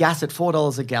 With gas at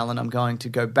 $4 a gallon, I'm going to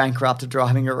go bankrupt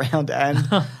driving around and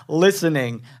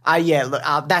listening. Look,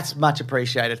 that's much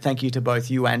appreciated. Thank you to both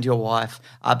you and your wife.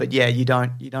 But yeah, you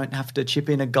don't have to chip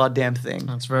in a goddamn thing.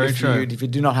 That's very true. If you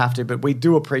do not have to, but we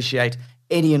do appreciate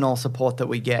any and all support that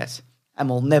we get. And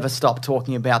we'll never stop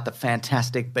talking about the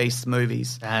Fantastic Beasts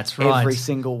movies. That's right. Every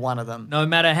single one of them. No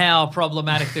matter how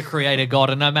problematic the creator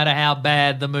got and no matter how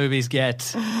bad the movies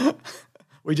get.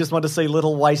 We just want to see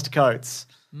little waistcoats.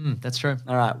 That's true.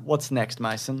 All right, what's next,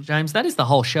 Mason? James, that is the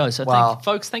whole show. So Wow.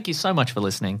 folks, thank you so much for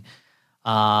listening.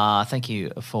 Thank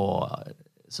you for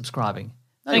subscribing.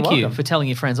 Thank you're you welcome. for telling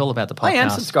your friends all about the podcast. I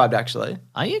am subscribed, actually.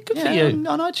 Are you? Good for Yeah, you.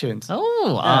 on iTunes.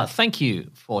 Oh, thank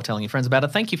you for telling your friends about it.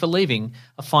 Thank you for leaving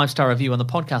a 5-star review on the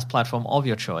podcast platform of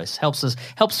your choice. Helps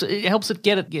it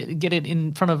get it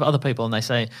in front of other people, and they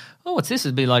say, "Oh, what's this?"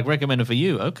 It'd be like recommended for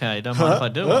you. Okay, don't mind if I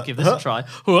do. I'll give this a try.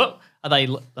 Are they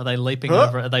leaping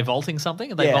over? Are they vaulting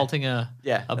something? Are they vaulting a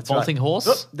vaulting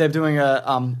horse? They're doing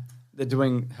they're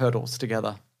doing hurdles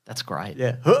together. That's great.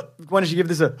 Yeah. Why don't you give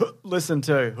this a listen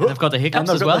to? They've got the hiccups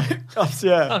as well.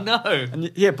 Yeah. Oh no.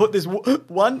 And put this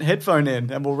one headphone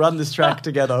in, and we'll run this track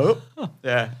together.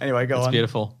 Yeah. Anyway, go on. That's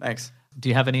beautiful. Thanks. Do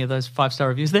you have any of those 5-star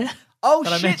reviews there? Oh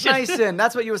that I shit, mentioned? Mason!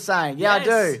 That's what you were saying. Yeah, Yes.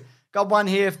 I do. Got one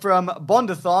here from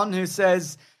Bondathon who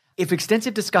says, if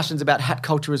extensive discussions about hat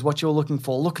culture is what you're looking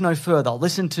for, look no further.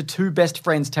 Listen to 2 best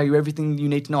friends tell you everything you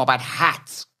need to know about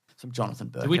hats. From Jonathan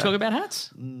Burke. Did we talk about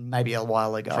hats? Maybe a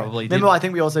while ago. Probably Remember, did. I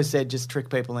think we also said just trick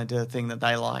people into a thing that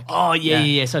they like. Oh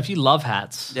yeah. So if you love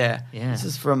hats, Yeah. This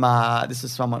is from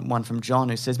one from John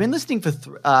who says, been listening for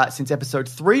since episode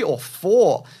 3 or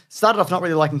 4. Started off not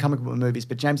really liking comic book movies,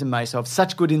 but James and Maso have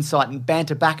such good insight and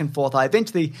banter back and forth. I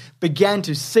eventually began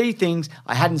to see things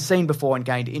I hadn't seen before and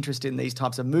gained interest in these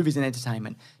types of movies and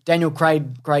entertainment. Daniel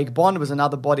Craig Bond was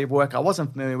another body of work I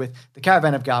wasn't familiar with. The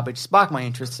Caravan of Garbage sparked my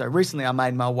interest, so recently I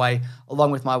made my way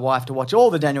along with my wife to watch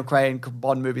all the Daniel Craig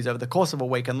Bond movies over the course of a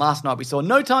week, and last night we saw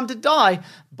No Time to Die,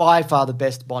 by far the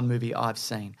best Bond movie I've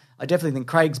seen. I definitely think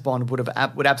Craig's Bond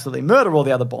would absolutely murder all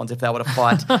the other Bonds if they were to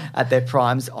fight at their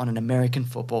primes on an American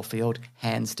football field,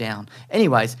 hands down.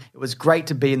 Anyways, it was great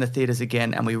to be in the theatres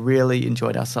again, and we really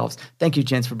enjoyed ourselves. Thank you,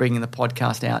 gents, for bringing the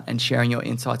podcast out and sharing your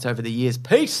insights over the years.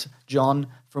 Peace, John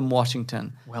from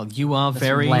Washington. Well, you are That's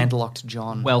very landlocked,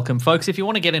 John. welcome, folks. If you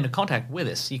want to get into contact with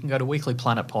us, you can go to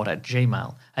weeklyplanetpod at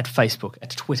Gmail, at Facebook,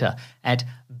 at Twitter, at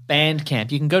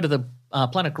Bandcamp. You can go to the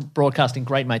Planet Broadcasting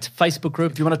Great Mates Facebook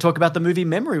group. If you want to talk about the movie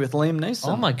Memory with Liam Neeson.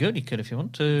 Oh my god, you could if you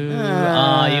want to. You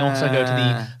can also go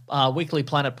to the Weekly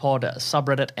Planet Pod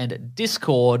subreddit and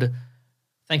Discord.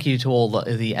 Thank you to all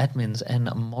the admins and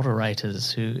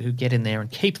moderators who get in there and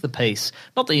keep the peace.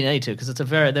 Not that you need to, because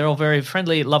they're all very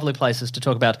friendly, lovely places to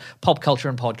talk about pop culture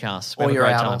and podcasts. We Or have a you're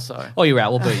great out time. also. Or you're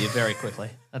out. We'll boot you very quickly.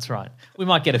 That's right. We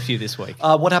might get a few this week.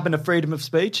 What happened to freedom of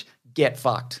speech? Get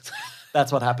fucked.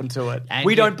 That's what happened to it. And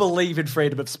We you- don't believe in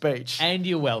freedom of speech. And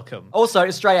you're welcome. Also,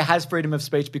 Australia has freedom of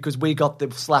speech because we got the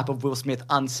slap of Will Smith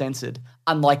uncensored,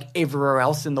 unlike everywhere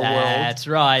else in the world. That's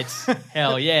right.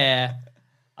 Hell yeah.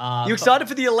 You excited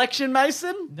for the election,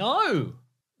 Mason? No.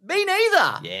 Me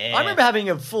neither. Yeah. I remember having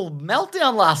a full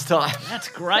meltdown last time. That's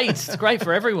great. It's great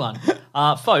for everyone.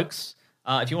 Folks,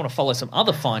 if you want to follow some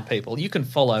other fine people, you can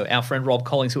follow our friend Rob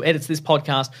Collins, who edits this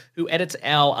podcast, who edits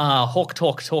our Hawk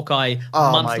Talk Hawkeye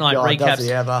month my night God, recaps. does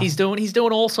he ever. He's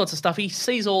doing all sorts of stuff. He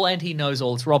sees all and he knows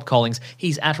all. It's Rob Collins.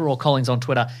 He's at Raw Collins on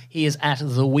Twitter. He is at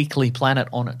The Weekly Planet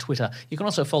on Twitter. You can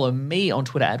also follow me on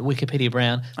Twitter at Wikipedia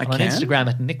Brown. I on can? Instagram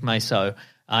at Nick Meso.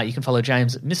 You can follow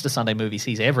James at Mr. Sunday Movies.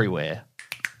 He's everywhere.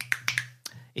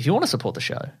 If you want to support the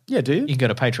show, Yeah, do you? you can go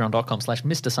to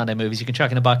patreon.com/Mr. Sunday Movies. You can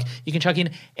chuck in $1. You can chuck in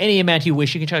any amount you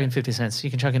wish. You can chuck in 50 cents. You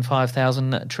can chuck in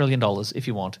 $5,000 trillion if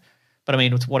you want. But I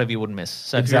mean, it's whatever you wouldn't miss.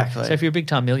 So Exactly. If you're a big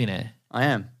time millionaire, I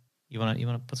am. you want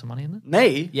to put some money in there?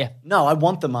 Me? Yeah. No, I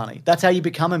want the money. That's how you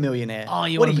become a millionaire. Oh, what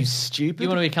are wanna you, be- stupid? You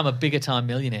want to become a bigger time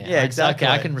millionaire? Yeah, exactly.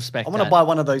 Okay, I can respect I that. want to buy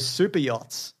one of those super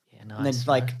yachts. Yeah, nice. And then,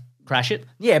 like, crash it.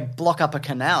 yeah, block up a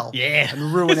canal. Yeah.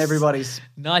 And ruin everybody's.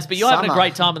 Nice, but you're having a Summer.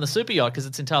 great time in the super yacht because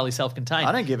it's entirely self-contained.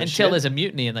 I don't give a Until shit. there's a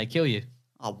mutiny and they kill you.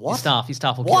 Oh, what? Your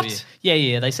staff will What? kill you.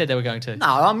 Yeah, they said they were going to. No,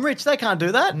 I'm rich. They can't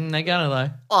do that. They're gonna though.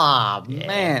 Oh,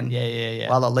 man. Yeah.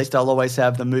 Well, at least I'll always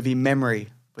have the movie Memory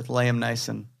with Liam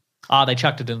Neeson. They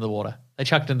chucked it into the water. They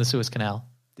chucked it in the Suez Canal.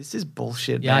 This is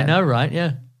bullshit, Yeah, man. I know, right?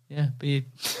 Yeah. But you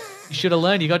should have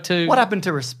learned. You got to. What happened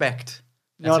to respect?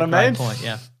 You know That's what I a mean? great point.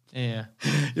 Yeah. You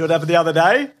know what happened the other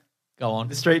day? Go on.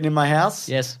 The street in my house?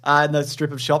 Yes. In the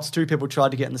strip of shops, two people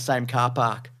tried to get in the same car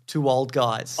park. Two old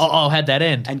guys. Oh, how'd that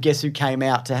end? And guess who came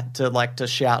out to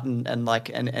shout and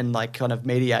kind of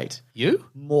mediate? You?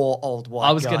 More old white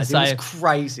I was guys. going to say It was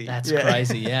crazy. That's Yeah.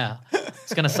 crazy. Yeah. I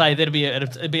was going to say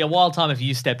it'd be a wild time if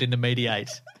you stepped in to mediate.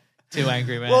 Two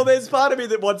angry men. Well, there's part of me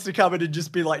that wants to come in and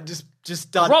just be like, just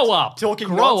start grow up. talking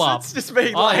Grow nonsense. up. Just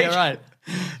being Oh, like, yeah, right.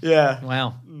 yeah,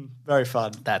 Wow. very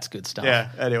fun. That's good stuff. Yeah.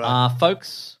 Anyway,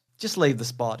 folks. just leave the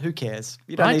spot. Who cares?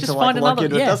 You don't Right, need just to find log another.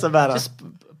 into it. Yeah, It doesn't matter. Just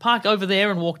park over there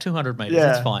and walk 200 meters. Yeah.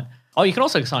 That's fine. Oh, you can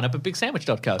also sign up at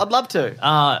bigsandwich.co. I'd love to.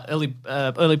 Early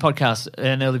podcasts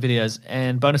and early videos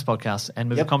and bonus podcasts and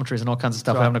movie Yep. commentaries and all kinds of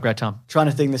stuff. Right. We're having a great time. Trying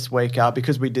to think this week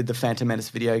because we did the Phantom Menace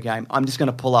video game. I'm just going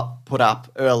to put up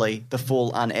early the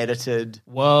full unedited.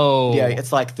 Whoa. Yeah,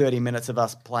 it's like 30 minutes of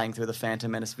us playing through the Phantom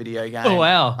Menace video game. Oh,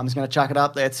 wow. I'm just going to chuck it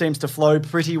up there. It seems to flow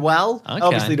pretty well. Okay.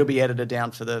 Obviously, it'll be edited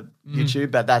down for the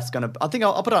YouTube, but that's going to. I think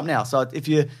I'll put it up now. So if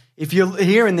you're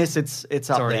hearing this, it's up It's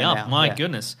already there up. now. My Yeah.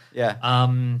 goodness. Yeah.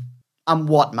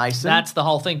 What, Mason? That's the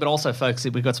whole thing. But also, folks,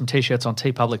 we've got some T-shirts on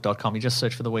tpublic.com. You just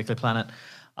search for The Weekly Planet.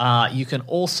 You can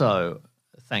also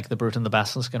thank the Brute and the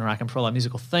Basilisk and Rack and for all our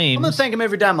musical themes. I'm going to thank him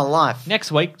every day of my life.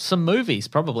 Next week, some movies,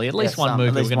 probably. At least one movie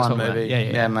At least we're going to one talk movie.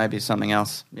 about. Yeah. maybe something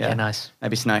else. Yeah, Yeah, nice.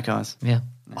 Maybe Snake Eyes. Yeah.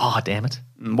 Oh, damn it.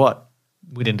 What?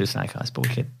 We didn't do Snake Eyes, but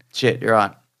we could. Shit, you're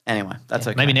right. Anyway, that's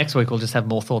okay. Maybe next week we'll just have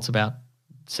more thoughts about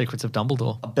Secrets of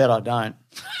Dumbledore. I bet I don't.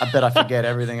 I bet I forget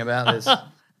everything about this.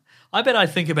 I bet I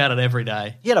think about it every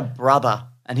day. He had a brother,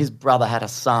 and his brother had a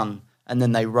son, and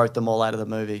then they wrote them all out of the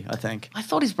movie, I think. I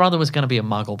thought his brother was going to be a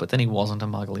muggle, but then he wasn't a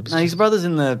muggle. He was No, his brother's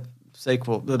in the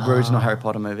sequel, the original Harry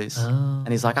Potter movies. Oh. And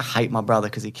he's like, I hate my brother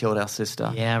because he killed our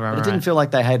sister. Yeah, right, But it didn't right. feel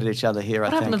like they hated each other here, What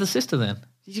I happened think. to the sister then?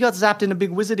 She got zapped in a big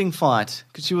wizarding fight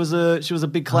because she was a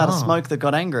big cloud of Oh. smoke that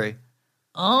got angry.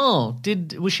 Oh,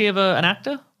 was she ever an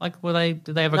actor? Like, did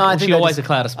they ever? No, I was think she they always just- a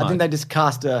cloud of smoke? I think they just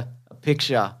cast a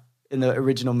picture in the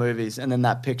original movies, and then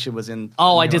that picture was in.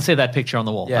 Oh, I did see that picture on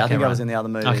the wall. Yeah, I Okay, think that right. was in the other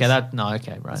movies. Okay,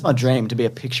 right. It's my dream to be a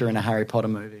picture in a Harry Potter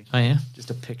movie. Oh yeah, Just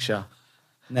a picture.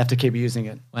 And they have to keep using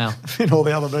it wow, in all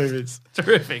the other movies.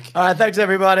 terrific. All right, thanks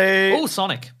everybody. Oh,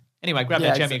 Sonic. Anyway, grab Yeah,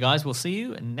 that jam, exactly. you guys. We'll see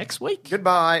you next week.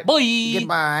 Goodbye. Bye.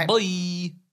 Goodbye. Bye.